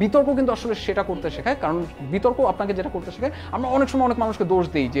 বিতর্ক কিন্তু আসলে সেটা করতে শেখায়, কারণ বিতর্ক আপনাকে যেটা করতে শেখায়, আমরা অনেক সময় অনেক মানুষকে দোষ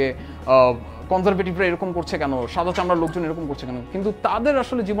দিই যে কনজারভেটিভরা এরকম করছে কেন, সাদা চামড়ার লোকজন এরকম করছে কেন, কিন্তু তাদের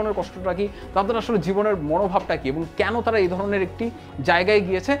আসলে জীবনের কষ্টটা কি, তাদের আসলে জীবনের মনোভাবটা কি এবং কেন তারা এই ধরনের একটি জায়গায়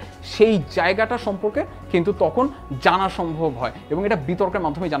গিয়েছে সেই জায়গাটা সম্পর্কে কিন্তু তখন জানা সম্ভব হয় এবং এটা বিতর্কের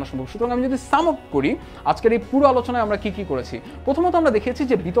মাধ্যমে জানা সম্ভব। সুতরাং আমি যদি সাম আপ করি আজকের এই পুরো আলোচনায় আমরা কি করেছি, প্রথমত আমরা দেখিয়েছি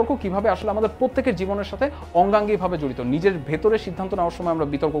যে বিতর্ক কিভাবে আসলে আমাদের প্রত্যেকের জীবনের সাথে অঙ্গাঙ্গিভাবে জড়িত। নিজের ভেতরে সিদ্ধান্ত নেওয়ার সময় আমরা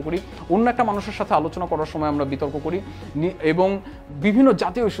বিতর্ক করি, অন্য একটা মানুষের সাথে আলোচনা করার সময় আমরা বিতর্ক করি এবং বিভিন্ন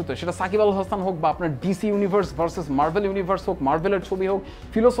জাতীয় ইস্যুতে, সেটা সাকিব আল হাসান হোক বা আপনার DC universe versus Marvel universe হোক, মার্ভেলের ছবি হোক,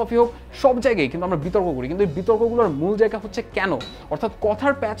 ফিলোসফি হোক, সব জায়গায় কিন্তু আমরা বিতর্ক করি। কিন্তু এই বিতর্কগুলোর মূল জায়গা হচ্ছে কেন, অর্থাৎ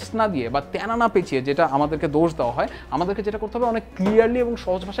কথার প্যাচ না দিয়ে বা তেনা না পেঁচিয়ে যেটা আমাদেরকে দোষ দেওয়া হয়, আমাদেরকে যেটা করতে হবে অনেক ক্লিয়ারলি এবং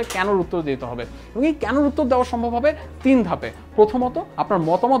সহজ ভাষায় কেনর উত্তর দিতে হবে। এবং এই কেনর উত্তর দেওয়া সম্ভব হবে 3 ধাপে। প্রথমত আপনার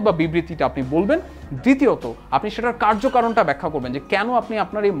মতামত বা বিবৃতিটা আপনি বলবেন, দ্বিতীয়ত আপনি সেটার কার্যকারণটা ব্যাখ্যা করবেন যে কেন আপনি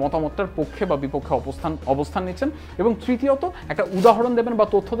আপনার এই মতামতটার পক্ষে বা বিপক্ষে অবস্থান নিচ্ছেন, এবং তৃতীয়ত একটা উদাহরণ দেবেন বা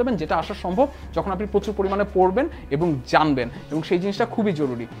তথ্য দেবেন যেটা আসা সম্ভব যখন আপনি প্রচুর পরিমাণে পড়বেন এবং জানবেন, এবং সেই জিনিসটা খুবই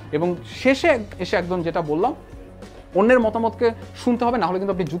জরুরি। এবং শেষে এসে একদম যেটা বললাম, অন্যের মতামতকে শুনতে হবে, না হলে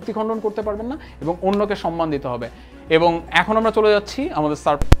কিন্তু আপনি যুক্তি খণ্ডন করতে পারবেন না, এবং অন্যকে সম্মান দিতে হবে। এবং এখন আমরা চলে যাচ্ছি আমাদের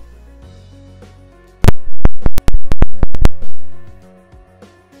স্যার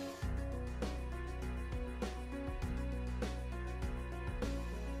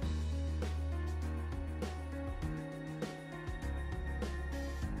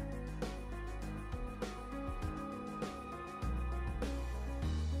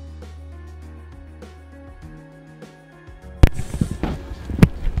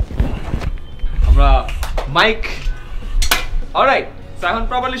মাইক। অলরাইট, এখন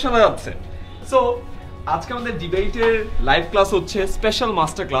প্রপারলি শোনা যাচ্ছে। সো আজকে আমাদের ডিবেটের লাইভ ক্লাস হচ্ছে, স্পেশাল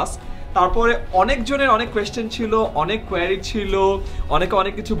মাস্টার ক্লাস। তারপরে অনেকজনের অনেক কোয়েশ্চেন ছিল, অনেক কোয়ারি ছিল, অনেকে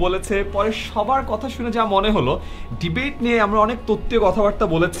অনেক কিছু বলেছে। পরে সবার কথা শুনে যা মনে হলো, ডিবেট নিয়ে আমরা অনেক তথ্যীয় কথাবার্তা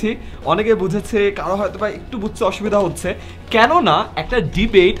বলেছি, অনেকে বুঝেছে, কারো হয়তো বা একটু বুঝতে অসুবিধা হচ্ছে। কেননা একটা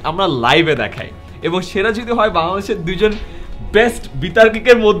ডিবেট আমরা লাইভে দেখাই, এবং সেটা যদি হয় বাংলাদেশের দুজন বেস্ট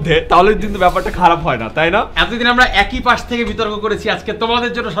বিতর্কের মধ্যে, তাহলে কিন্তু ব্যাপারটা খারাপ হয় না, তাই না? এতদিন আমরা একই পাশ থেকে বিতর্ক করেছি, আজকে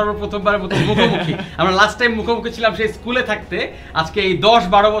তোমাদের জন্য সর্বপ্রথমবারের মতো মুখোমুখি। আমরা লাস্ট টাইম মুখোমুখি ছিলাম সেই স্কুলে থাকতে, আজকে এই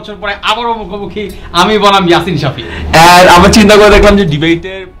 10-12 বছর পরে আবারও মুখোমুখি আমি বনাম ইয়াসিন শাফি। আর আমরা চিন্তা করে দেখলাম যে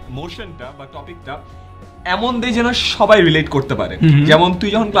ডিবেটের মোশনটা বা টপিকটা এমন দিয়ে যেন সবাই রিলেট করতে পারে। যেমন তুই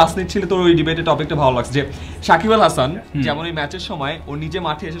যখন ক্লাস নিচ্ছিলি, তোর ওই ডিবেটের টপিকটা ভালো লাগছে যে সাকিব আল হাসান যেমন এই ম্যাচের সময় ও নিজে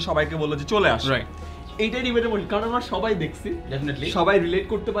মাঠে এসে সবাইকে বললো যে চলে আস। এইটাই ডিবেটের মোশন, কারণ আমরা সবাই দেখছি, ডেফিনেটলি সবাই রিলেট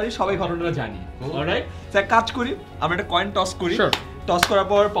করতে পারি, সবাই ঘটনাটা জানি। অলরাইট, স্যার কাজ করি, আমরা একটা কয়েন টস করি, টস করার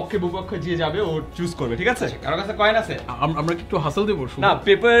পর পক্ষে বিপক্ষে যে যাবে ও চুজ করবে, ঠিক আছে? কারোর কাছে কয়েন আছে? আমরা একটু হাসল দেব না,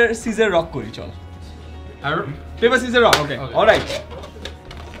 পেপার সিজার রক করি, চল। আর paper scissor rock, okay alright,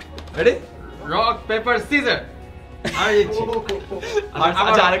 ready? Rock paper scissor.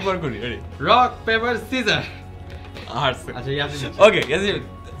 আচ্ছা আরেকবার করি, রেডি? Rock paper scissor. আচ্ছা ইয়াসিন, ওকে ইয়াসিন।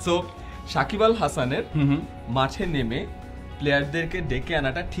 সো সাকিব আল হাসানের মাঠে নেমে প্লেয়ারদেরকে ডেকে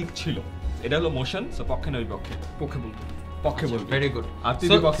আনাটা ঠিক ছিল, এটা হলো মোশন। সো পক্ষে না বিপক্ষে? পক্ষে বলবো। পক্ষে বলবে। Very good. আর তিনি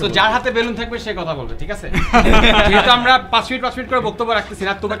পক্ষে সো যার হাতে বেলুন থাকবে সে কথা বলবে, ঠিক আছে? যেহেতু আমরা 5 মিনিট করে বক্তব্য রাখতেছি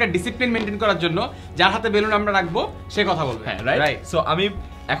না, তোমাকে ডিসিপ্লিন মেইনটেইন করার জন্য যার হাতে বেলুন আমরা রাখবো সে কথা বলবে। হ্যাঁ, রাইট। সো আমি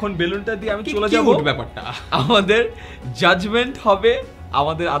এখন বেলুনটা দিয়ে আমি চলে যাব। ব্যাপারটা আমাদের জাজমেন্ট হবে,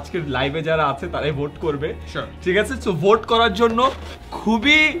 আমাদের আজকের লাইভে যারা আছে তারাই ভোট করবে, ঠিক আছে? সো ভোট করার জন্য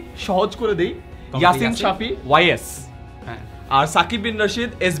খুবই সহজ করে দেই, ইয়াসিন শাফি ওয়াইএস, হ্যাঁ, আর সাকিব বিন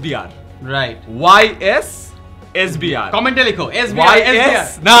রশিদ এসবিআর। রাইট, ওয়াইএস এসবিআর কমেন্টে লিখো এসবিআর এসবিআর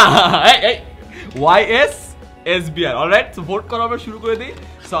না, এই ওয়াইএস এসবিআর। অলরাইট, সো ভোট করা আমরা শুরু করে দেই।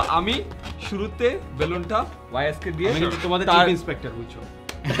 সো আমি শুরুতে বেলুনটা ওয়াইএস কে দিয়ে, আমি কিন্তু তোমাদের চিফ ইন্সপেক্টর বুঝছো।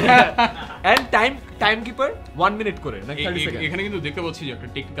 এন্ড টাইমকিপার 1 মিনিট করে নাকি 30 সেকেন্ড? এখানে কিন্তু দেখতে পাচ্ছি যে একটা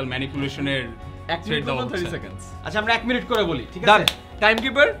টেকনিক্যাল ম্যানিপুলেশনের 1 মিনিট 30 সেকেন্ডস। আচ্ছা আমরা 1 মিনিট করে বলি, ঠিক ডান। আছে?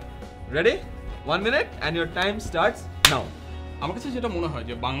 Timekeeper ready, 1 minute and your time starts now. আমার কাছে যেটা মনে হয়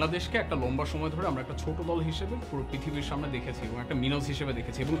যে বাংলাদেশকে একটা লম্বা সময় ধরে আমরা একটা ছোট দল হিসেবে পুরো পৃথিবীর সামনে দেখেছি এবং একটা মিনস হিসেবে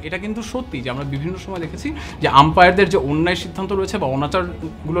দেখেছি, এবং এটা কিন্তু সত্যি যে আমরা বিভিন্ন সময় দেখেছি যে আম্পায়ারদের যে অন্যায় সিদ্ধান্ত রয়েছে বা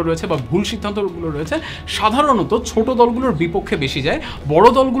অনাচারগুলো রয়েছে বা ভুল সিদ্ধান্তগুলো রয়েছে সাধারণত ছোট দলগুলোর বিপক্ষে বেশি যায়, বড়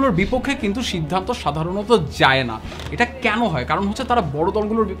দলগুলোর বিপক্ষে কিন্তু সিদ্ধান্ত সাধারণত যায় না। এটা কেন হয়? কারণ হচ্ছে তারা বড়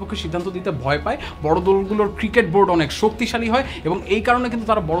দলগুলোর বিপক্ষে সিদ্ধান্ত দিতে ভয় পায়, বড় দলগুলোর ক্রিকেট বোর্ড অনেক শক্তিশালী হয় এবং এই কারণে কিন্তু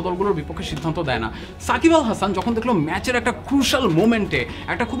তারা বড় দলগুলোর বিপক্ষে সিদ্ধান্ত দেয় না। সাকিব আল হাসান যখন দেখলো ম্যাচের একটা ক্রুশাল মোমেন্টে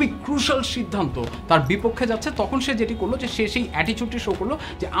একটা খুবই ক্রুশাল সিদ্ধান্ত তার বিপক্ষে যাচ্ছে, তখন সে যেটি করলো যে সে সেই অ্যাটিটিউডটি শো করলো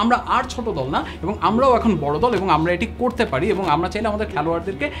যে আমরা আর ছোট দল না এবং আমরাও এখন বড় দল এবং আমরা এটি করতে পারি এবং আমরা চাইলে আমাদের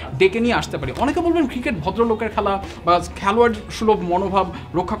খেলোয়াড়দেরকে ডেকে নিয়ে আসতে পারি। অনেকে বলবেন ক্রিকেট ভদ্রলোকের খেলা বা খেলোয়াড় সুলভ মনোভাব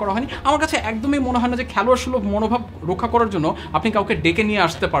রক্ষা করা হয়নি। আমার কাছে একদমই মনে হয় না যে খেলোয়াড় সুলভ মনোভাব রক্ষা করার জন্য আপনি কাউকে ডেকে নিয়ে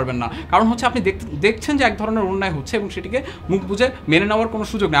আসতে পারবেন না। কারণ হচ্ছে আপনি দেখছেন যে এক ধরনের অন্যায় হচ্ছে এবং সেটিকে মুখ বুঝে মেনে নেওয়ার কোনো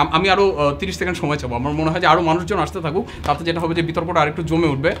সুযোগ নেই। আমি আরও 30 সেকেন্ড সময় চাবো, আমার মনে হয় যে আরও মানুষজন আসতে থাকুক, তাতে যেটা হবে যে বিতর্কটা আরেকটু জমে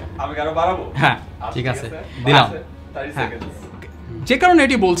উঠবে। আমি আরো বাড়াবো? হ্যাঁ ঠিক আছে, দিলাম। 30 সেকেন্ডস। যে কারণে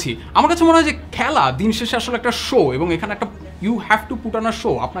এটি বলছি, আমার কাছে মনে হয় যে খেলা দিন শেষে আসলে একটা শো এবং এখানে একটা you have to put on a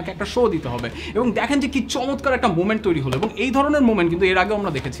show, আপনাকে একটা শো দিতে হবে এবং দেখেন যে কি চমৎকার একটা মোমেন্ট তৈরি হলো এবং এই ধরনের মোমেন্ট কিন্তু এর আগেও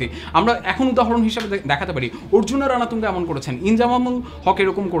আমরা দেখেছি। আমরা এখন উদাহরণ হিসেবে দেখাতে পারি অর্জুনা রানাতুঙ্গা এমন করেছেন, ইনজামামুল হক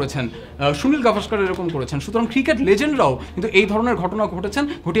এরকম করেছেন, সুনীল গাভাস্কর এরকম করেছেন। সুতরাং ক্রিকেট লেজেন্ডরাও কিন্তু এই ধরনের ঘটনা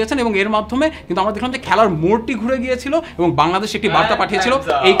ঘটিয়েছেন এবং এর মাধ্যমে কিন্তু আমরা দেখলাম যে খেলার মোড়টি ঘুরে গিয়েছিল এবং বাংলাদেশ একটি বার্তা পাঠিয়েছিল।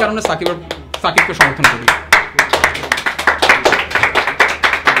 এই কারণে সাকিবকে সমর্থন করি।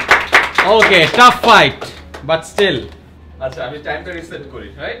 ওকে, টাফ ফাইট বাট স্টিল। আচ্ছা আমি টাইমটা রিসেট করি,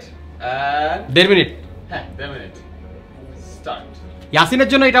 রাইট? 1.5 মিনিট। হ্যাঁ 1.5 মিনিট স্টার্ট। ইয়াসিনের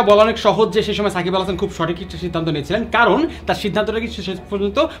জন্য এটা বলা অনেক সহজ যে সেই সময় সাকিব আল হাসান খুব সঠিক একটা সিদ্ধান্ত নিয়েছিলেন, কারণ তার সিদ্ধান্তটা কিছু শেষ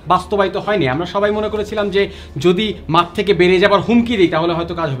পর্যন্ত বাস্তবায়িত হয়নি। আমরা সবাই মনে করেছিলাম যে যদি মাঠ থেকে বেরিয়ে যাবার হুমকি দিই তাহলে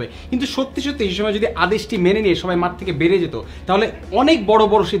হয়তো কাজ হবে, কিন্তু সত্যি সত্যি সেই সময় যদি আদেশটি মেনে নিয়ে সবাই মাঠ থেকে বেরিয়ে যেত তাহলে অনেক বড়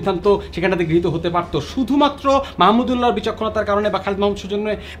বড় সিদ্ধান্ত সেখানটাতে গৃহীত হতে পারতো। শুধুমাত্র মাহমুদুল্লাহর বিচক্ষণতার কারণে বা খালিদ মাহমুদ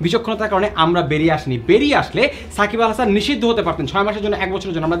সুজনের বিচক্ষণতার কারণে আমরা বেরিয়ে আসিনি। বেরিয়ে আসলে সাকিব আল হাসান নিষিদ্ধ হতে পারতেন 6 মাসের জন্য, 1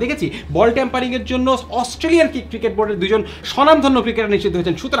 বছরের জন্য। আমরা দেখেছি বল ট্যাম্পারিংয়ের জন্য অস্ট্রেলিয়ান ক্রিকেট বোর্ডের 2 জন স্বনামধন্য ক্রিকেটার নিষিদ্ধ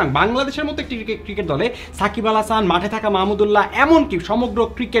হয়েছেন। সুতরাং বাংলাদেশের মতো একটি ক্রিকেট দলে সাকিব আল হাসান, মাঠে থাকা মাহমুদুল্লাহ, এমনকি সমগ্র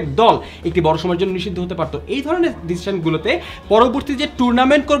ক্রিকেট দল একটি বড় সময়ের জন্য নিষিদ্ধ হতে পারতো। এই ধরনের ডিসিশনগুলোতে পরবর্তী যে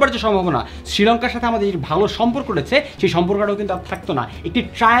টুর্নামেন্ট করবার যে সম্ভাবনা, শ্রীলঙ্কার সাথে আমাদের যে ভালো সম্পর্ক রয়েছে সেই সম্পর্কটাও কিন্তু আর থাকতো না। একটি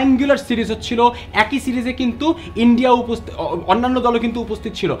ট্রায়াঙ্গুলার সিরিজ হচ্ছিল, একই সিরিজে কিন্তু ইন্ডিয়া অন্যান্য দলও কিন্তু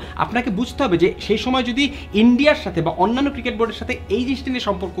উপস্থিত ছিল। আপনাকে বুঝতে হবে যে সেই সময় যদি ইন্ডিয়ার সাথে বা অন্যান্য ক্রিকেট বোর্ডের সাথে এই জিনিসটা নিয়ে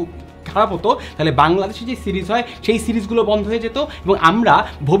সম্পর্ক খারাপ হতো তাহলে বাংলাদেশে যে সিরিজ হয় সেই সিরিজগুলো বন্ধ হয়ে যেত এবং আমরা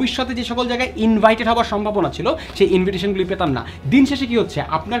ভবিষ্যতে যে সকল জায়গায় ইনভাইটেড হওয়ার সম্ভাবনা ছিল সেই ইনভিটেশনগুলি পেতাম না। দিন শেষে কি হচ্ছে,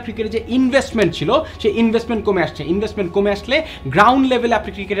 আপনার ক্রিকেটে যে ইনভেস্টমেন্ট ছিল সেই ইনভেস্টমেন্ট কমে আসছে। ইনভেস্টমেন্ট কমে আসলে গ্রাউন্ড লেভেলে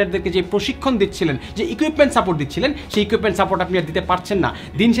আপনি ক্রিকেটারদেরকে যে প্রশিক্ষণ দিচ্ছিলেন, যে ইকুইপমেন্ট সাপোর্ট দিচ্ছিলেন, সেই ইকুইপমেন্ট সাপোর্ট আপনি আর দিতে পারছেন না।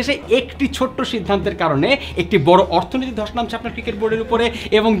 দিন শেষে একটি ছোট্ট সিদ্ধান্তের কারণে একটি বড় অর্থনৈতিক ধস নামছে আপনার ক্রিকেট বোর্ডের উপরে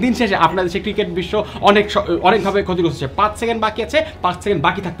এবং দিন শেষে আপনার দেশে ক্রিকেট বিশ্ব অনেকভাবে ক্ষতিগ্রস্ত হচ্ছে। 5 সেকেন্ড বাকি আছে, 5 সেকেন্ড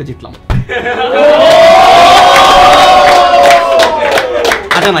বাকি থাকতে জিতলাম।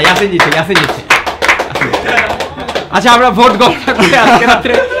 আচ্ছা না, ইয়াসিন জিতছে। আচ্ছা আমরা ভোট গণনা করে আজকে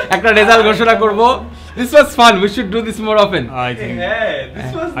রাতে একটা রেজাল্ট ঘোষণা করব। This was fun. We should do this more often. I think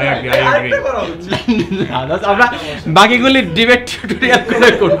I agree. আমরা বাকিগুলি ডিবেট টিউটোরিয়াল করে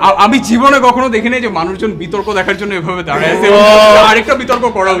করব। আমি জীবনে কখনো দেখিনি যে মানুষজন বিতর্ক দেখার জন্য এভাবে দাঁড়ায় আছে। আরেকটা বিতর্ক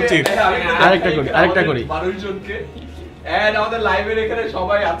করা উচিত। আরেকটা করি। মানুষজনকে এন্ড আমাদের লাইভের এখানে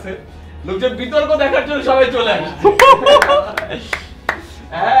সবাই আছে, লোকজন বিতর্ক দেখার জন্য সবাই চলে আসে।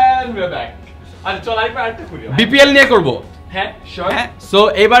 And we're back. আচ্ছা চল আরেকটা করি। বিপিএল নিয়ে করব। হ্যাঁ শিওর। সো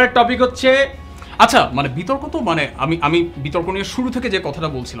এবারের টপিক হচ্ছে আচ্ছা মানে বিতর্ক তো মানে আমি বিতর্ক নিয়ে শুরু থেকে যে কথাটা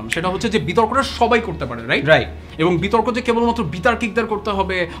বলছিলাম সেটা হচ্ছে যে বিতর্কটা সবাই করতে পারে, রাইট? এবং বিতর্ক যে কেবলমাত্র বিতার্কিকদের করতে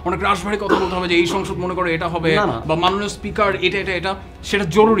হবে, অনেক রাশভারী কথা বলতে হবে যে এই সংসদ মনে করে এটা হবে বা মাননীয় স্পিকার এটা এটা এটা, সেটা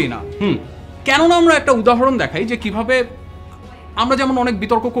জরুরি না। কেননা আমরা একটা উদাহরণ দেখাই যে কিভাবে আমরা যেমন অনেক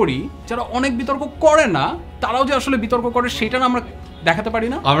বিতর্ক করি, যারা অনেক বিতর্ক করে না তারাও যে আসলে বিতর্ক করে সেটা না আমরা দেখাতে পারি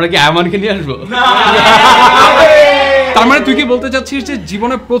না। আমরা কি আয়মানকে নিয়ে আসবো? তার মানে তুই কি বলতে চাচ্ছিস যে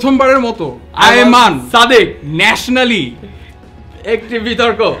জীবনে প্রথমবারের মতো আয়মান সাদেক ন্যাশনালি একটি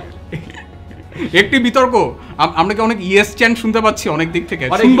বিতর্ক আমরা কি অনেক ইয়েস চ্যান শুনতে পাচ্ছি অনেক দিক থেকে,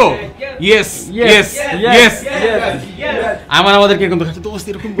 শুনবো ইয়েস ইয়েস ইয়েস। আয়মান আমাদেরকে এরকম দেখাচ্ছে, দোস্ত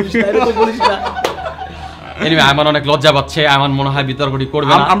এরকম বলিস না, এরকম বলিস না। এনিওয়ে আয়মান অনেক লজ্জা পাচ্ছে, আয়মান মনে হয় বিতর্কটি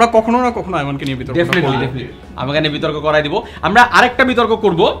করবে না। আমরা কখনো না কখনো আয়মানকে নিয়ে বিতর্ক ডেফিনেটলি আমাকে নিয়ে বিতর্ক করাই দিব। আমরা আরেকটা বিতর্ক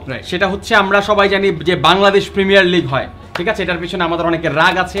করব, সেটা হচ্ছে আমরা সবাই জানি যে বাংলাদেশ প্রিমিয়ার লিগ হয়, ঠিক আছে? এটার পিছনে আমাদের অনেকের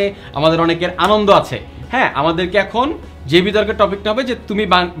রাগ আছে, আমাদের অনেকের আনন্দ আছে। হ্যাঁ, আমাদেরকে এখন যে বিতর্কের টপিকটা হবে যে তুমি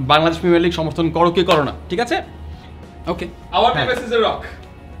বাংলাদেশ প্রিমিয়ার লিগ সমর্থন করো কি করো না, ঠিক আছে? ওকে, hour papers is a rock.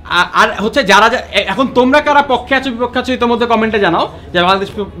 আর হচ্ছে যারা এখন তোমরা কারা পক্ষে আছো বিপক্ষে আছো তোমাদের কমেন্টে জানাও যে বাংলাদেশ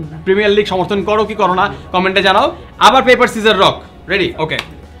প্রিমিয়ার লিগ সমর্থন করো কি করো না, কমেন্টে জানাও। আবার পেপার সিজার রক, রেডি? ওকে,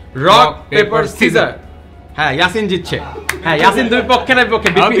 রক পেপার সিজার। হ্যাঁ, ইয়াসিন জিতছে। হ্যাঁ, ইয়াসিন তুমি পক্ষে না বিপক্ষে?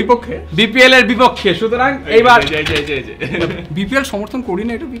 বিপক্ষে, বিপিএল এর বিপক্ষে। সুতরাং এইবার বিপিএল সমর্থন করি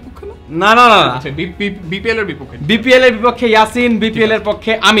না, এটা বিপক্ষে না না না, আচ্ছা বিপিএল এর বিপক্ষে। বিপিএল এর বিপক্ষে ইয়াসিন, বিপিএল এর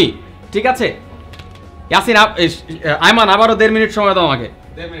পক্ষে আমি, ঠিক আছে? ইয়াসিন আয়মান আবারও 1.5 মিনিট সময় দাও আমাকে।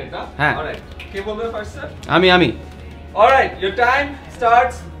 1.5 মিনিট? হ্যাঁ, অলরাইট। কে বলবে ফার্স্ট স্যার? আমি alright, your time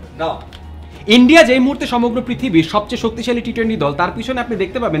starts now. India যেই মুহূর্তে সমগ্র পৃথিবীর সবচেয়ে শক্তিশালী টি-20 দল, তার পিছনে আপনি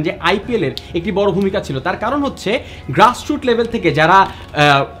দেখতে পাবেন যে আইপিএল এর একটি বড় ভূমিকা ছিল। তার কারণ হচ্ছে গ্রাসরুট লেভেল থেকে যারা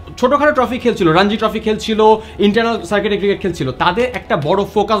ছোটখাটো ট্রফি খেলছিল, রঞ্জি ট্রফি খেলছিল, ইন্টারন্যাশনাল সার্কিটে ক্রিকেট খেলছিল, তাদের একটা বড়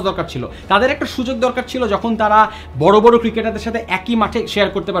ফোকাস দরকার ছিল, তাদের একটা সুযোগ দরকার ছিল যখন তারা বড় বড় ক্রিকেটারদের সাথে একই মাঠে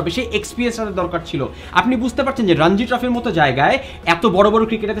শেয়ার করতে পারবে, সেই এক্সপিরিয়েন্স তাদের দরকার ছিল। আপনি বুঝতে পারছেন যে রঞ্জি ট্রফির মতো জায়গায় এত বড় বড়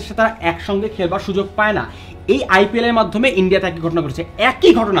ক্রিকেটারদের সাথে তারা একসঙ্গে খেলবার সুযোগ পায় না। এই আইপিএল এর মাধ্যমে ইন্ডিয়াতে একই ঘটনা ঘটেছে,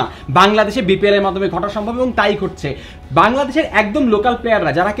 একই ঘটনা বাংলাদেশে বিপিএল এর মাধ্যমে ঘটা সম্ভব এবং তাই ঘটছে। বাংলাদেশের একদম লোকাল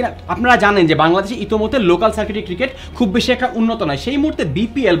প্লেয়াররা যারা কিনা, আপনারা জানেন যে বাংলাদেশে ইতোমধ্যে লোকাল সার্কিটে ক্রিকেট খুব বেশি একটা উন্নত নয়, সেই মুহূর্তে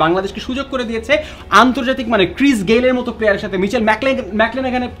বিপিএল বাংলাদেশকে সুযোগ করে দিয়েছে আন্তর্জাতিক মানে ক্রিস গেইলের মতো প্লেয়ারের সাথে, মিচেল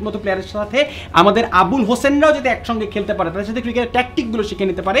ম্যাকলেনাগানের মতো প্লেয়ারের সাথে আমাদের আবুল হোসেনরাও যাতে একসঙ্গে খেলতে পারে, তাদের সাথে ক্রিকেটের ট্যাকটিকগুলো শিখে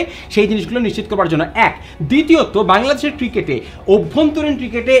নিতে পারে, সেই জিনিসগুলো নিশ্চিত করার জন্য এক। দ্বিতীয়ত, বাংলাদেশের ক্রিকেটে অভ্যন্তরীণ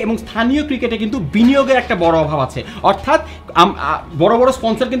ক্রিকেটে এবং স্থানীয় ক্রিকেটে কিন্তু বিনিয়োগের একটা বড় অভাব আছে, অর্থাৎ বড় বড়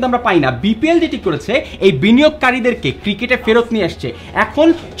স্পন্সর কিন্তু আমরা পাই না। বিপিএল যেটি করেছে এই বিনিয়োগকারীদেরকে ক্রিকেটে ফেরত নিয়ে আসছে। এখন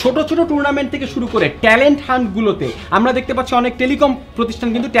ছোট ছোট টুর্নামেন্ট থেকে শুরু করে ট্যালেন্ট হান্টগুলোতে আমরা দেখতে পাচ্ছি অনেক টেলিকম প্রতিষ্ঠান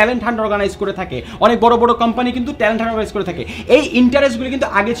কিন্তু ট্যালেন্ট হান্ট অর্গানাইজ করে থাকে, অনেক বড় বড় কোম্পানি কিন্তু ট্যালেন্ট হান্ট অর্গানাইজ করে থাকে। এই ইন্টারেস্টগুলো কিন্তু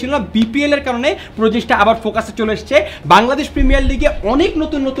আগে ছিল না, বিপিএল এর কারণে প্রজেক্টটা আবার ফোকাসে চলে এসছে। বাংলাদেশ প্রিমিয়ার লিগে অনেক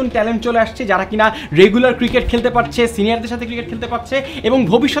নতুন নতুন ট্যালেন্ট চলে আসছে যারা কিনা রেগুলার ক্রিকেট খেলতে পারছে, সিনিয়রদের সাথে ক্রিকেট খেলতে পারছে এবং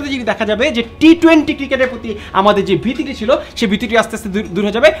ভবিষ্যতে যদি দেখা যাবে যে টি-20 ক্রিকেটের প্রতি আমাদের যে ভীতিটি ছিল সেই ভীতিটি আস্তে আস্তে দূর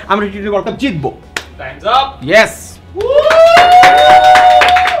হয়ে যাবে, আমরা টি-20 ওয়ার্ল্ড কাপ জিতবো। Times up. Yes,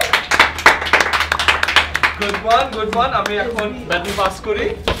 good one. আমি এখন ব্যাটন পাস করি।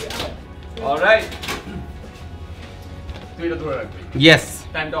 অলরাইট, তুই এটা ধরে রাখবি। ইয়েস,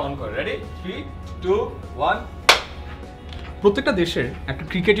 টাইমটা অন কর। রেডি? 3 2 1। প্রত্যেকটা দেশের একটা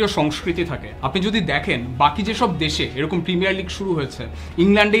ক্রিকেটীয় সংস্কৃতি থাকে। আপনি যদি দেখেন বাকি যেসব দেশে এরকম প্রিমিয়ার লিগ শুরু হয়েছে,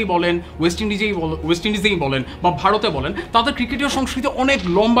 ইংল্যান্ডেই বলেন, ওয়েস্ট ইন্ডিজেই বলেন বা ভারতে বলেন, তাদের ক্রিকেটীয় সংস্কৃতি অনেক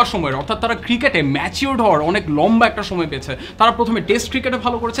লম্বা সময়ের, অর্থাৎ তারা ক্রিকেটে ম্যাচিওর্ড হওয়ার অনেক লম্বা একটা সময় পেয়েছে। তারা প্রথমে টেস্ট ক্রিকেটে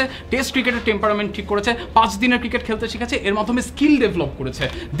ভালো করেছে, টেস্ট ক্রিকেটের টেম্পারামেন্ট ঠিক করেছে, 5 দিনের ক্রিকেট খেলতে শিখেছে, এর মাধ্যমে স্কিল ডেভেলপ করেছে।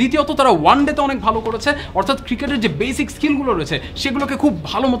 দ্বিতীয়ত, তারা ওয়ান ডেতে অনেক ভালো করেছে, অর্থাৎ ক্রিকেটের যে বেসিক স্কিলগুলো রয়েছে সেগুলোকে খুব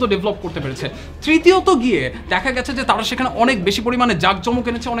ভালো মতো ডেভেলপ করতে পেরেছে। তৃতীয়ত গিয়ে দেখা গেছে যে তারা সেখানে অনেক বেশি পরিমাণে জাঁকজমক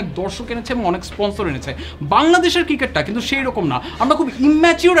এনেছে, অনেক দর্শক এনেছে এবং অনেক স্পন্সর এনেছে। বাংলাদেশের ক্রিকেটটা কিন্তু সেই রকম না, আমরা খুব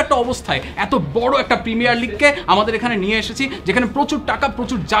ইম্যাচিওর একটা অবস্থায় এত বড় একটা প্রিমিয়ার লিগকে আমাদের এখানে নিয়ে এসেছি, যেখানে প্রচুর টাকা,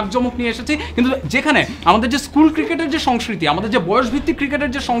 প্রচুর জাঁকজমক নিয়ে এসেছি, কিন্তু যেখানে আমাদের যে স্কুল ক্রিকেটের যে সংস্কৃতি, আমাদের যে বয়সভিত্তিক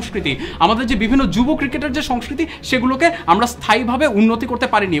ক্রিকেটের যে সংস্কৃতি, আমাদের যে বিভিন্ন যুব ক্রিকেটের যে সংস্কৃতি, সেগুলোকে আমরা স্থায়ীভাবে উন্নতি করতে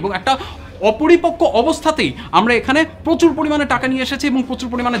পারিনি এবং একটা অপরিপক্ক অবস্থাতেই আমরা এখানে প্রচুর পরিমাণে টাকা নিয়ে এসেছি এবং প্রচুর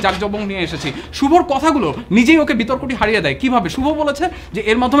পরিমাণে জাঁকজমক নিয়ে এসেছি। শুভর কথাগুলো নিজেই ওকে বিতর্কটি হারিয়ে দেয়। কিভাবে? শুভ বলেছে যে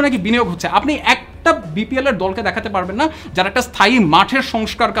এর মাধ্যমে নাকি বিনিয়োগ হচ্ছে। আপনি একটা বিপিএল এর দলকে দেখাতে পারবেন না যারা একটা স্থায়ী মাঠের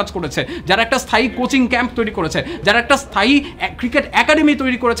সংস্কার কাজ করেছে, যারা একটা স্থায়ী কোচিং ক্যাম্প তৈরি করেছে, যারা একটা স্থায়ী ক্রিকেট একাডেমি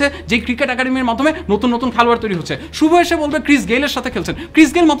তৈরি করেছে, যেই ক্রিকেট একাডেমির মাধ্যমে নতুন নতুন খেলোয়াড় তৈরি হচ্ছে। শুভ এসে বলবে ক্রিস গেইলের সাথে খেলছেন, ক্রিস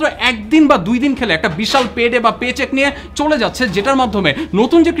গেইল মাত্র একদিন বা 2 দিন খেলে একটা বিশাল পেডে বা পে চেক নিয়ে চলে যাচ্ছে, যেটার মাধ্যমে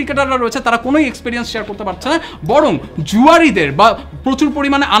নতুন যে ক্রিকেটাররা রয়েছে তারা কোনো এক্সপিরিয়েন্স শেয়ার করতে পারছে না, বরং জুয়ারিদের বা প্রচুর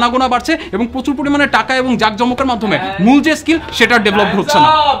পরিমাণে আনাগোনা বাড়ছে এবং প্রচুর পরিমাণে টাকা এবং জাকজমকের মাধ্যমে মূল যে স্কিল সেটা ডেভেলপ হচ্ছে না।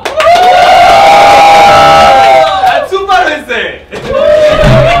 সুপার হয়েছে।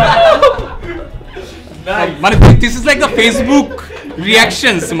 মানে this is like the Facebook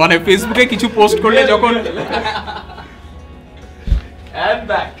reactions, মানে ফেসবুকে কিছু পোস্ট করলে যখন and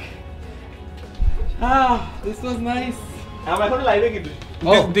back this was nice আমরা এখন লাইভে কিন্তু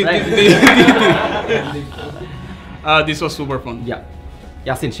this was super fun.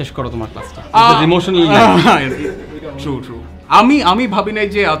 Yasin শেষ করো তোমার ক্লাসটা, ইমোশনাল। ট্রু আমি ভাবি নাই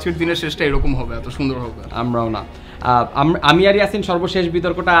যে আজকের দিনের শেষটা এরকম হবে, এত সুন্দর হবে। আমরাও না। আমি আর ইয়াসিন সর্বশেষ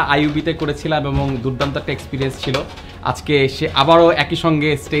বিতর্কটা আইইউবিতে করেছিলাম এবং দুর্দান্ত একটা এক্সপিরিয়েন্স ছিল। আজকে সে আবারও একই সঙ্গে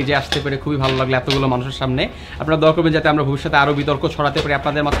স্টেজে আসতে পেরে খুবই ভালো লাগলো এতগুলো মানুষের সামনে। আপনারা দয়া করবেন যাতে আমরা ভবিষ্যতে আরও বিতর্ক ছড়াতে পারি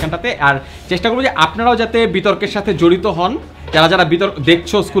আপনাদের মাঝখানটাতে, আর চেষ্টা করবো যে আপনারাও যাতে বিতর্কের সাথে জড়িত হন। যারা বিতর্ক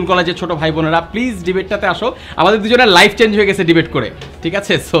দেখছো স্কুল কলেজের ছোট ভাই বোনেরা, প্লিজ ডিবেটটাতে আসো। আমাদের দুজনের লাইফ চেঞ্জ হয়ে গেছে ডিবেট করে, ঠিক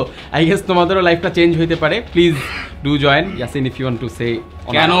আছে? সো আই গেস তোমাদেরও লাইফটা চেঞ্জ হইতে পারে। Please do join. Yasin, if you want to say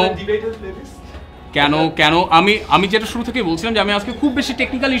কেন আমি যেটা শুরু থেকেই বলছিলাম যে আমি আজকে খুব বেশি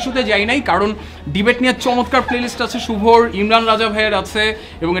টেকনিক্যাল ইস্যুতে যাই নাই, কারণ ডিবেট নিয়ে চমৎকার প্লেলিস্ট আছে শুভর, ইমরান রাজা ভাইয়ের আছে,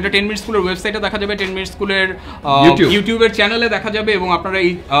 এবং এটা 10 মিনিট স্কুলের ওয়েবসাইটে দেখা যাবে, 10 মিনিট স্কুলের ইউটিউবের চ্যানেলে দেখা যাবে, এবং আপনারা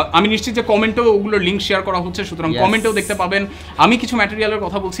এই আমি নিশ্চিত যে কমেন্টেও ওগুলোর লিঙ্ক শেয়ার করা হচ্ছে, সুতরাং কমেন্টেও দেখতে পাবেন। আমি কিছু ম্যাটেরিয়ালের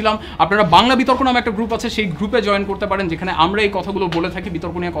কথা বলছিলাম, আপনারা বাংলা বিতর্ক নামে একটা গ্রুপ আছে, সেই গ্রুপে জয়েন করতে পারেন, যেখানে আমরা এই কথাগুলো বলে থাকি,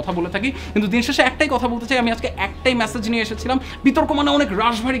 বিতর্ক নিয়ে কথা বলে থাকি। কিন্তু দিন শেষে একটাই কথা বলতে চাই, আমি আজকে একটাই মেসেজ নিয়ে এসেছিলাম, বিতর্ক মানে অনেক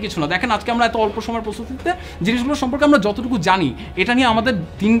রাশভারী কিছু না। দেখেন আজকে আমরা এত অল্প সময় প্রস্তুতিতে জিনিসগুলো সম্পর্কে আমরা যতটুকু জানি, এটা নিয়ে আমাদের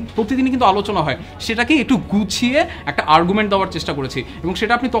প্রতিদিনই কিন্তু আলোচনা হয়, সেটাকে একটু গুছিয়ে একটা আর্গুমেন্ট দেওয়ার চেষ্টা করেছি, এবং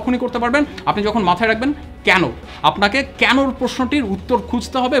সেটা আপনি তখনই করতে পারবেন আপনি যখন মাথায় রাখবেন কেন। আপনাকে কেনর প্রশ্নটির উত্তর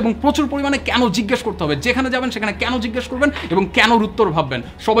খুঁজতে হবে এবং প্রচুর পরিমাণে কেন জিজ্ঞেস করতে হবে। যেখানে যাবেন সেখানে কেন জিজ্ঞেস করবেন এবং কেনর উত্তর ভাববেন।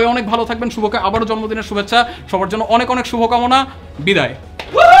 সবাই অনেক ভালো থাকবেন। শুভকে আবারও জন্মদিনের শুভেচ্ছা। সবার জন্য অনেক অনেক শুভকামনা। বিদায়।